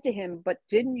said to him, but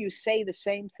didn't you say the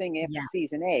same thing after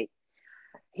season 8?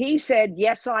 He said,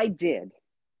 yes, I did.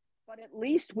 But at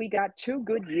least we got 2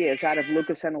 good years out of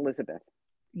Lucas and Elizabeth.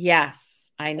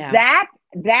 Yes, I know.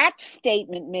 That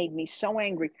statement made me so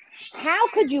angry. How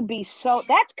could you be so?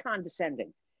 That's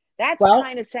condescending. That's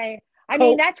kind of saying. I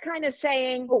mean, that's kind of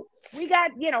saying we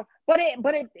got, But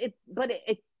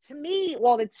it to me,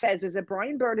 all it says is that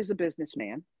Brian Bird is a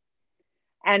businessman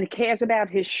and cares about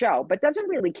his show, but doesn't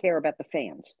really care about the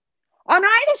fans on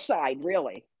either side,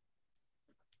 really.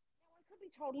 I could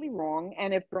be totally wrong,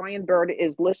 and if Brian Bird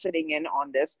is listening in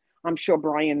on this, I'm sure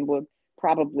Brian would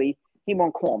probably. He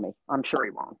won't call me. I'm sure he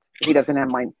won't. He doesn't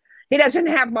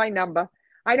have my number.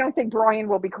 I don't think Brian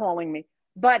will be calling me.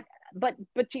 But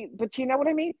you know what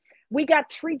I mean? We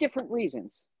got 3 different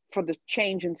reasons for the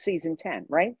change in season 10,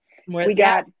 right? We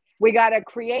got a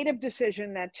creative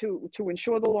decision that to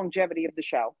ensure the longevity of the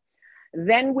show.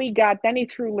 Then he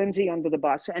threw Lindsay under the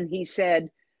bus and he said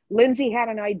Lindsay had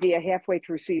an idea halfway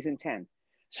through season 10.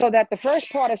 So that the first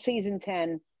part of season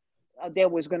 10 there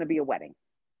was going to be a wedding.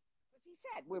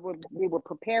 We were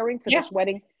preparing for this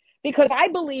wedding because I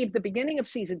believe the beginning of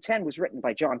season 10 was written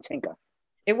by John Tinker.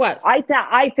 It was.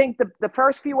 I think the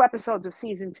first few episodes of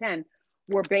season 10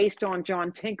 were based on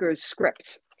John Tinker's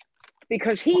scripts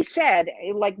because he said,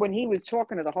 like when he was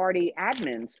talking to the Heartie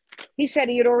admins, he said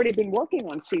he had already been working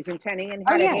on season 10 and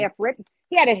had it half written.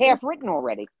 He had it half written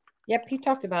already. Yep, he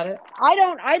talked about it. I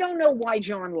don't know why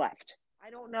John left. I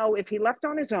don't know if he left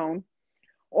on his own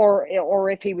or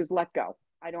if he was let go.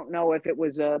 I don't know if it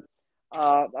was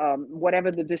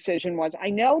whatever the decision was.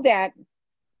 I know that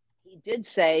he did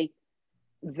say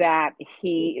that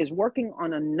he is working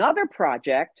on another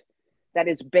project that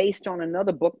is based on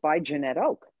another book by Jeanette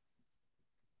Oak.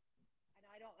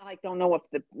 And I don't know if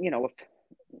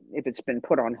if it's been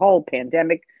put on hold,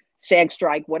 pandemic SAG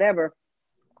strike, whatever.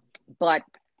 But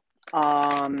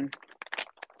the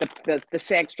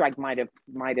SAG strike might have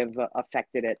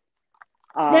affected it.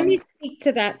 Let me speak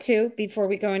to that too before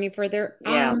we go any further.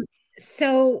 Yeah.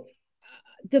 So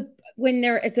when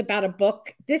it's about a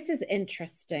book, this is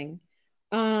interesting.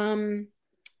 Erin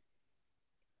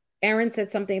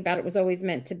said something about it was always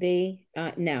meant to be.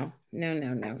 No.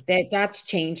 That's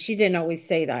changed. She didn't always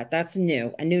say that. That's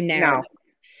new, a new narrative.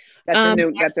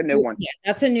 No, that's a new one. Yeah,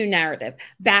 that's a new narrative.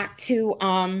 Back to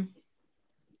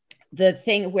the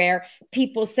thing where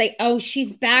people say, "Oh,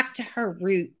 she's back to her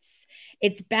roots.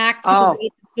 It's back to the way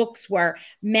the books were,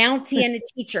 Mountie and a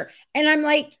teacher." And I'm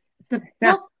like, the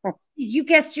book, you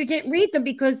guess you didn't read them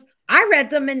because I read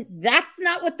them, and that's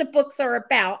not what the books are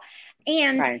about.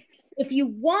 And if you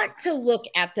want to look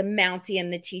at the Mountie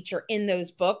and the teacher in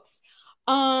those books,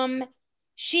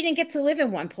 she didn't get to live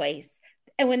in one place.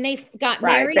 And when they got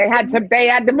married, they had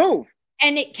to move.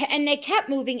 And they kept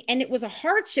moving, and it was a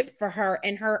hardship for her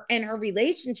and her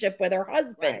relationship with her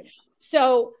husband.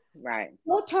 So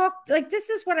we'll talk, like, this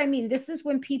is what I mean. This is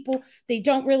when people, they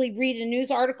don't really read a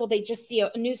news article. They just see a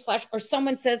news flash, or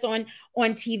someone says on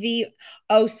TV,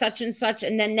 "Oh, such and such,"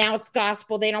 and then now it's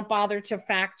gospel. They don't bother to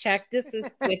fact check. This is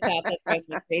with that drives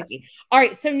me crazy. All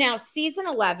right, so now season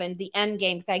 11, the end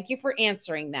game. Thank you for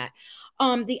answering that.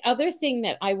 The other thing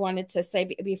that I wanted to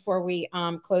say before we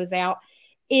close out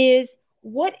is,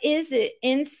 what is it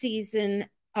in season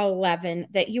 11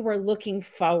 that you are looking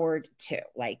forward to?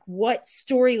 Like, what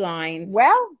storylines?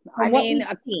 Well, I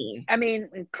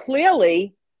mean,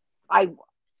 clearly, I'm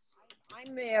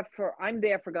there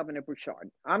for Governor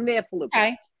Bouchard. I'm there for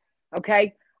Lucas.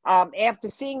 Okay. After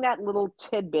seeing that little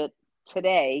tidbit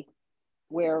today,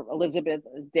 where Elizabeth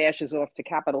dashes off to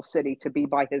Capital City to be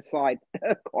by his side,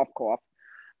 cough, cough.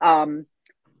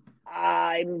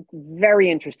 I'm very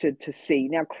interested to see.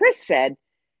 Now, Chris said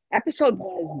episode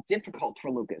 1 is difficult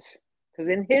for Lucas, because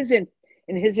in his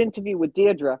interview with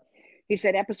Deirdre, he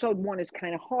said episode 1 is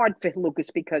kind of hard for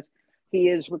Lucas because he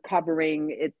is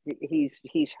recovering. He's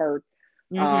hurt,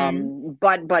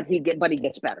 but he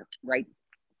gets better, right?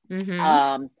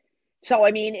 So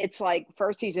I mean, it's like,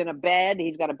 first he's in a bed,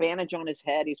 he's got a bandage on his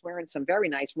head, he's wearing some very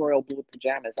nice royal blue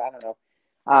pajamas. I don't know,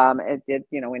 and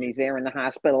he's there in the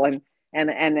hospital, and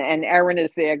Erin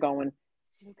is there going,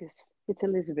 "Lucas, it's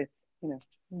Elizabeth,"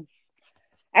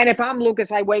 And if I'm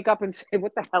Lucas, I wake up and say,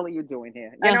 "What the hell are you doing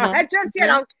here?" I just,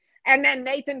 and then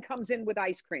Nathan comes in with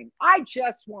ice cream. I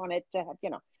just want it to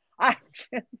have,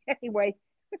 anyway.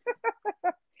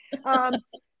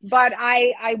 But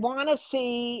I want to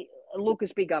see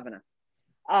Lucas be governor.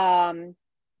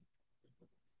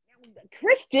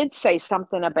 Chris did say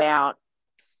something about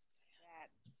that.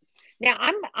 Now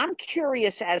I'm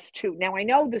curious as to, now I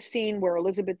know the scene where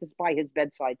Elizabeth is by his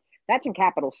bedside. That's in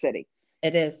Capital City.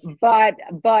 It is. But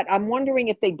I'm wondering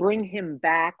if they bring him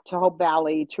back to Hope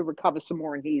Valley to recover some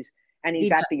more, and he's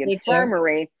at the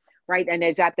infirmary, right? And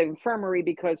he's at the infirmary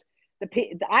because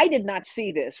I did not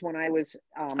see this when I was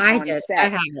on set. I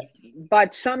haven't.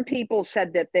 But some people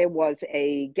said that there was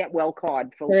a get well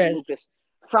card for Lucas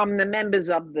from the members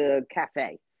of the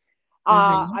cafe.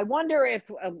 I wonder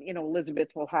if Elizabeth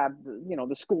will have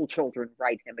the school children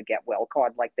write him a get well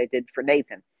card like they did for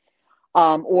Nathan.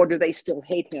 Or do they still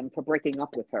hate him for breaking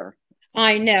up with her?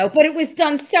 I know, but it was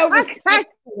done so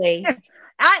respectfully.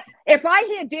 If I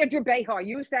hear Deirdre Behar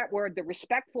use that word, the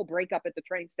respectful breakup at the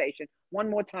train station, one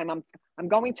more time, I'm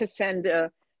going to send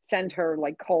her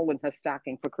like coal in her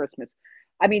stocking for Christmas.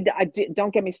 I mean,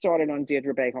 don't get me started on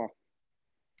Deirdre Behar.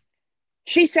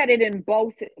 She said it in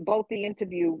both the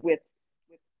interview with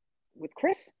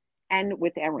Chris and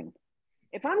with Erin.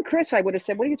 If I'm Chris, I would have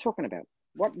said, "What are you talking about?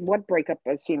 What breakup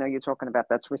scene are you talking about?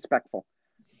 That's respectful."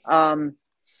 That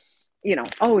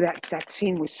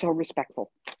scene was so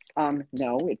respectful.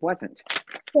 No, it wasn't.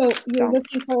 So you're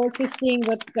looking forward to seeing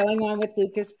what's going on with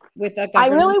Lucas with the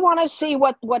governor? I really want to see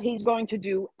what he's going to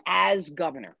do as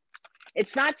governor.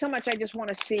 It's not so much I just want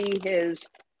to see his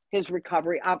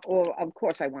recovery. Of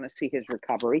course I want to see his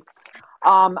recovery.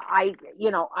 I'm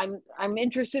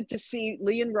interested to see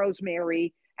Lee and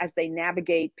Rosemary as they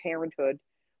navigate parenthood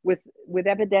with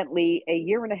evidently a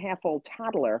 1.5-year-old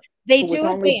toddler. They do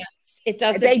advance. It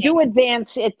does. They do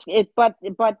advance it. But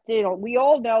we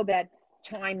all know that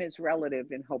time is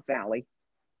relative in Hope Valley.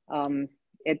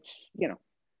 It's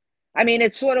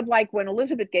it's sort of like when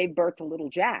Elizabeth gave birth to little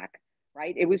Jack,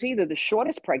 right? It was either the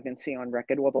shortest pregnancy on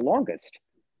record or the longest.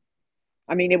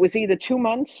 I mean, it was either 2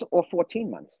 months or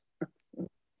 14 months.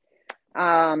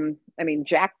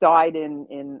 Jack died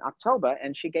in October,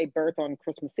 and she gave birth on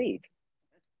Christmas Eve.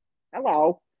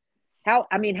 Hello. How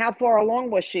far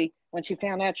along was she when she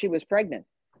found out she was pregnant?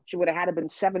 She would have had to been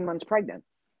 7 months pregnant.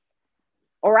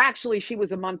 Or actually, she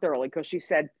was a month early because she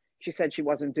said she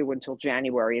wasn't due until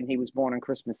January, and he was born on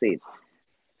Christmas Eve.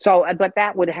 So, but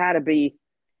that would have had to be,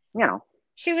 you know.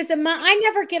 She was a month. I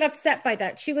never get upset by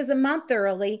that. She was a month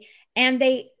early, and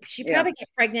she probably got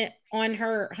pregnant on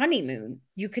her honeymoon.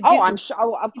 You could do. Oh, I'm sure.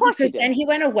 Oh, of course, because then he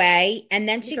went away, and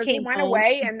then she came he went home,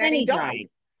 away, and then he died.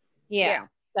 Yeah.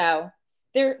 So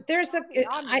there's a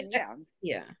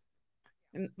yeah.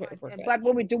 But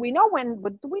do we know when?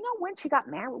 Do we know when she got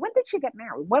married? When did she get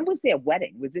married? When was their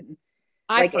wedding? Was it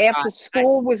like after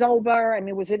school was over? I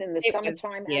mean, was it in the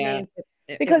summertime? Yeah, I mean,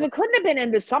 because it couldn't have been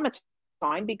in the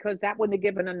summertime because that wouldn't have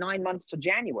given her 9 months to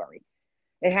January.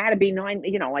 It had to be 9.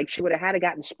 You know, like she would have had to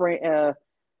gotten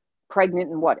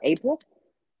pregnant in what, April,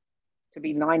 to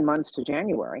be 9 months to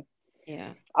January.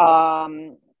 Yeah.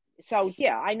 So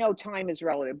yeah, I know time is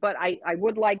relative, but I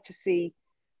would like to see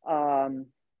Rosemary.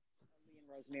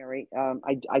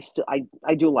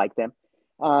 I do like them.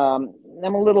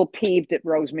 I'm a little peeved at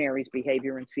Rosemary's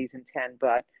behavior in season 10,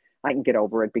 but I can get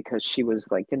over it because she was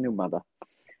like a new mother.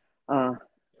 I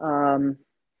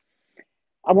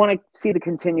want to see the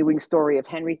continuing story of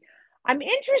Henry. I'm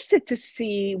interested to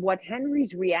see what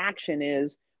Henry's reaction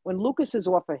is when Lucas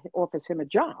offers him a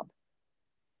job.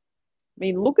 I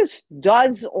mean, Lucas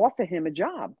does offer him a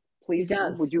job. Please,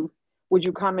 would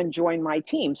you come and join my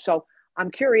team? So I'm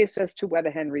curious as to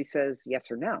whether Henry says yes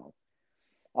or no.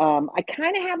 I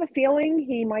kind of have a feeling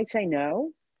he might say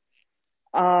no,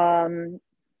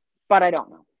 but I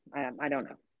don't know. I don't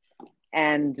know.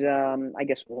 And I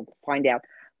guess we'll find out.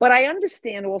 But I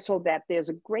understand also that there's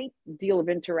a great deal of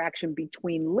interaction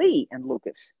between Lee and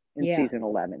Lucas in season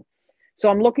 11. So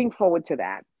I'm looking forward to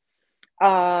that.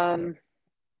 Can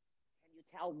you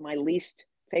tell my least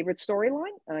favorite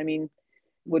storyline? I mean,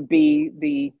 would be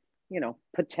the,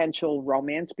 potential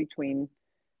romance between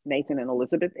Nathan and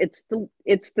Elizabeth. It's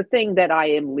the thing that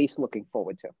I am least looking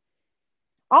forward to.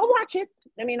 I'll watch it.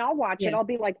 I mean, I'll watch it. I'll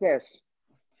be like this.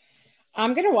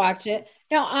 I'm going to watch it.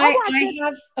 Now, I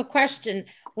have a question.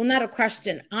 Well, not a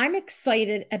question. I'm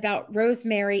excited about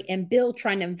Rosemary and Bill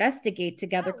trying to investigate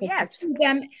together because the two of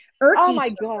them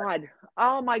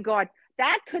Oh my God.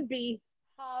 That could be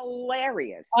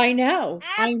hilarious. I know.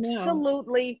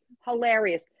 Absolutely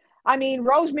hilarious. I mean,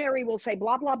 Rosemary will say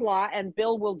blah, blah, blah, and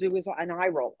Bill will do an eye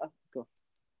roll.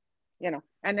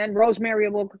 And then Rosemary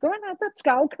will go, no, let's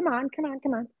go. Come on.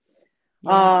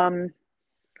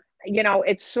 Yeah.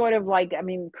 It's sort of like, I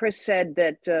mean, Chris said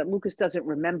that Lucas doesn't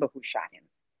remember who shot him.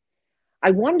 I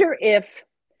wonder if,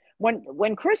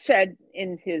 when Chris said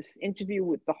in his interview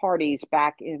with the Hearties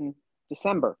back in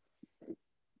December,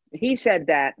 he said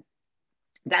that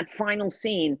final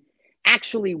scene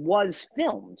actually was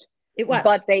filmed. It was.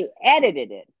 But they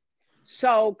edited it.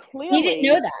 So clearly he didn't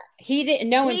know that. He didn't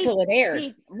know until it aired.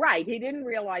 He didn't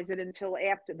realize it until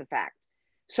after the fact.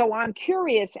 So I'm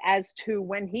curious as to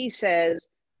when he says,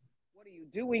 what are you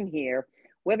doing here?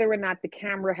 Whether or not the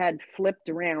camera had flipped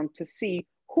around to see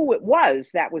who it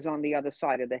was that was on the other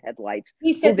side of the headlights.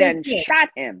 He said who then shot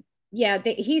him. Yeah,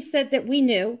 he said that we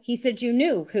knew. He said you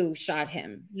knew who shot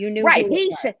him. You knew. Right.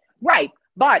 He said right.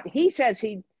 But he says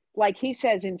like he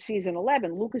says in season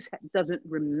 11, Lucas doesn't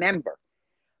remember.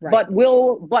 Right. But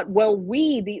will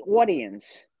we, the audience,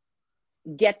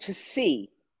 get to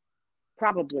see?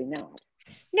 Probably not.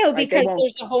 No, right? Because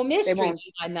there's a whole mystery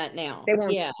behind that now. They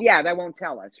won't. Yeah, they won't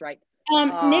tell us, right?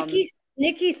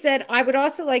 Nikki said, I would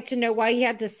also like to know why he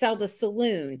had to sell the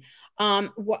saloon.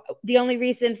 The only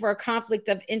reason for a conflict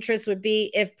of interest would be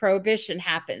if prohibition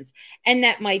happens. And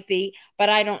that might be, but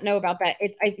I don't know about that.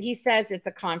 He says it's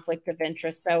a conflict of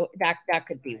interest. So that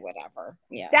could be whatever.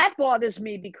 Yeah. That bothers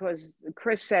me because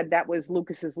Chris said that was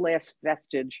Lucas's last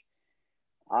vestige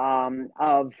of,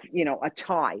 a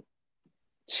tie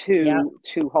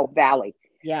to Hope Valley.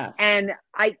 Yes. And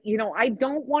I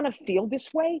don't want to feel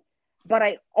this way, but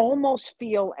I almost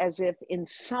feel as if in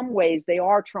some ways they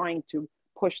are trying to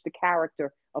push the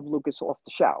character of Lucas off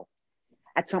the show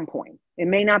at some point. It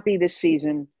may not be this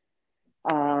season.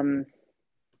 But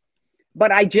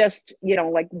I just,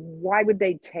 like, why would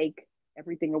they take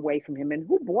everything away from him? And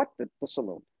who bought the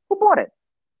saloon? Who bought it?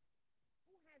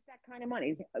 Who has that kind of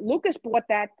money? Lucas bought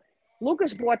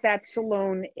that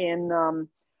saloon in,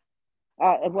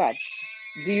 what?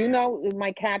 Do you know?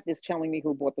 My cat is telling me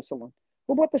who bought the saloon.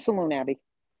 Who bought the saloon, Abby?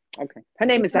 Okay. Her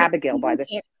name is Abigail, by the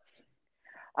way.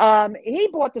 He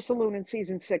bought the saloon in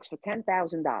season 6 for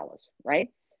 $10,000, right?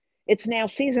 It's now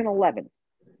season 11.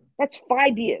 That's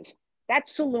 5 years. That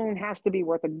saloon has to be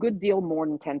worth a good deal more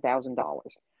than $10,000.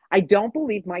 I don't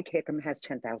believe Mike Hickam has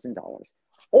 $10,000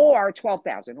 or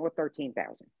 $12,000 or $13,000.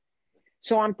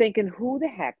 So I'm thinking, who the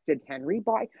heck did Henry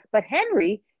buy? But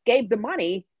Henry gave the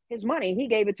money, his money, he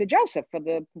gave it to Joseph for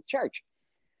the church.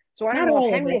 So I don't Not know if all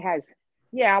of Henry it. has,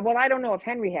 yeah, well, I don't know if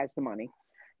Henry has the money.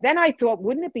 Then I thought,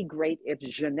 wouldn't it be great if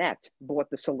Jeanette bought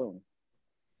the saloon?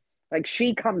 Like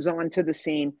she comes onto the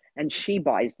scene and she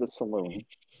buys the saloon.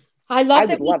 I I love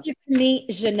that would we love, get to meet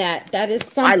Jeanette. That is I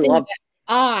something love, that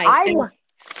I I, am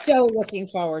so looking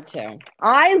forward to.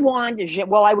 I want,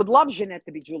 well, I would love Jeanette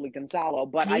to be Julie Gonzalo,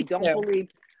 but Me too.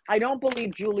 I don't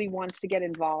believe Julie wants to get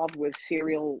involved with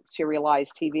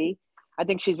serialized TV. I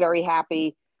think she's very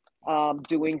happy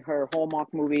doing her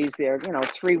Hallmark movies. They're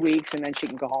 3 weeks, and then she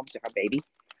can go home to her baby.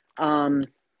 Um,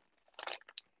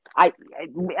 I,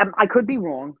 I could be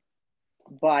wrong,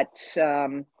 but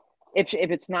if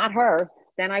it's not her,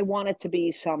 then I want it to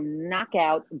be some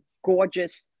knockout,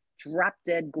 gorgeous, drop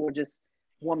dead gorgeous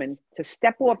woman to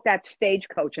step off that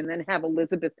stagecoach and then have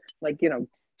Elizabeth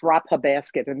drop her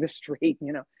basket in the street.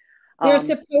 There's Um,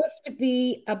 supposed to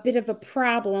be a bit of a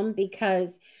problem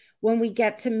because when we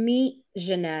get to meet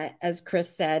Jeanette, as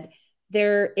Chris said,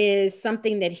 there is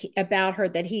something about her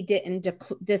that he didn't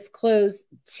disclose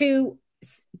to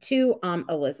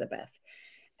Elizabeth.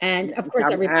 And of course,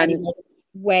 everybody and went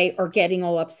away or getting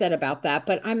all upset about that.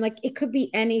 But I'm like, it could be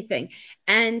anything,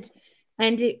 and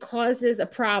it causes a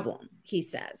problem, he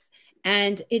says,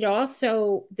 and it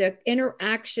also the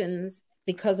interactions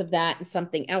because of that and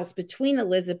something else between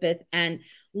Elizabeth and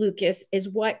Lucas is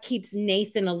what keeps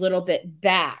Nathan a little bit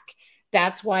back.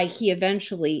 That's why he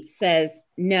eventually says,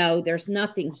 "No, there's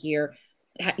nothing here.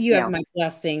 You have yeah. my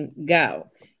blessing. Go."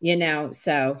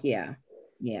 So yeah,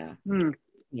 yeah, Hmm.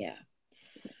 yeah.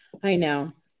 I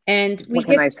know. And we What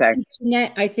can get I to say? see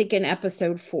Jeanette, I think, in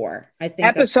episode 4. I think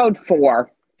that's Episode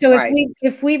 4. so Right.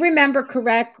 if we remember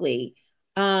correctly,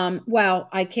 well,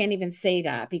 I can't even say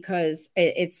that because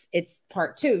it's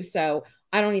part 2. So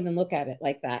I don't even look at it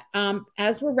like that.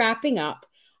 As we're wrapping up,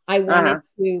 I wanted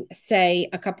to say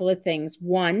a couple of things.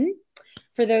 One,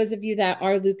 for those of you that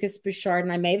are Lucas Bouchard,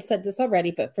 and I may have said this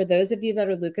already, but for those of you that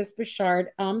are Lucas Bouchard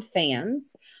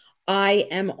fans, I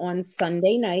am on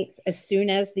Sunday nights as soon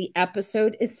as the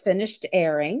episode is finished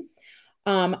airing.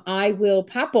 I will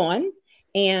pop on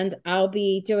and I'll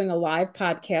be doing a live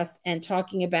podcast and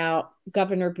talking about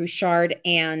Governor Bouchard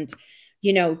and,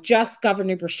 just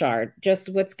Governor Bouchard, just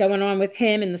what's going on with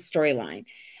him and the storyline.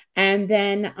 And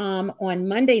then on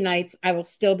Monday nights, I will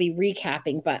still be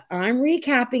recapping, but I'm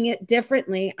recapping it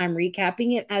differently. I'm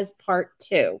recapping it as part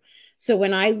 2. So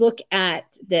when I look at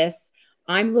this,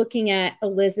 I'm looking at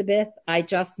Elizabeth. I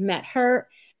just met her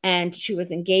and she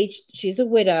was engaged. She's a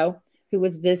widow who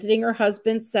was visiting her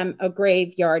husband's a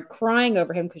graveyard, crying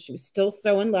over him because she was still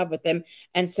so in love with him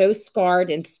and so scarred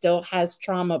and still has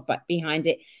trauma but behind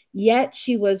it. Yet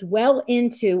she was well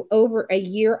into over a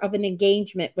year of an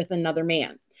engagement with another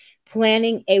man,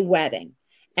 planning a wedding.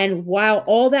 And while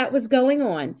all that was going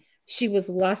on, she was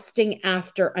lusting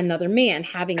after another man,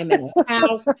 having him in her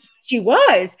house. She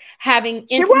was having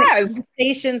intimate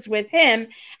conversations with him.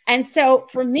 And so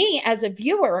for me as a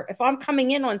viewer, if I'm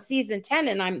coming in on season 10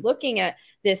 and I'm looking at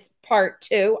this part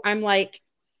 2, I'm like,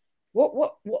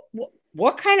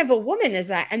 what kind of a woman is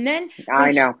that? And then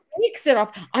when she takes it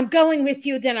off, I'm going with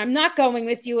you, then I'm not going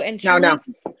with you. And no.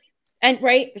 And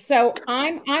right. So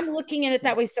I'm looking at it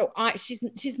that way. So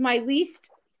she's my least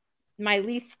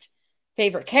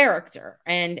favorite character.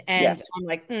 And Yes. I'm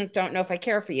like, don't know if I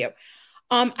care for you.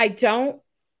 I don't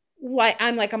like,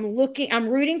 I'm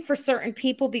rooting for certain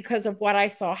people because of what I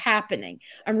saw happening.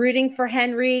 I'm rooting for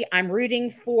Henry. I'm rooting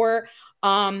for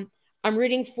Hickam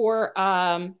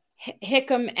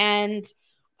and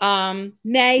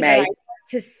May, but I want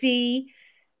to see,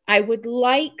 I would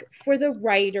like for the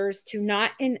writers to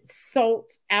not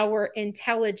insult our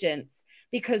intelligence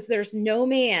because there's no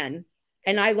man,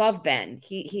 and I love Ben.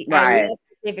 I love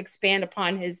they've expanded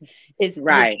upon his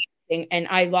thing, and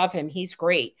I love him. He's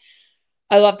great.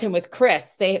 I loved him with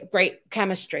Chris. They have great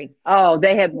chemistry. Oh,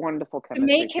 they had wonderful chemistry.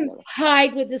 To make him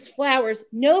hide with his flowers,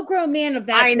 no grown man of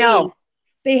that age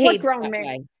behaves that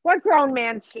way. What grown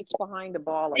man sits behind a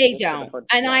bar like they this? Don't.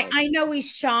 And I know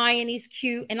he's shy and he's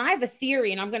cute. And I have a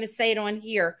theory, and I'm going to say it on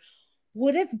here.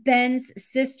 What if Ben's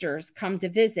sisters come to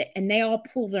visit and they all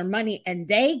pool their money and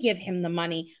they give him the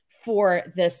money for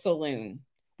the saloon?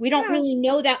 We don't really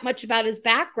know that much about his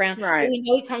background, but we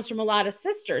know he comes from a lot of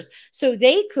sisters. So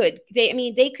they could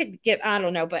give, I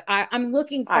don't know, but I'm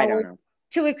looking forward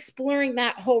to exploring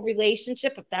that whole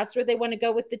relationship. If that's where they want to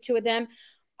go with the two of them,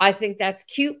 I think that's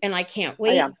cute and I can't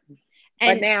wait.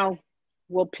 But now,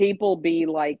 will people be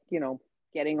like,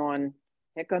 getting on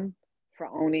Hickam for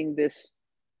owning this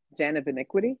den of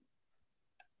iniquity?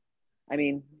 I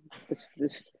mean,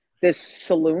 this this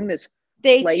saloon, this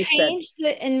They place that, changed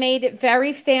it and made it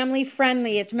very family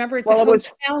friendly. Remember, it's a well, it was,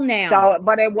 hotel now. so,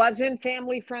 but it wasn't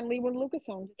family friendly when Lucas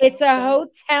owned it. It's a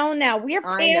hotel now. We're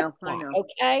I know, past I that, know.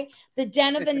 okay? The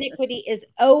den of iniquity is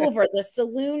over. The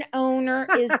saloon owner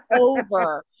is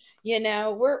over. You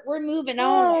know, we're moving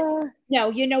on. No,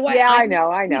 you know what? Yeah, I I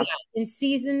know, I know. in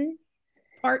season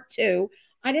part 2,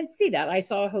 I didn't see that. I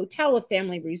saw a hotel, a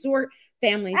family resort,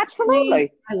 family suite.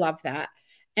 Absolutely. I love that.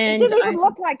 It And didn't even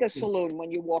look like a saloon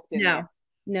when you walked in there.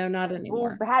 No, not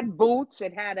anymore. It had boots.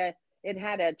 It had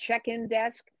a check-in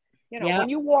desk. You know, Yeah. when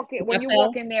you walk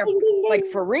in there, like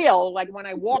for real, like when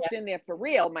I walked in there for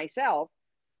real myself,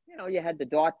 you know, you had the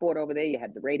dartboard over there, you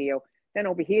had the radio. Then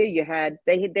over here you had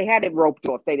they had it roped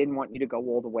off. They didn't want you to go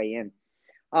all the way in.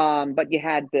 But you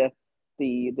had the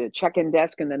check-in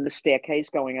desk and then the staircase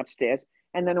going upstairs,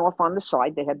 and then off on the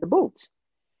side they had the booths,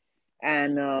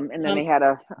 and then they had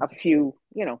a few,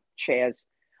 you know, chairs.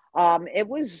 It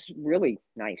was really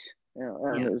nice.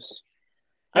 It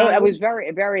was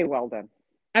very, very well done.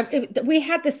 We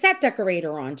had the set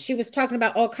decorator on. She was talking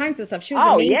about all kinds of stuff. She was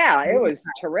amazing. Yeah, it was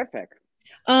terrific.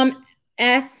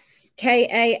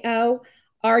 SKAO,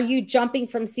 are you jumping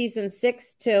from season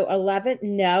 6 to 11?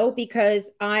 No, because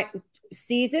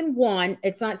season 1,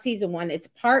 it's not season 1, it's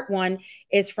part 1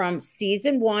 is from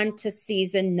season 1 to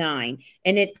season 9,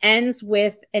 and it ends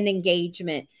with an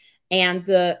engagement and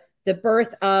the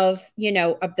birth of, you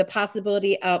know, of the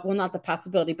possibility of, well, not the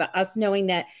possibility, but us knowing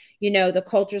that, you know, the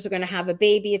cultures are going to have a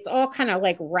baby. It's all kind of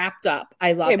like wrapped up.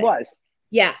 I love it. It was.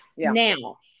 Yes. Yeah.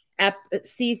 Now, at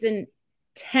season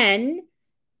 10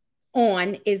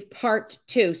 on is part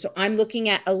 2. So I'm looking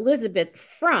at Elizabeth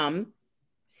from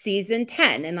season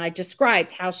 10, and I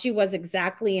described how she was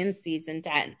exactly in season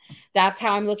 10. That's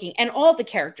how I'm looking, and all the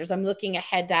characters, I'm looking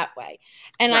ahead that way.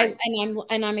 And right.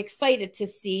 I'm excited to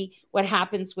see what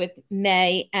happens with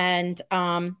May and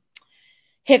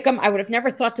Hickam. I would have never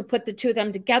thought to put the two of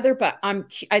them together, but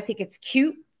I think it's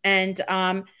cute. And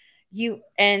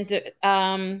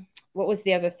what was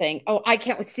the other thing? Oh, I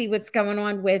can't see what's going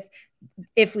on with,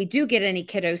 if we do get any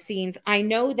kiddo scenes. I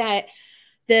know that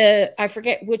I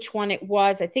forget which one it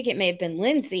was. I think it may have been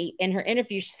Lindsay in her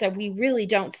interview. She said, we really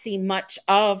don't see much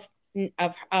of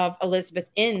Elizabeth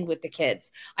in with the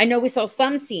kids. I know we saw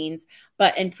some scenes,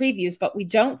 but in previews, but we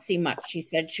don't see much. She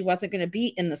said she wasn't going to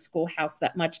be in the schoolhouse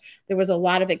that much. There was a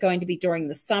lot of it going to be during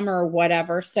the summer or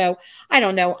whatever. So I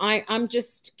don't know. I'm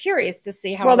just curious to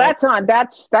see how. Well, that's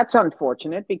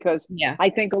unfortunate, because I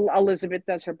think Elizabeth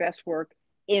does her best work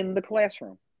in the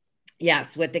classroom.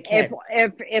 Yes, with the kids.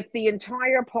 If the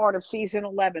entire part of season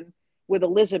 11 with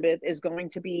Elizabeth is going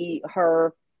to be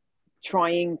her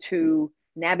trying to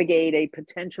navigate a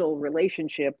potential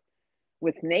relationship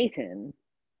with Nathan,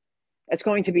 it's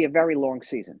going to be a very long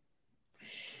season.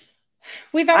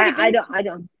 We've already I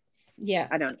don't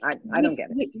get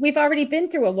it. We've already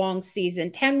been through a long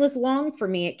season. 10 was long for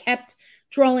me. It kept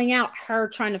trolling out her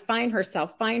trying to find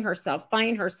herself.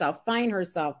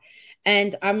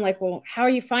 And I'm like, well, how are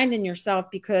you finding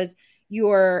yourself? Because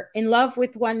you're in love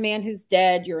with one man who's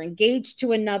dead, you're engaged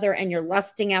to another, and you're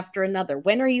lusting after another.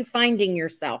 When are you finding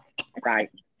yourself?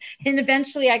 Right. And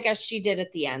eventually, I guess she did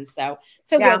at the end. So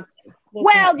yeah. We'll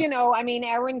see. You know, I mean,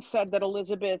 Erin said that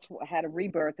Elizabeth had a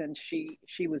rebirth and she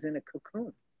was in a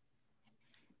cocoon.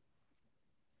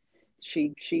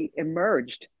 She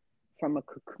emerged from a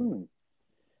cocoon.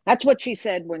 That's what she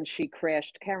said when she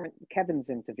crashed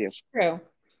Kevin's interview. It's true.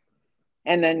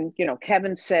 And then, you know,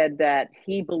 Kevin said that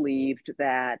he believed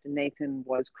that Nathan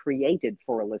was created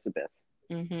for Elizabeth.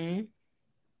 Mm-hmm.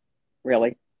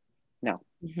 Really? No.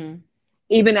 Mm-hmm.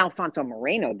 Even Alfonso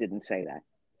Moreno didn't say that.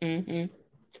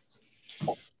 Mm-hmm.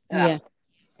 Yeah.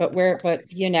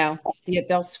 But you know,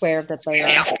 they'll swear that they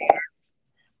are.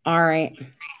 All right.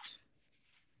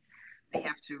 They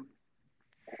have to.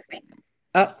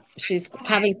 Oh, she's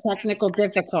having technical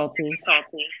difficulties.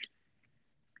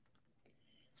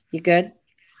 You good?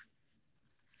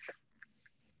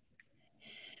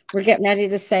 We're getting ready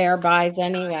to say our byes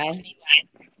anyway.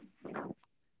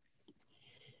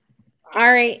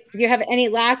 All right. You have any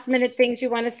last minute things you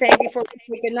want to say before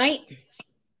we say good night?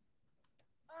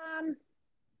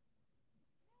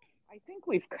 I think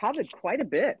we've covered quite a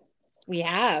bit. We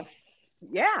have.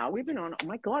 Yeah, we've been on. Oh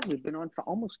my God, we've been on for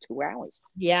almost 2 hours.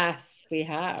 Yes, we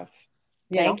have.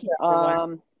 Thank you,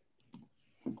 everyone.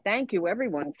 Thank you,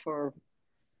 everyone, for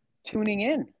tuning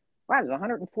in. Wow, there's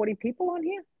 140 people on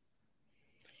here.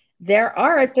 There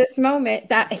are at this moment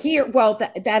that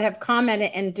have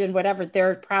commented and did whatever. There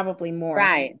are probably more.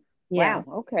 Right. Yeah.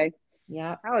 Wow. Okay.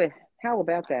 Yeah. How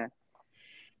about that?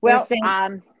 Well,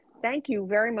 thank you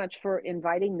very much for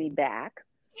inviting me back.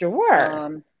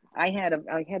 Sure. I had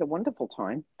a wonderful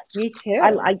time. Me too.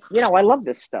 I love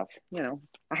this stuff.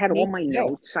 I had all Me my too.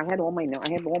 notes. I had all my notes.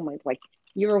 I had all my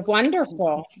You were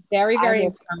wonderful. Very, very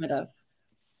informative.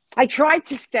 I tried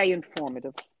to stay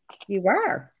informative. You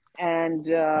were. And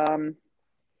I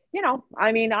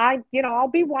mean, I'll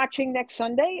be watching next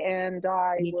Sunday, and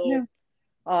Me too.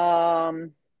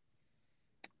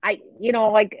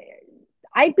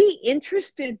 I'd be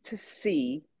interested to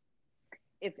see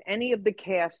if any of the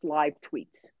cast live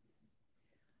tweets.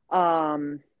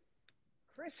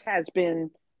 Chris has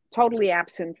been totally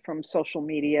absent from social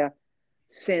media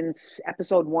since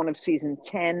episode 1 of season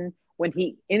 10, when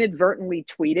he inadvertently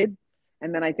tweeted,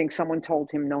 and then I think someone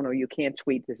told him, no, you can't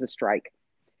tweet, there's a strike.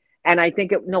 And I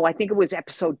think it was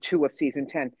episode 2 of season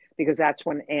 10, because that's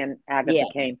when Agatha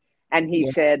came, and he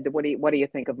said, what do you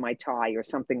think of my tie, or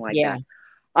something like that.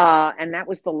 And that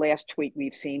was the last tweet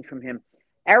we've seen from him.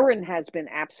 Erin has been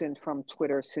absent from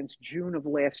Twitter since June of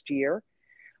last year,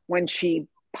 when she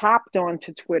popped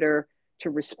onto Twitter to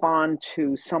respond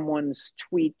to someone's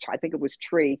tweet. I think it was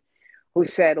Tree, who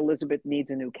said Elizabeth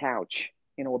needs a new couch,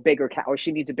 a bigger couch, or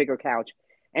she needs a bigger couch.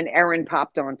 And Erin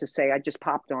popped on to say, I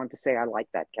like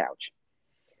that couch.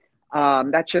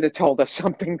 That should have told us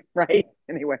something, right?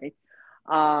 Anyway,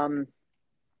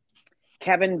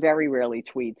 Kevin very rarely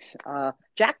tweets.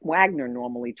 Jack Wagner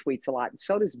normally tweets a lot, and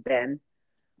so does Ben.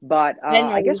 But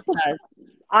I guess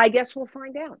we'll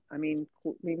find out. I mean,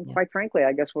 quite frankly,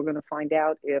 I guess we're going to find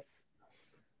out if.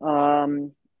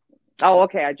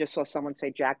 Okay. I just saw someone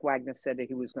say Jack Wagner said that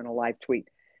he was going to live tweet.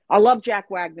 I love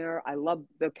Jack Wagner. I love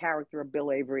the character of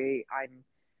Bill Avery. I'm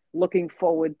looking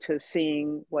forward to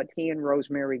seeing what he and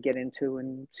Rosemary get into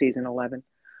in season 11.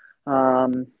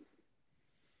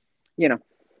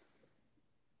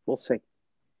 We'll see.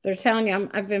 They're telling you,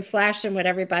 I've been flashing what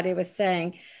everybody was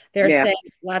saying. They're saying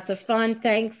lots of fun.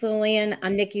 Thanks, Lillian.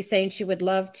 Nikki saying she would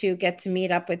love to get to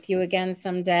meet up with you again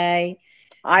someday.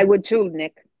 I would too,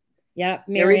 Nick. Yeah,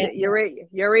 Miriam.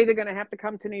 You're either going to have to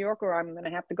come to New York, or I'm going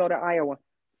to have to go to Iowa.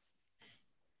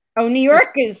 Oh, New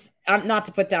York is, not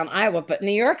to put down Iowa, but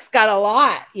New York's got a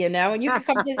lot, and you can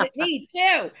come visit me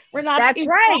too. We're not. That's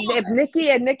right. Far.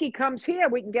 If Nikki comes here,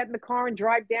 we can get in the car and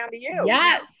drive down to you.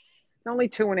 Yes. It's only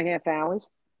 2.5 hours.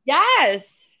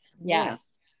 Yes.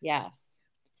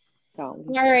 So, all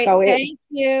right. Thank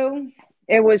you.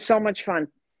 It was so much fun.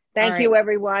 Thank you,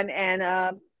 everyone. And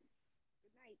good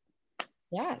night.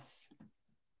 Yes.